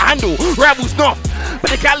that they can't handle, rivals nuff.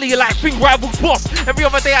 But the galley like think rivals boss. Every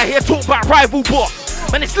other day I hear talk about rival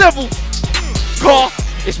boss. Man, it's levels. Car.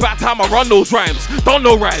 It's about time I run those rhymes. Don't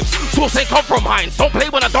know rhymes. Source ain't come from Heinz. Don't play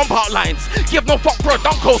when I dump out lines. Give no fuck for a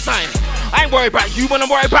dunk sign. I ain't worried about you when I'm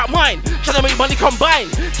worried about mine. Trying to make money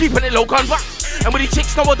combine. Keeping it low back. And with these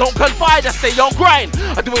chicks no I don't confide. I stay on grind.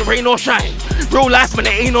 I do it rain or shine. Real life man,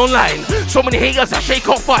 it ain't online. So many haters I shake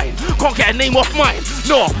off fine. Can't get a name off mine.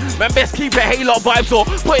 No, man best keep it halo vibes or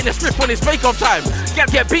putting a strip on his make-up time.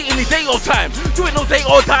 Get beat in the day or time. Do it no day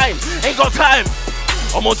or time. Ain't got time.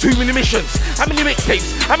 I'm on too many missions. How many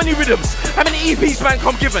mixtapes? How many rhythms? How many EPs man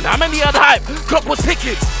come given? How many other hype? Clock was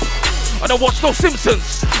ticking. I don't watch no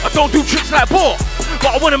Simpsons. I don't do tricks like Boar. But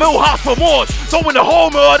I win a mill house for more. Don't win the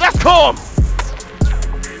homer, that's calm.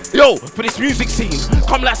 Yo, for this music scene.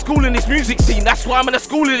 Come like school in this music scene. That's why I'm in a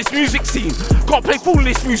school in this music scene. Can't play fool in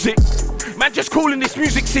this music. Man just cool in this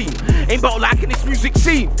music scene. Ain't about liking this music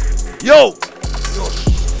scene. Yo.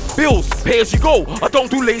 Bills, pay as you go. I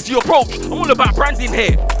don't do lazy approach. I'm all about branding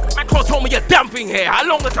here. Man can't tell me a damn thing here. How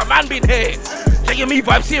long has a man been here? JME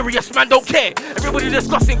vibe serious, man don't care. Everybody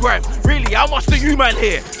discussing grime. Really, how much do you man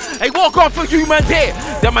here? Hey, walk on for you man there.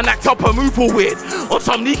 Then man act up and move all weird. On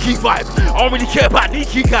some Nike vibe. I don't really care about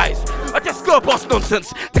Nike guys. I just go boss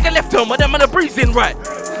nonsense. Take a left turn, but them man are breezing right.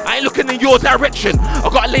 I ain't looking in your direction. I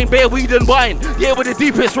got a lane bare weed and wine. Yeah, with the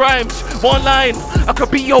deepest rhymes. One line, I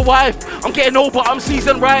could be your wife. I'm getting old, but I'm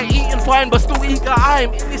seasoned right. Eating fine, but still eager.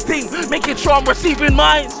 I'm in this thing, making sure I'm receiving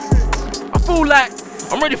mine. I feel like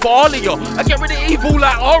I'm ready for all of you. I get rid of evil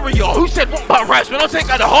like Oreo. Who said what about rights? Man, I'll take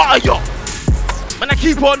out the heart of you. Man, I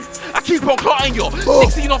keep on clotting you.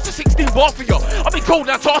 16 off to 16 bar for you. I've been cold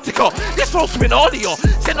in Antarctica. This whole spin audio.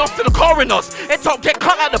 Send off to the coroners. Head top get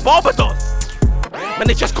cut like the barber does. Man,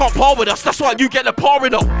 they just can't par with us. That's why you get the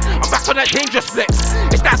pouring up. I'm back on that dangerous flex.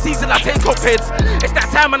 It's that season I take up heads. It's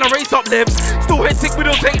that time when I raise up lives. Still head sick, we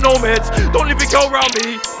don't take no meds. Don't leave it go around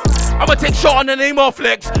me. I'ma take shot on the name of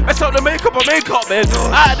flex. I sell the makeup, man.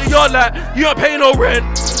 Out of the yard like, you don't pay no rent.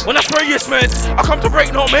 When I spray your cement, I come to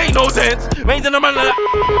break no, make no sense. Made in the man like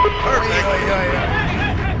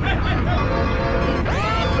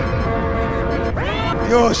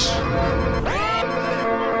Yosh.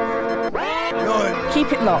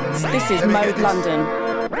 Keep it locked. This is Mode London.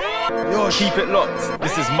 Yosh. Keep it locked.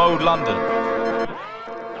 This is Mode London.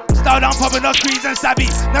 Style down, popping up trees and savvy.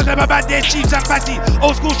 Now never bad days, chiefs and fatty.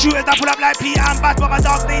 Old school shooters that pull up like Peter and Bad, but my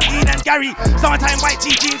dogs named Dean and Gary. Summertime white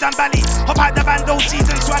tee, jeans and belly. Hop out the band, old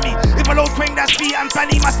season swammy. If I load Queen, that's feet and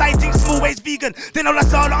fanny. My sighting small waist vegan. Then all the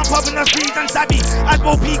style down, popping up trees and savvy.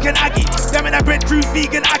 Adbo, peak and Aggie. Them in a breadfruit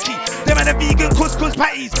vegan Aki. Them in a vegan couscous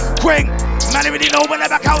patties. Quang. Man, I really know when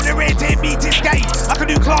I back out the rate, beat is scatty. I can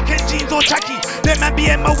do Clark and jeans or Chucky. Them man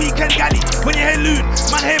be in my weekend galley. When you hear loon,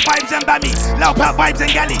 man hear vibes and bammy. Loud pop vibes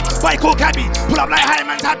and galley. Bike or cabby, pull up like high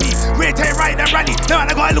man's happy. Rate, ride and rally. No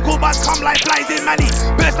man, I got a local bus, come like flies in Mali.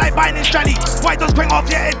 Burst like Binding Strally. White does bring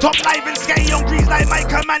off your head, top live and scatty on grease like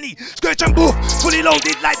Mike and Manny. Skirt and boof, fully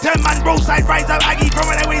loaded like 10 man. Roadside rise out Aggie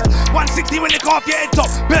from when I waist 160 when they off your head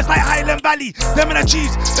top. Burst like Highland Valley. Them in a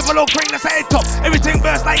cheese, if I low Queen, that's a head top. Everything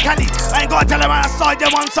burst like Cali. I ain't gotta tell them I saw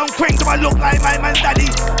them on some Queen, do I look like my man's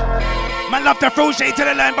daddy? Man love to throw shade to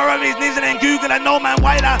the line, borrow his knees and then Google and no man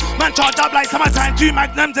wider. Man charge up like summertime, 2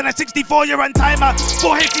 magnums and a 64-year run timer.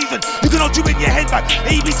 4 hit season, you can all do in your head back.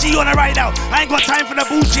 ABC on a ride out, I ain't got time for the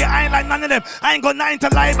bullshit, I ain't like none of them. I ain't got nothing to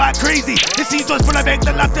lie about, crazy. This scene just full of eggs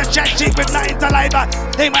that love to chat shit with nothing to lie about.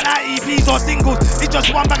 Ain't man out EPs or singles, it's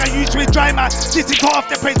just one bag I use with dry man. This is cut off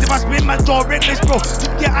the praise if I spin man's door, reckless bro. You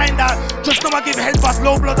can get ironed out, just know I give head bust,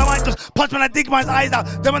 low blood, I might just punch when I dig man's eyes out.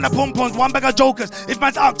 Them on the pom-poms, one bag of jokers. If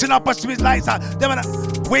man's acting up, I switch lights out. Them on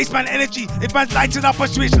the waste man energy. If man's lighting up, I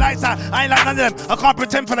switch lights out. I ain't like none of them. I can't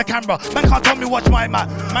pretend for the camera. Man can't tell me watch my man.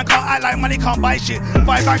 Man can't act like money can't buy shit. 5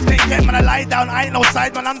 bags take get man, I lie down. I ain't no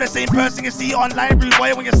side man. I'm the same person you see on library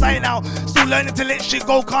boy when you sign out. Still learning to let shit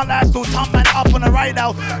go. Can't lie. Still thumb man up on a ride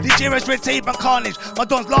out. This year is red tape and carnage. My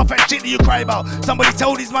dons laugh at shit that you cry about. Somebody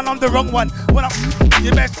tell these man I'm the wrong one. When I'm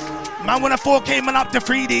your best. Man, when a 4K man up to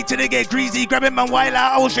 3D till they get greasy, grabbing man while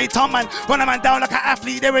out, I will straight Tom man. Run a man down like an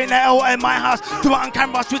athlete, there ain't no L in my house. Do it on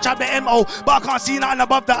camera, switch up the MO, but I can't see nothing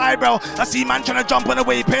above the eyebrow. I see man trying to jump on the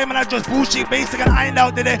way, pay man, I just bullshit, basic and ironed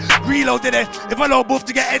out, did it? Reload, did it? If I low boof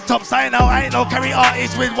to get head top, sign out, I ain't no carry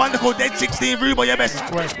artist with wonderful dead 16 Rubo, your best.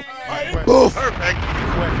 Boof. Perfect.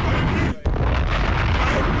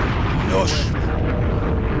 Yosh.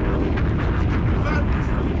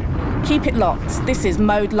 Keep it locked. This is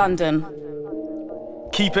Mode London.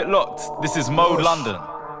 Keep it locked. This is Mode London.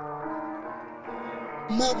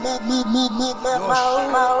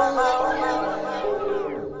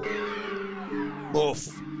 Boof.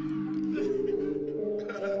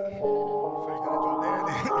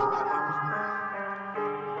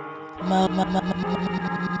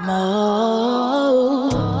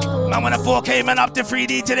 Man, when a 4K man up to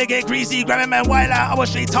 3D till they get greasy, grabbing man while out, I was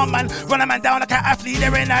straight Tom man, run a man down like an athlete,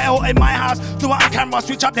 there ain't no L in my house, do it on camera,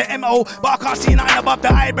 switch up the MO, but I can't see nothing above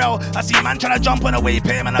the eyebrow. I see man trying to jump on the way,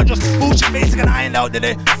 pay man, I just bullshit basic and ironed out, did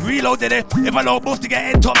it? Reload, did it? If I low boof to get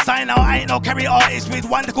head top, sign out, I ain't no carry artist with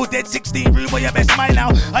wonderful dead 16 rude boy, your best smile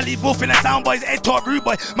now. I leave boof in the sound boys, head top rude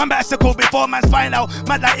boy, man better circle before man's find out.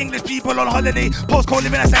 Man like English people on holiday, postcode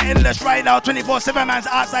living as an endless ride out, 24/7 man's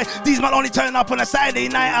outside, these man only turn up on a Saturday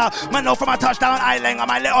night out. Man know from my touchdown island, I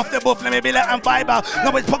might let off the boof, let me be let and vibe out.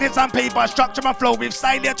 Now it's pockets and paper, structure my flow with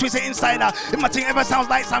style, twist it inside out. If my thing ever sounds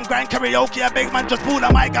like some grand karaoke, a big man just pull the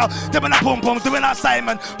mic out. Them on the pom poms doing that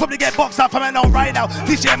Simon, probably get boxed up from an old ride out.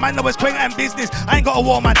 This year man know it's Queen and business, I ain't got a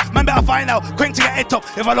war man better find out. Queen to get head top,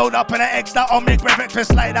 if I load up on an X that I'll make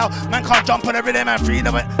breakfast slide out. Man can't jump on the rhythm and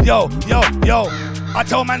freedom. Yo. I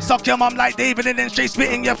tell man suck your mum like David and then straight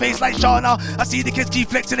spit in your face like Shauna. I see the kids keep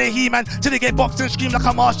flexing their He-Man till they get boxed and scream like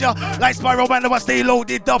a marshal. Like Spyro man, I stay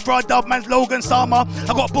loaded, dub for a dub, man's Logan Sama.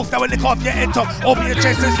 I got books that will lick off your head top, open your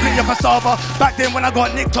chest and split your cassava. Back then when I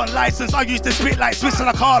got nicked on license, I used to spit like Swiss and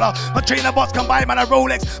a Carla. My trainer bots can buy man a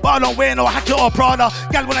Rolex, but I don't wear no Hackett or Prada.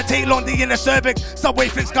 Gal wanna take Londi in the cervix, Subway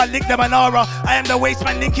flicks got lick the Manara. I am the waste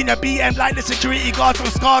man linking your BM like the security guard from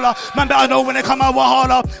Scala. Man better know when they come out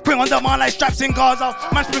Wahala. Bring on the man like straps in Gaza.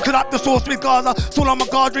 Man sprinkled up the sauce with Gaza. Soul on my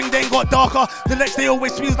guard ring then got darker. The next day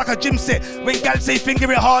always feels like a gym set. When gal say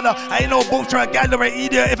finger it harder, I ain't no book to a gal or an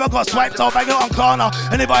idiot. If I got swiped I'll bang it on Klarna.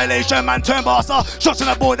 Any violation man turn basta. Shots on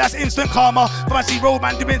the board that's instant karma. But I see road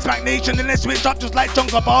man doing Smack Nation, then they switch up just like John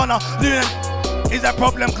Gabbana. Is a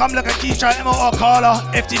problem, come like a Keisha, Emma or Carla.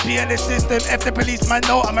 FTP in the system, F the policeman,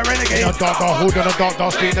 no, I'm a renegade. In a dark, hood in a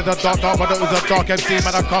dark, street in a dark, but it was a dark MC,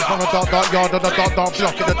 man, I come from a dark, yard in a dark, block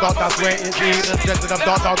in the dark, that's where it is. And just in a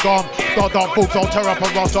dark, gone, dark, boots, all tear up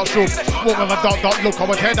and rust, shoot. Walk with a dark, look, I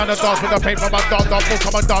was head on the dark with a paint from a dark, book,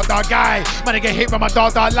 I'm a dark guy. Man, I get hit from a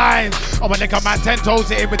dark lines. I'm a nigga, man, 10 toes,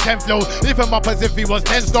 hit him with 10 flows. Lift him up as if he was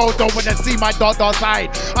 10 stones, don't wanna see my dark side.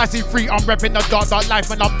 I see free, I'm repping the dark life,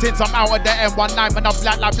 man, I'm tints, I'm out of the M19, man, I'm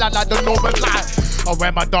black like the Northern Light. I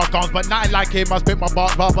wear my dark guns, but nothing like him. I spit my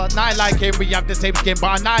bar, but nothing like him. We have the same skin, but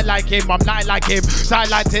I'm not like him. I'm not like him.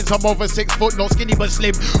 Sideline tints, I'm over 6 foot, not skinny but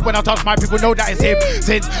slim. When I touch my people, know that it's him.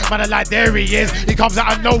 Since man, I like there he is. He comes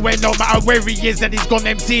out of nowhere, no matter where he is, and he's gone.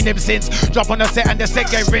 Them seen him since. Drop on the set and the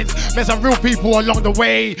set get rinsed. Met some real people along the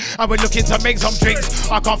way, and we're looking to make some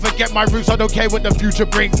drinks. I can't forget my roots. I don't care what the future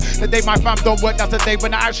brings. The day my fam don't work, that's the day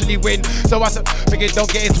when I actually win. So I said, forget,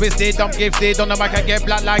 don't get it twisted. I'm gifted on the mic. I get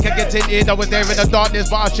black like I get tinted. I was there in the darkness,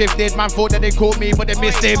 but I shifted. Man thought that they caught me, but they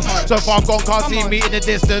missed him. So far gone, can't see me in the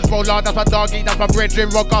distance. Roll out, that's my doggy, that's my brethren.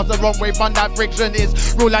 Rock off the wrong way, man, that friction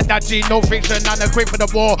is rule like that G, no fiction. And equipped for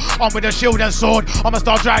the war, on with a shield and sword. I'ma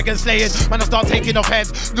start dragon slaying, man, I start taking off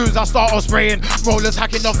heads. Lose, I start off spraying. Rollers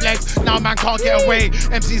hacking off legs, now man can't get away.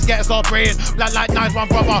 MCs get start praying. Black like nice one,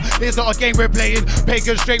 brother. It's not a game we're playing.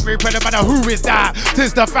 Pagan straight reaper, no matter who is that.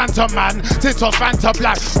 Tis the Phantom man, Tintos Phantom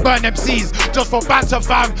black. Burn MCs, just for banter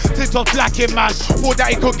fam. Tintos blacking man. Thought that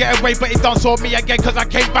he could get away, but he done saw me again, cause I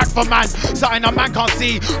came back for man. Something a man can't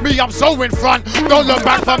see, me I'm so in front. Don't look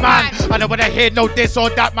back for man. I don't wanna hear no this or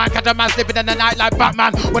that man. Catch a man slipping in the night like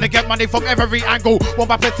Batman. Wanna get money from every angle.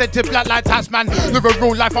 1% to black like tax man. Live a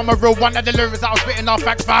real life, I'm a real one. And the lyrics that I'm spitting are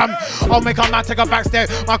facts fam. I'll make a man take a back step.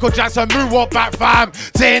 Michael Jackson moonwalk back fam.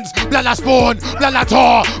 Tins, black like Spawn, black like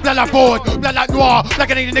Tor, black like Board, black like Noir. Like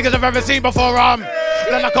any niggas I've ever seen before black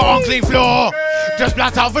like an unclean floor. Just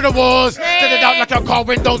blacked out for the wars. Set it out like a car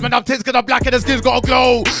windows. Man, I'm tins cause I'm black and the skin's got a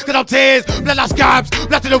glow. Cause I'm tears, black like scabs.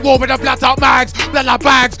 Black to the wall with a blacked out mags. Black like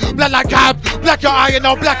bags, black like cabs. Black your iron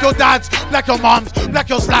out, black your dads. Black your mums, black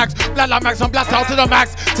your slacks. Black like max, I'm blacked out to the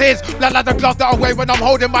max. Tears, black like the gloves that I wear when I'm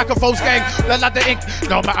holding microphones gang. Black like the ink.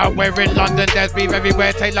 No matter where in London, there's beef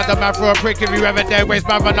everywhere. Take like the man for a prick if you ever dare. Waste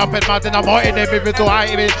man run up in mountain, I'm hot in it, moving too high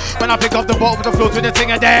in it. When I pick up the bottle with the floor to the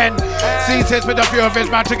thing and then see tits with a few of his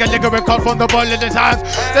man, trigger liquor with cut from the bottle in his hands.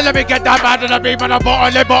 Then let me get that man and I beam and I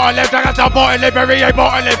bottle him, I got some bottle him, every a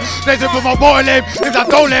bottle him. They say put my bottle him, if I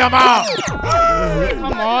don't lay him out.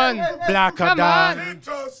 Come on. Blacker than.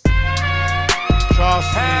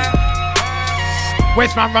 Trust me.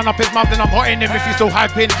 Waste man run up his mouth and I'm hotting him if he's still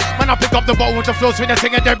hyping. Man, I pick up the bottle with the floor, swing the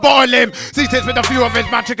thing and then bottle him. See tits with a few of his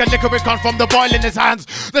man, trigger liquor with come from the bottle in his hands.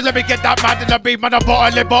 Then let me get that man in the beam and I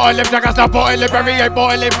bottle him, Jack I bottle him, every a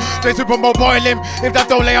bottle him. They super more boil him. If that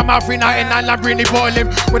don't lay him out 399, Lamborghini bottle him.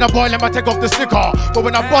 When I boil him, I take off the sticker. But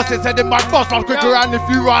when I bust it, said in my boss, I'm quicker and if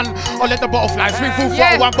you run, I'll let the bottle fly. Swing full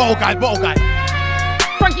throttle, one bottle guy.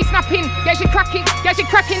 Frankie snapping, get shit cracking,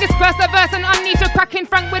 disperse the verse and unleash the cracking.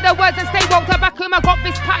 Frank with the words and stay woke tobacco. I got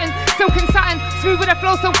this pattern, silk and satin, smooth with the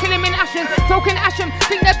flow, so kill him in ashen. Token ashen,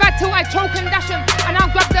 think they're bad till I choke and dash him. And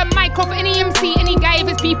I'll grab the mic off any MC, any guy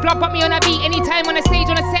if his beef blood, put me on a beat. Anytime on a stage,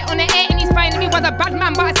 on a set, on the air, and he's fine. Me was a bad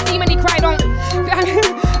man, but I see when he cried on.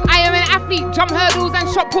 I am an athlete, jump hurdles and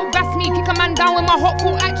shot put gas me. Kick a man down with my hot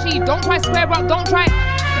foot actually. Don't try square up, don't try.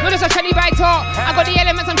 No, just a Shelly by talk. I got the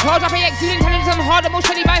elements on charge. I pay exuding intelligence. I'm harder, more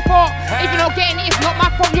Shelly by 4. If you're not getting it, it's not my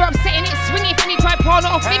fault. You're upsetting it. Swing it if any try par.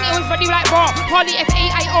 Not a thing, it was ready like raw. Hardly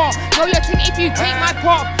F-A-I-R. Know your thing if you take my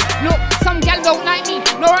part. Look, some gal won't like me.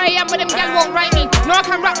 Know where I am, but them gal won't write me. Know I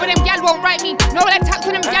can rap, but them gal won't write me. Know I attack to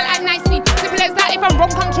them gal act nicely. Simple as that, if I'm wrong,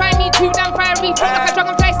 come try me. Too damn fiery. Float like a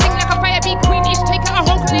dragonfly, sing like a fire, be queenish. Take out a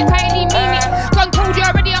whole can entirely mean it. Done told you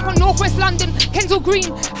already, I'm from Northwest London. Kensal Green,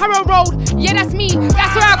 Harrow Road. Yeah, that's me.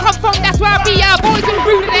 That's where I come from, that's where I be. Yeah, boys been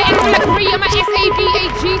rude at the end of the career. I'm a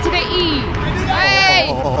S-A-V-A-G to the E.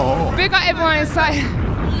 Hey! Big up everyone inside.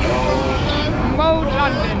 Mode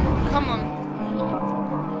London. Come on.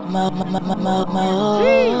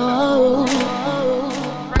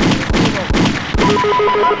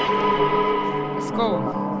 Let's go.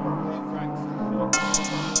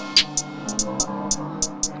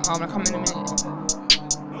 I'm gonna come in a minute.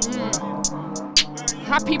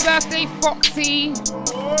 Happy birthday, Foxie.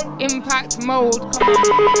 Impact mode. Come on.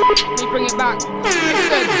 Let me bring it back.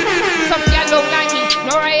 Listen, some gal don't like me.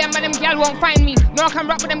 No, I am, but them gal won't find me. No, I can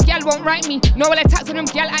rap, but them gal won't write me. No, I'll attack, so them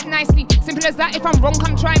gal act nicely. Simple as that, if I'm wrong,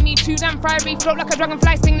 come try me. Too damn fiery, float like a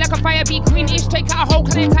dragonfly, sing like a fire bee. Queenish, take out a whole,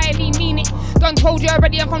 can entirely mean it. Done told you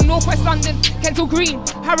already, I'm from Northwest London. Kensal Green,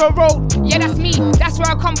 Harrow Road, yeah, that's me. That's where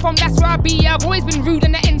I come from, that's where I be. I've always been rude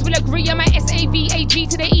and the ends will agree. I'm at SAVAG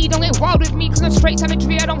to the E, don't get wild with me, cause I'm straight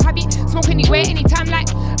savagery, I don't have it. Smoke anywhere, anytime, like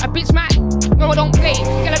a bitch man. No, I don't play,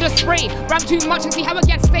 girl, I just spray. Ram too much and see how I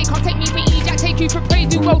get stay. Can't take me for easy, I take you for prey.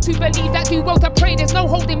 Do well to believe that, do well to pray. There's no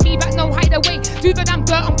holding me back, no hide away. Do the damn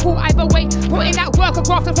dirt, I'm cool either way. Put in that work, a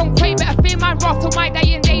grafter from Quay. Better fear my wrath till my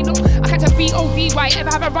day and day. Look, I catch a B-O-D-Y. Ever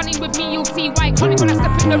have a running with me, you'll see why. Can't even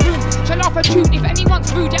step in the room. Shall off a tune, if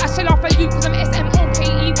anyone's rude, yeah, I shall off a you. Cause I'm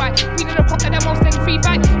S-M-O-K-E-Y. Feeling a cop that I'm most then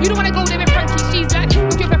 3-5. You don't wanna go there with Frankie, she's like,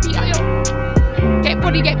 look at her feet, yo. Get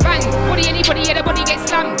body, get banged. Body anybody, yeah, the body get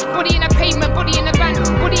slammed. Body in a pavement, body in a van.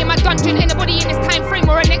 Body in my dungeon, anybody in this time frame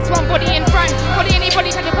or a next one, body in front. Body anybody,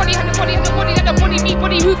 had the body, had the body, had the body, had the body, me,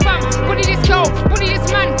 body who fam. Body this girl, body this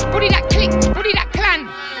man, body that click, body that clan.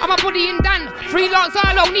 I'm a body in Dan. Freelance,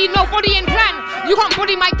 I don't need no body in plan. You can't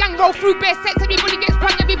body my gang, roll through bare sets. Everybody gets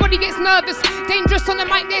sprung, everybody gets nervous. Dangerous on the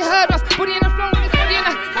mic, they heard us. Body in the flow, this body in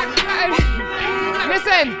the...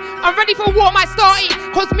 Listen, I'm ready for war, my started.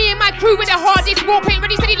 Cause me and my crew with the hardest war paint.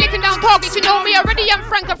 Ready, steady, licking down targets. You know me already, I'm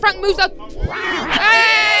Frank, and Frank moves up.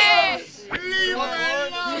 Hey!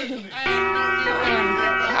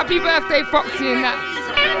 Happy birthday, Foxie, and that.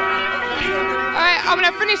 Alright, I'm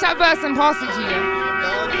gonna finish that verse and pass it to you.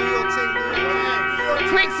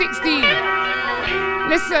 Quick 16.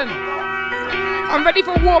 Listen. I'm ready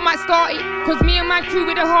for war, might start it. Cause me and my crew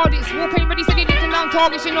with the hardest. War paint ready, steady, licking down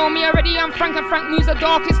targets. You know me already, I'm Frank, and Frank moves the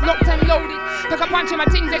darkest. Locked and loaded. Pick a punch and my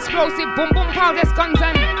things explosive. Boom, boom, pow, there's guns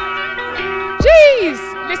and... Jeez!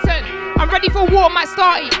 Listen, I'm ready for war, might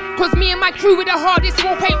start it. Cause me and my crew with the hardest.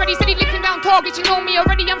 War paint ready, steady, licking down targets. You know me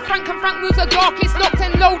already, I'm Frank, and Frank moves the darkest. Locked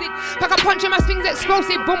and loaded. Pick a punch and my things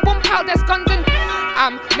explosive. Boom, boom, pow, there's guns and...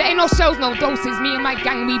 there ain't no shells, no doses. Me and my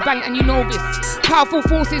gang, we bang, and you know this. Powerful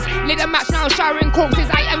forces, lit a match now, showering corpses.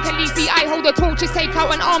 I am Khaleesi, I hold the torches. Take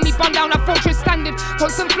out an army, burn down a fortress standard.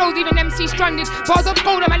 Constant flows, even MC stranded. Bars of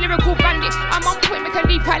gold, I'm a lyrical bandit. I'm on point, make a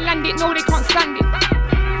leap, I land it. No, they can't stand it.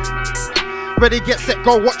 Ready, get set,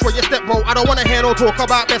 go, watch where you step, bro. I don't wanna hear no talk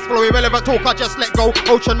about best flow, irrelevant talk, I just let go.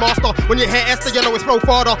 Ocean master, when you hear Esther, you know it's flow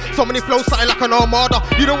farther. So many flows, something like an armada.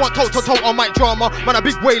 You don't want toe-to-toe on my drama. Man, a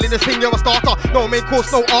big whale in this thing, you're a starter. No main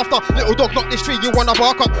course, no after. Little dog, knock this tree, you wanna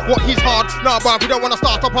bark up. What, he's hard? Nah, bruv, you don't wanna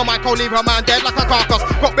start up on my co, leave a man dead like a carcass.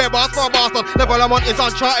 Got bare bars for a bastard, level I'm on is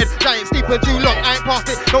uncharted. Giant sleeping too long, I ain't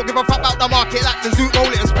past it. Don't give a fuck about the market, like the zoo,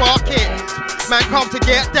 roll it and spark it. Man, come to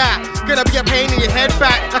get that. Gonna be a pain in your head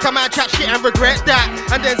back. Like a man chat shit and regret that.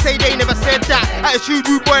 And then say they never said that. Attitude,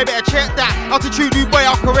 rude boy, better check that. Altitude, rude boy,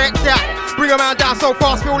 I'll correct that. Bring a man down so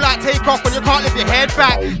fast, feel like take off when you can't lift your head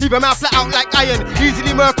back. Leave a man flat out like iron.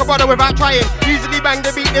 Easily murk a brother without trying. Easily bang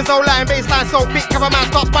the beat, there's no line. Baseline so thick, have a man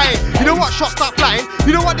start spying. You know what, shots start flying.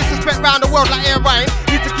 You know what, disrespect round the world like air Ryan.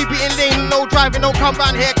 Need to keep it in lane, no driving, don't come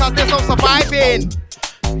round here cause there's no surviving.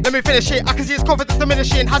 Let me finish it, I can see his confidence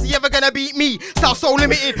diminishing. How's he ever gonna beat me? Style so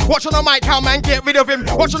limited. Watch on the mic, how man get rid of him.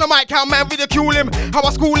 Watch on the mic, how man ridicule him. How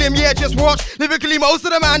I school him, yeah, just watch. Lyrically, most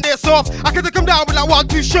of the man, they're soft. I can take him down with like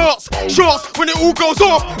 1-2 shots. Shots, when it all goes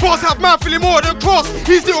off. Boss have man feeling more than cross.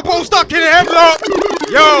 He's little bro stuck in a headlock.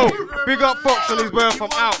 Yo, big up Fox on his birth, I'm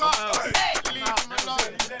out.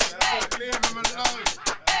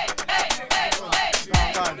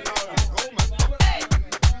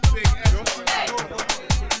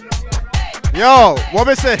 Yo, what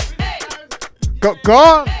we say? Go.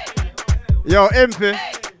 Yo, MP.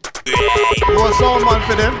 You want sound man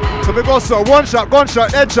for them? So we go so one shot,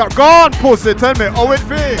 gunshot, headshot, gone pussy. Tell me how it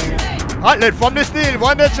feel. Outlet from the steel,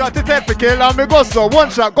 one headshot to 10 for kill. And we go so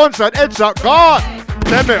one shot, gunshot, headshot, gone.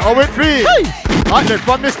 Tell me how it feel. Outlet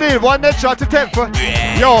from the steel, one headshot to 10 for.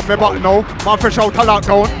 Yo, me back now. Man fresh out a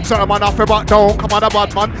lockdown. Certain man off me back down. Come on a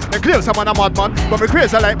bad man. They clear some man a madman. But me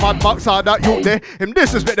crazy like Mad Max. All that youth there. Him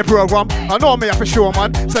disrespect the program. I know me have a show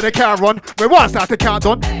man. So they can't run. We want start they can't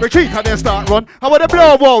done. Retreat and then start run. How about the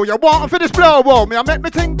blow wow? You want for this blow wow? Me I make me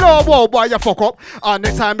think blow wow. Boy you fuck up. And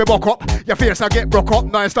next time me buck up. Your face I get broke up.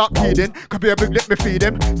 Now I start pleading. Could be a big lip me feed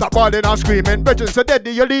him. Stop bawling and screaming. Bridges so dead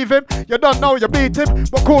you leave him. You don't know you beat him.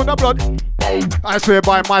 But cool no blood. I swear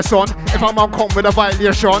by my son. If a man come with a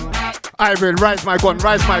violation, I will rise my gun.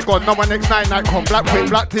 Now my next night come. Black queen,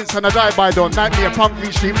 black tits and a drive-by done. Night me a punk,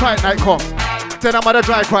 reach street, fight night come. tell them I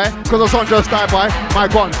dry cry, cause the sun just died by my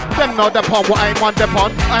gun. Them know them on what I'm on them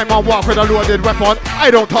on. I'm on walk with a loaded weapon. I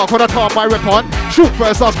don't talk when I talk my weapon. Shoot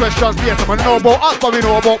first, ask questions later. Man know about us, but we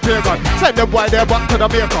know about pagan. Send them boy there back to the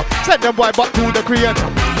maker. Send them boy back to the creator.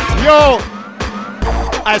 Yo,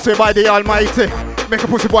 I swear by the Almighty. Make a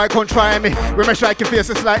pussy boy come try me. We may strike your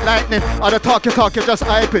faces like lightning. Or the talk, you just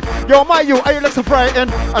hype it. Yo, my you, are you look so frightened?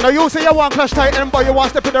 I know you say you want Clash Titan, but you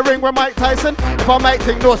want step in the ring with Mike Tyson. If I might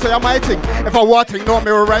think, no, say I might think. If I want think, no, me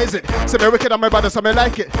will rise it. Say me wicked and my brother, so me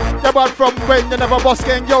like it. You're bad from when you never boss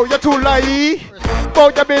gang, yo, you're too lie.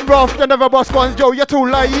 Bout you been rough, you never boss guns, yo, you're too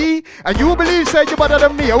lie. And you believe, say you better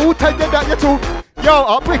than me. Who tell you that you're too? Yo,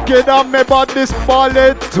 I'm wicked and me bad this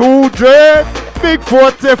bullet too dread. Big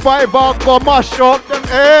 45 I go mash up them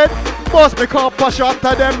head. Boss me can't push up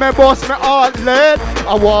to them, me boss me outlet.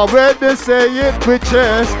 I want where they say it with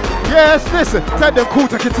chest. Yes, listen, tell them cool,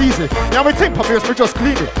 take it easy. Now we think for we just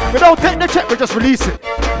clean it. We don't take the check, we just release it.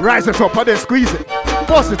 Rise it up and then squeeze it.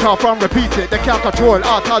 Bust it off and repeat it. They can't control,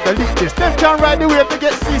 alt or delete this. Them can't ride the wave, they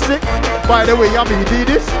get seasick. By the way, I'm do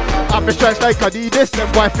this. I'm stressed like Adidas. Them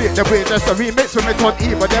boy feel the way there's a remix when me turn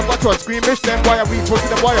evil. Them boy turn squeamish. Them boy a weak pussy,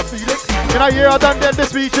 them boy a feel it. You know hear them, them they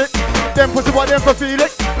speech it. Them pussy boy them for feel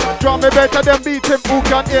it. Drum me better than beat him. Who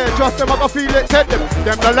can hear? Just them I go feel it. Tell them.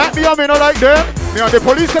 Them don't like me and me not like them. Me and the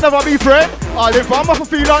police can never be friends. All them farmers for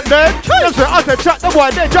feel like them. Them say I said chat the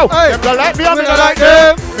boy they Joe. Them don't like me and me not like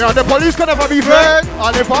them. Me and the police can never be friends.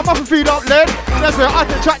 All them farmers for feel like them. Them say I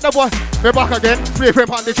said chat the boy. Me back again, free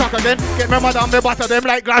frame on the track again. Get me mad and me batter them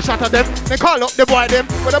like glass shatter them. They call up the boy them.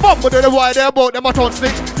 With the bomb with the boy there about them a ton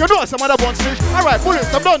snitch. You know some other bun snitch. Alright,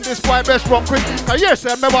 bullets, I'm done this boy best run quick. Cause yes,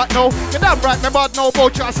 me bad now. You damn right, me bad now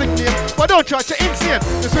about your sick name. But don't try to insane.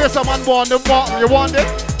 This way someone born them want you want it.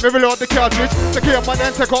 Me reload the cartridge. Take him and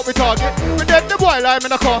then take out my target. We dead the boy lime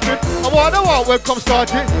in a coffin. I want the war welcome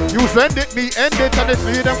started. You send it, me end it, and it's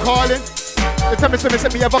me them calling. They tell me,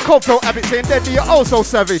 me have a cold flow habit saying dead, you're also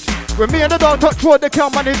savage. When me and the dog touch road, they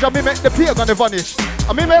can't manage, and me make the peer gonna vanish.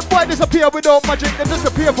 And me make boy disappear without magic, they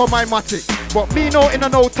disappear for my matic. But me know in a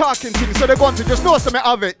no talking thing, so they want to just know some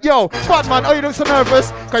have it. Yo, bad man, oh you look so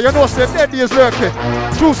nervous? Cause you know say deadly is lurking.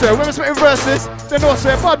 True say, when we spit verses, they know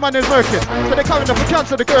say bad man is lurking. So they coming up to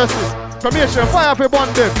cancel the curses. Formation, fire for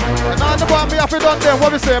bond them. And on the bomb, me have to done them.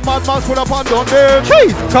 What we say, mad man's full up on done them.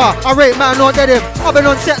 Cheese! Car, I rate man, not dead him. I've been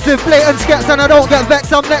on sets with blatant skets and I don't get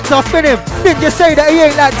vexed, I'm next, I'll spin him. Didn't just say that he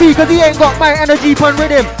ain't like T, cause he ain't got my energy pun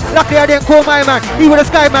with him. Luckily I didn't call my man, he was a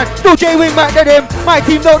sky man. Still J-Wing back dead him. My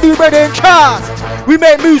team don't do bread in trust. We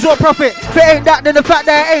make moves or profit. If it ain't that, then the fact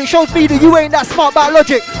that it ain't shows me that you ain't that smart about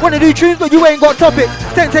logic. Wanna do tunes, but you ain't got topics.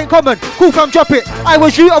 Sense ain't common, cool come drop it. I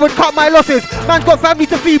was you, I would cut my losses. Man's got family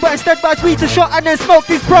to feed, but instead buys weed to shot and then smoke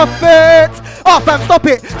his profits. Oh fam, stop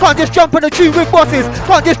it. Can't just jump on a tune with bosses.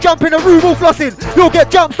 Can't just jump in a room all flossing. You'll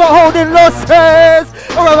get jumped, start holding losses.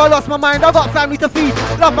 Or I lost my mind, I got family to feed.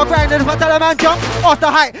 Love my grind, and if I tell a man jump, off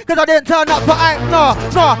the height, cause I didn't turn up for hype. Nah,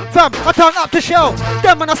 fam, I turned up to shell.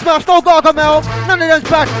 Them when I smell, no gargamel. None of them's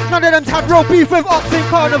bad, none of them's had real beef with ops in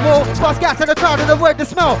carnival. Bust gas in the crowd and avoid the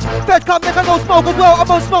smell. Feds come, make a no smoke as well.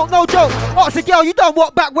 I'm on smoke, no joke. Ask a girl, you done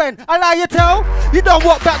what back when? I lie, you tell? You done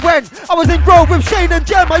what back when? I was in Grove with Shane and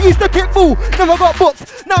Jem. I used to kick bull, never got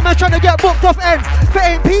booked. Now man's trying to get booked off ends. If it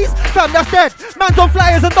ain't peace, fam, that's dead. Man's on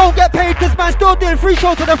flyers and don't get paid, cause man's still doing free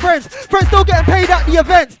shows to the friends. Friends still getting paid at the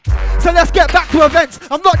events. So let's get back to events.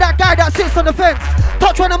 I'm not that guy that sits on the fence.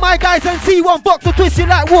 Touch one of my guys and see one box or twist you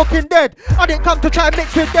like Walking Dead. I didn't come to try and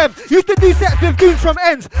mix with them. Used to do sets with goons from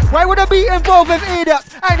ends. Why would I be involved with idiots?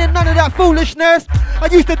 I ain't in none of that foolishness. I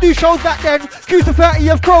used to do shows back then. Cruise to 30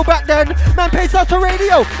 of Crow back then. Man pays us to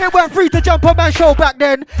radio. It weren't free to jump on man's show back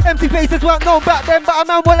then. MC faces weren't known back then, but a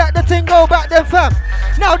man will let the thing go back then, fam.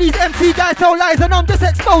 Now these MC guys tell lies and I'm just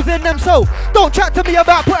exposing them, so don't chat to me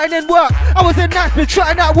about putting in work. I was in Nashville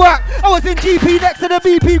trying at work. I was in GP next to the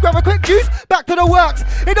BP, grab a quick juice, back to the works.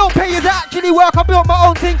 It don't pay as it actually work. I built my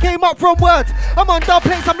own thing, came up from words. I'm on dub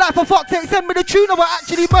plates, I'm like for Foxie. Send me the tune, I will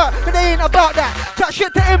actually murk. But they ain't about that. Chat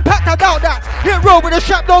shit to impact, I doubt that. Hit roll with a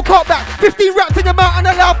strap, no cop back. 15 raps in your mouth and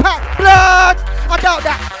a loud pack. Blood, I doubt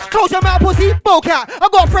that. Close your mouth, pussy, cat. I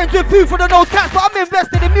got friends with food for the nose cats, but I'm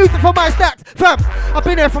invested in music for my stacks. Fam, I've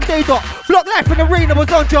been here from day dot. Block life in the rain, I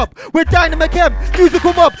was on job. With Dynamic M,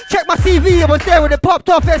 musical mob. Check my CV, I was there when it popped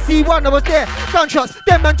off. SC1, I was there. Gunshots,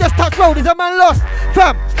 them man just touched road, is a man lost.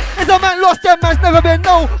 Fam, Is a man lost, them man's never been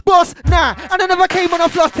no boss, nah. And I never came on a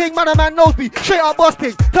floss thing, man, a man knows me, straight up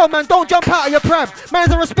busting. Tell man, don't jump out of your pram.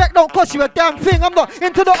 Man's a respect, don't cost you a damn thing. I'm not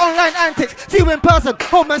into the online antics, see you in person,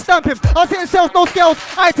 home man stamp him. I was hitting sales, no scales,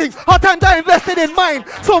 I think, hard time that invested in mine.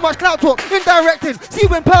 So much clout talk, indirecting, see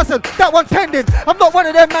you in person, that one's pending. I'm not one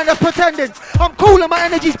of them man that's pretending. I'm cool and my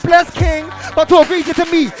energy's blessed king, but to agree to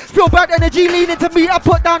me, feel bad energy leaning to me. I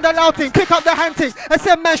put down the loud thing, pick up the hand thing, and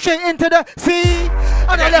send man straight into the sea.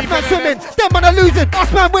 And I left man swimming, them man are losing,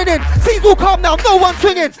 us man winning. Seas all calm now, no one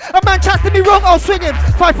swinging. A man chats to me wrong, I'll swing him.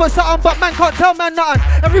 5 foot something, but man can't tell man nothing.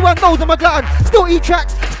 Everyone knows I'm a glutton, still eat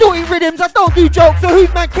tracks, still eat rhythms. I don't do jokes, so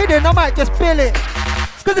who's man kidding? I might just bill it.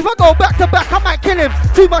 Cause if I go back to back, I might kill him.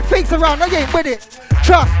 Too much fakes around, I ain't with it.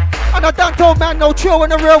 Trust. And I done told man no chill,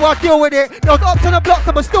 in the real I deal with it. There was ups and the blocks,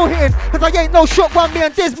 I'm still hitting. Cause I ain't no shook one, me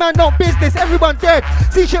and this man don't business. Everyone dead.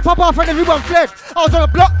 See shit pop off and everyone fled. I was on a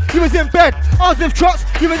block, he was in bed. I was with Trots,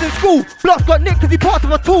 he was in school. Blocks got nicked cause he part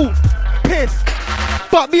of a tool. Piss.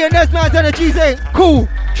 But me and this man's energies ain't cool.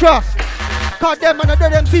 Trust. Cause them man are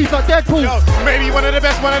dead MCs like Deadpool. Yo, maybe one of the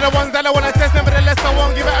best, one of the ones that I wanna test. Nevertheless, I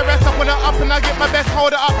won't give it a rest. I pull it up and I get my best.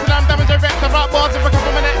 Hold it up till I'm damaged direct. The rap bars if I come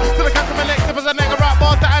from my neck. To the cat of my neck. Sippers a neck. Rap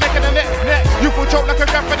bars that I neck in the neck. You full choke like a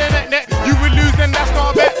grab for the neck. You will lose and that's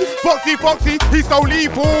not a bet. Foxie, he's so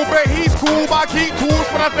lethal, but he's cool. But I keep tools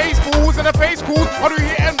for the face fools and the face fools. I do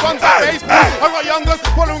hit and runs at baseball. I got youngers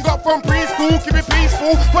following up from preschool. Keep it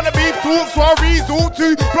peaceful. For the beef talk, so I resort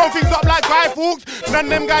to blow things up like Guy Fawkes. None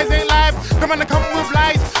of them guys ain't live. The man that come with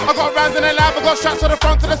lies. I got rounds in the lab, I got shots to the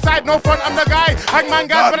front, to the side. No front, I'm the guy. Hangman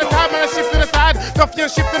guys by the time, and I shift to the side. Duffy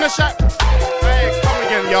and shift in the shot. Hey, come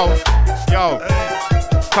again, yo.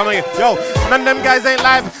 Come again, yo. None of them guys ain't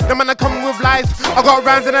live. The man are coming with lies. I got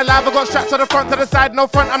rounds in the lab, I got straps to the front, to the side. No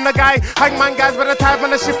front, I'm the guy. Hangman guys by the time,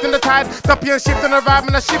 and I shift in the tide. Duffy and shift in the ride,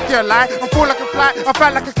 and I shift your lie. I fall like a fly, I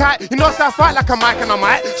fight like a cat. You know, so I fight like a mic and I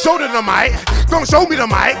might. Shoulder the mic, don't show me the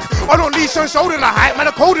mic. I don't leash and shoulder the height. Man,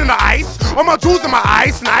 I'm cold in the ice. On my jewels in my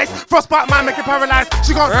eyes, nice. Frostbite man, make it paralyzed.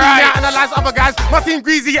 She can't see me, I analyze other guys. My team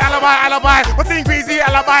greasy, alibi. My team greasy,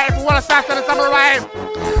 alibi. If you want a sass and a samurai.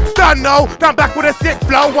 Done no, done back with a sick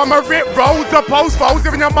flow. I'm a rip rolls, the post foes.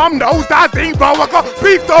 Even your mum knows that thing, bro. I got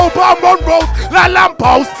beef though, but I'm on rolls like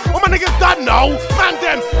lampposts. All my niggas done no, man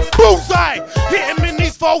them bullseye. Hit him in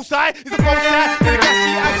his false eye. He's a false guy, with a gas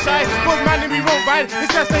sheet and shy. Cause man, if he won't ride,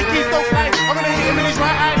 it's just fake, he's so fly. I'm gonna hit him in his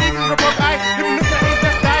right eye, leave him with a broke eye. Leave him look at his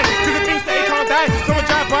left eye. Cause it means that he can't die. Someone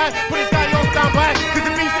drive by, put this guy on standby. Cause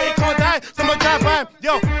it means that he can't die. Someone drive by,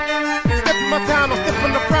 yo. Step in my town, I'll step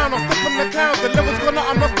on the frown, I'll step on the clown. The level's gone up,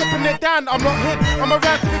 I'm not stepping it down. I'm not hit, I'm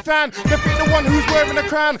around to be fan. Defeat the one who's wearing a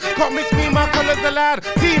crown. Can't miss me, my colour's the lad.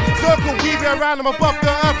 Team, circle, weave it around. I'm above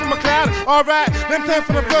the earth from a cloud. Alright, them 10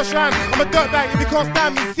 for the first round. I'm a dirtbag, if you can't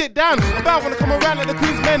stand me, sit down. I'm about when I come around like the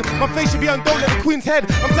Queen's men. My face should be undone like the Queen's head.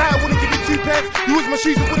 I'm tired, I wouldn't give you 2 pence. You use my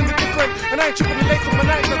shoes, it wouldn't be different. And I ain't tripping the lace on my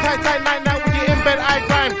night. It's a tight night now when you're in bed, I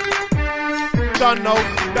grind. Done no,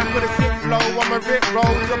 back with a sick flow, I'm a rip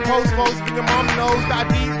roll. The post foes, think your mom knows that I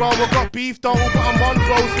deep roll. I got beef though, but I'm on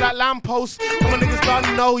rolls like lampposts. All my niggas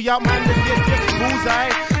done know, young man, they get bullseye.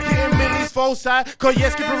 Hitting in his false side, cause yeah,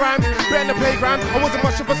 skipping rhymes, better in the playground. I wasn't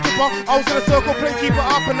much of a skipper, I was in a circle playing keep it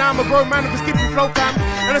up. And now I'm a grown man with a skipping flow fam.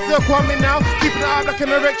 And a circle I'm in now, keeping it up like an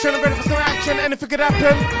erection. I'm ready for some action, anything could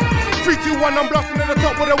happen. 3, 2, 1, I'm bluffing at the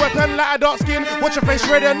top with a weapon. Like a dark skin, watch your face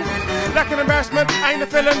redden. Like an embarrassment, I ain't a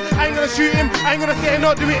felon. I ain't gonna shoot him, I ain't gonna say and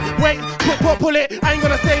not do it. Wait, pull it, I ain't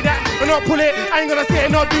gonna say that and not pull it. I ain't gonna say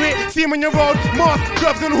and not do it. See him on your road, mask,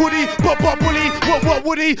 gloves and hoodie. Pop, bully, what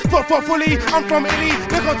woody, for fully. I'm from Italy,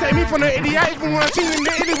 they can't take me from the idiot. Even when I'm chinging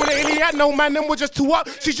the Italy with the idiot. No man, them were just too up.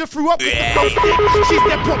 She just threw up with the flow stick. She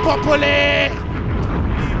said pop, pull it.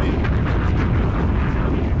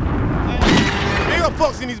 Big up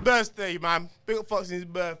Fox in his birthday, man. Big up Fox in his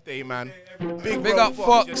birthday, man. Big up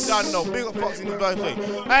Fox. Just done no. Big up Fox in his birthday.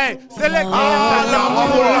 Hey, Selecta.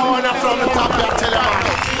 From the top, I tell you.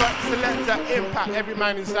 Selecta impact every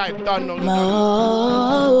man inside. Done no.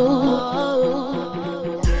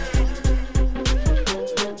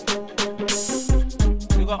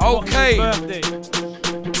 Okay.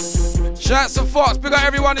 Shouts to Fox. Big up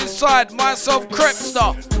everyone inside. Myself,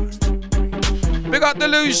 Crepster. Big up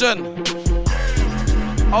Delusion.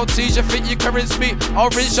 I'll tease you, think you can rinse me. I'll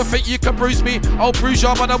rinse you, think you can bruise me. I'll bruise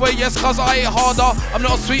you by the way, yes, cause I ain't harder. I'm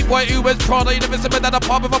not a sweet boy who wears Prada. You never see me at the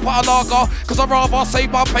pub if I put a lager. Cause I rather save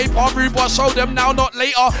my paper, rude boy, show them now, not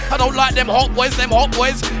later. I don't like them hot boys.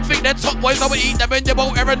 Think they're top boys, I will eat them in your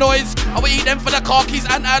boat, every noise. I will eat them for the car keys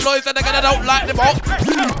and alloys. And again, I don't like them hot.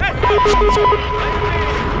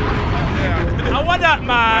 I want that,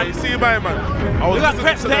 man. You see, my man. We got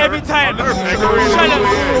Crepster every time. And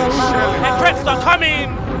Crepster, come in.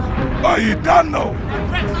 Oh, you done though?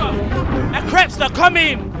 And Crepster, come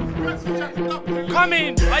in. Come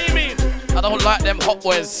in. What you mean? I don't like them hot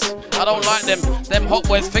boys. I don't like them. Them hot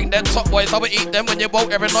boys think they're top boys. I will eat them when you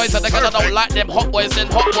vote every noise. And again, I don't like them hot boys. Them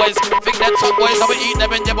hot boys think they're top boys. I will eat them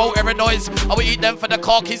when you vote every noise. I will eat them for the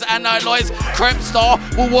car keys and alloys. Crepstar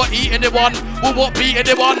will what eat anyone. Will what beat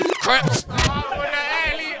anyone. Creps.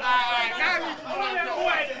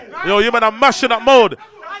 Yo, you man are mashing up mode.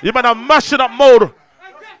 You man are mashing up mode.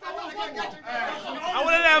 I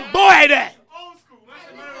want them boy there.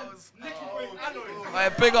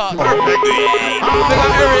 Right, big up. Big up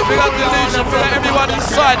Eric, big up Delusion, big up everyone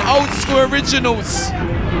inside. Old school originals.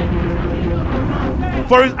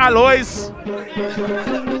 For his alloys.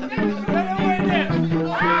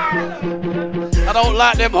 I don't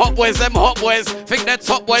like them hot boys think they're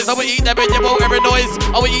top boys. I will eat them in your boat every noise.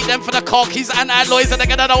 I will eat them for the car keys and alloys. And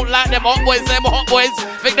again, I don't like them hot boys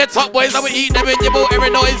think they're top boys. I will eat them in your boat every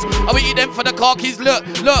noise. I will eat them for the car keys. Look,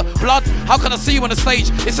 blood, how can I see you on the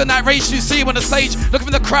stage? It's in that race you see you on the stage. Looking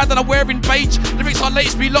for the crowd and I'm wearing beige. Lyrics are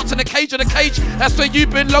latest, be locked in the cage. That's where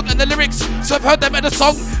you've been locked in the lyrics. So I've heard them in the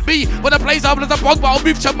song. Me, when I plays album as a bug, but I'll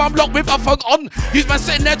move to mum lock with a phone on. Use man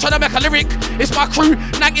sitting there trying to make a lyric. It's my crew,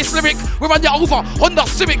 nang it's lyric. We run you over, Honda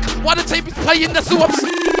Civic. Why the tape is playing the swamps?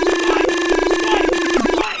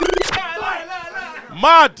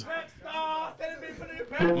 Mad.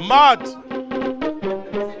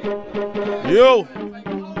 Yo.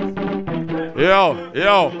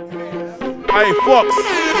 Hey, Fox.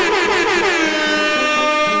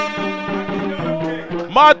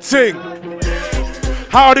 Mad thing.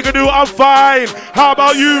 How they gonna do? I'm fine. How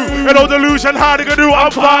about you? No delusion. How they gonna do?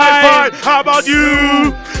 I'm fine. How about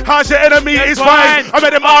you? How's your enemy? It's fine. I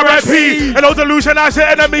made them RIP. No delusion. How's your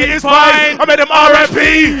enemy? It's fine. I made them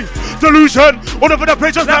RIP. Delusion. All over the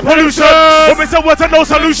place just like pollution. What makes the words and no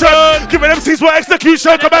solution? Giving them C's for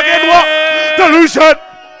execution. Come back in what? Delusion.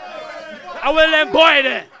 I will them boy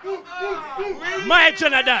there. My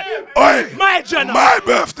Jonathan. Oi. My Jonathan. My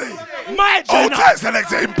birthday. My Jonathan. All time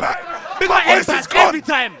Selecta Impact. Big up Impact every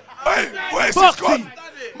time. Hey, voice Foxie. is gone.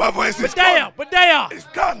 My voice is gone. But they are. It's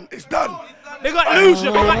done. It's done. They got Lucia.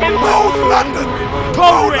 They got Impact. Mode London.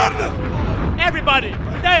 Mode London. Everybody.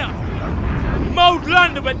 But they are. Mode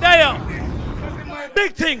London. But they are.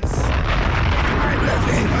 Big things.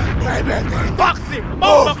 My birthday. Foxie.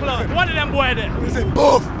 Both Club. One of them boy there. Is it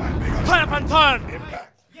both? Turn up and turn.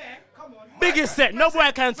 Biggest set. No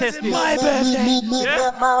boy can test this. My birthday.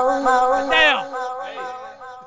 Yeah? There.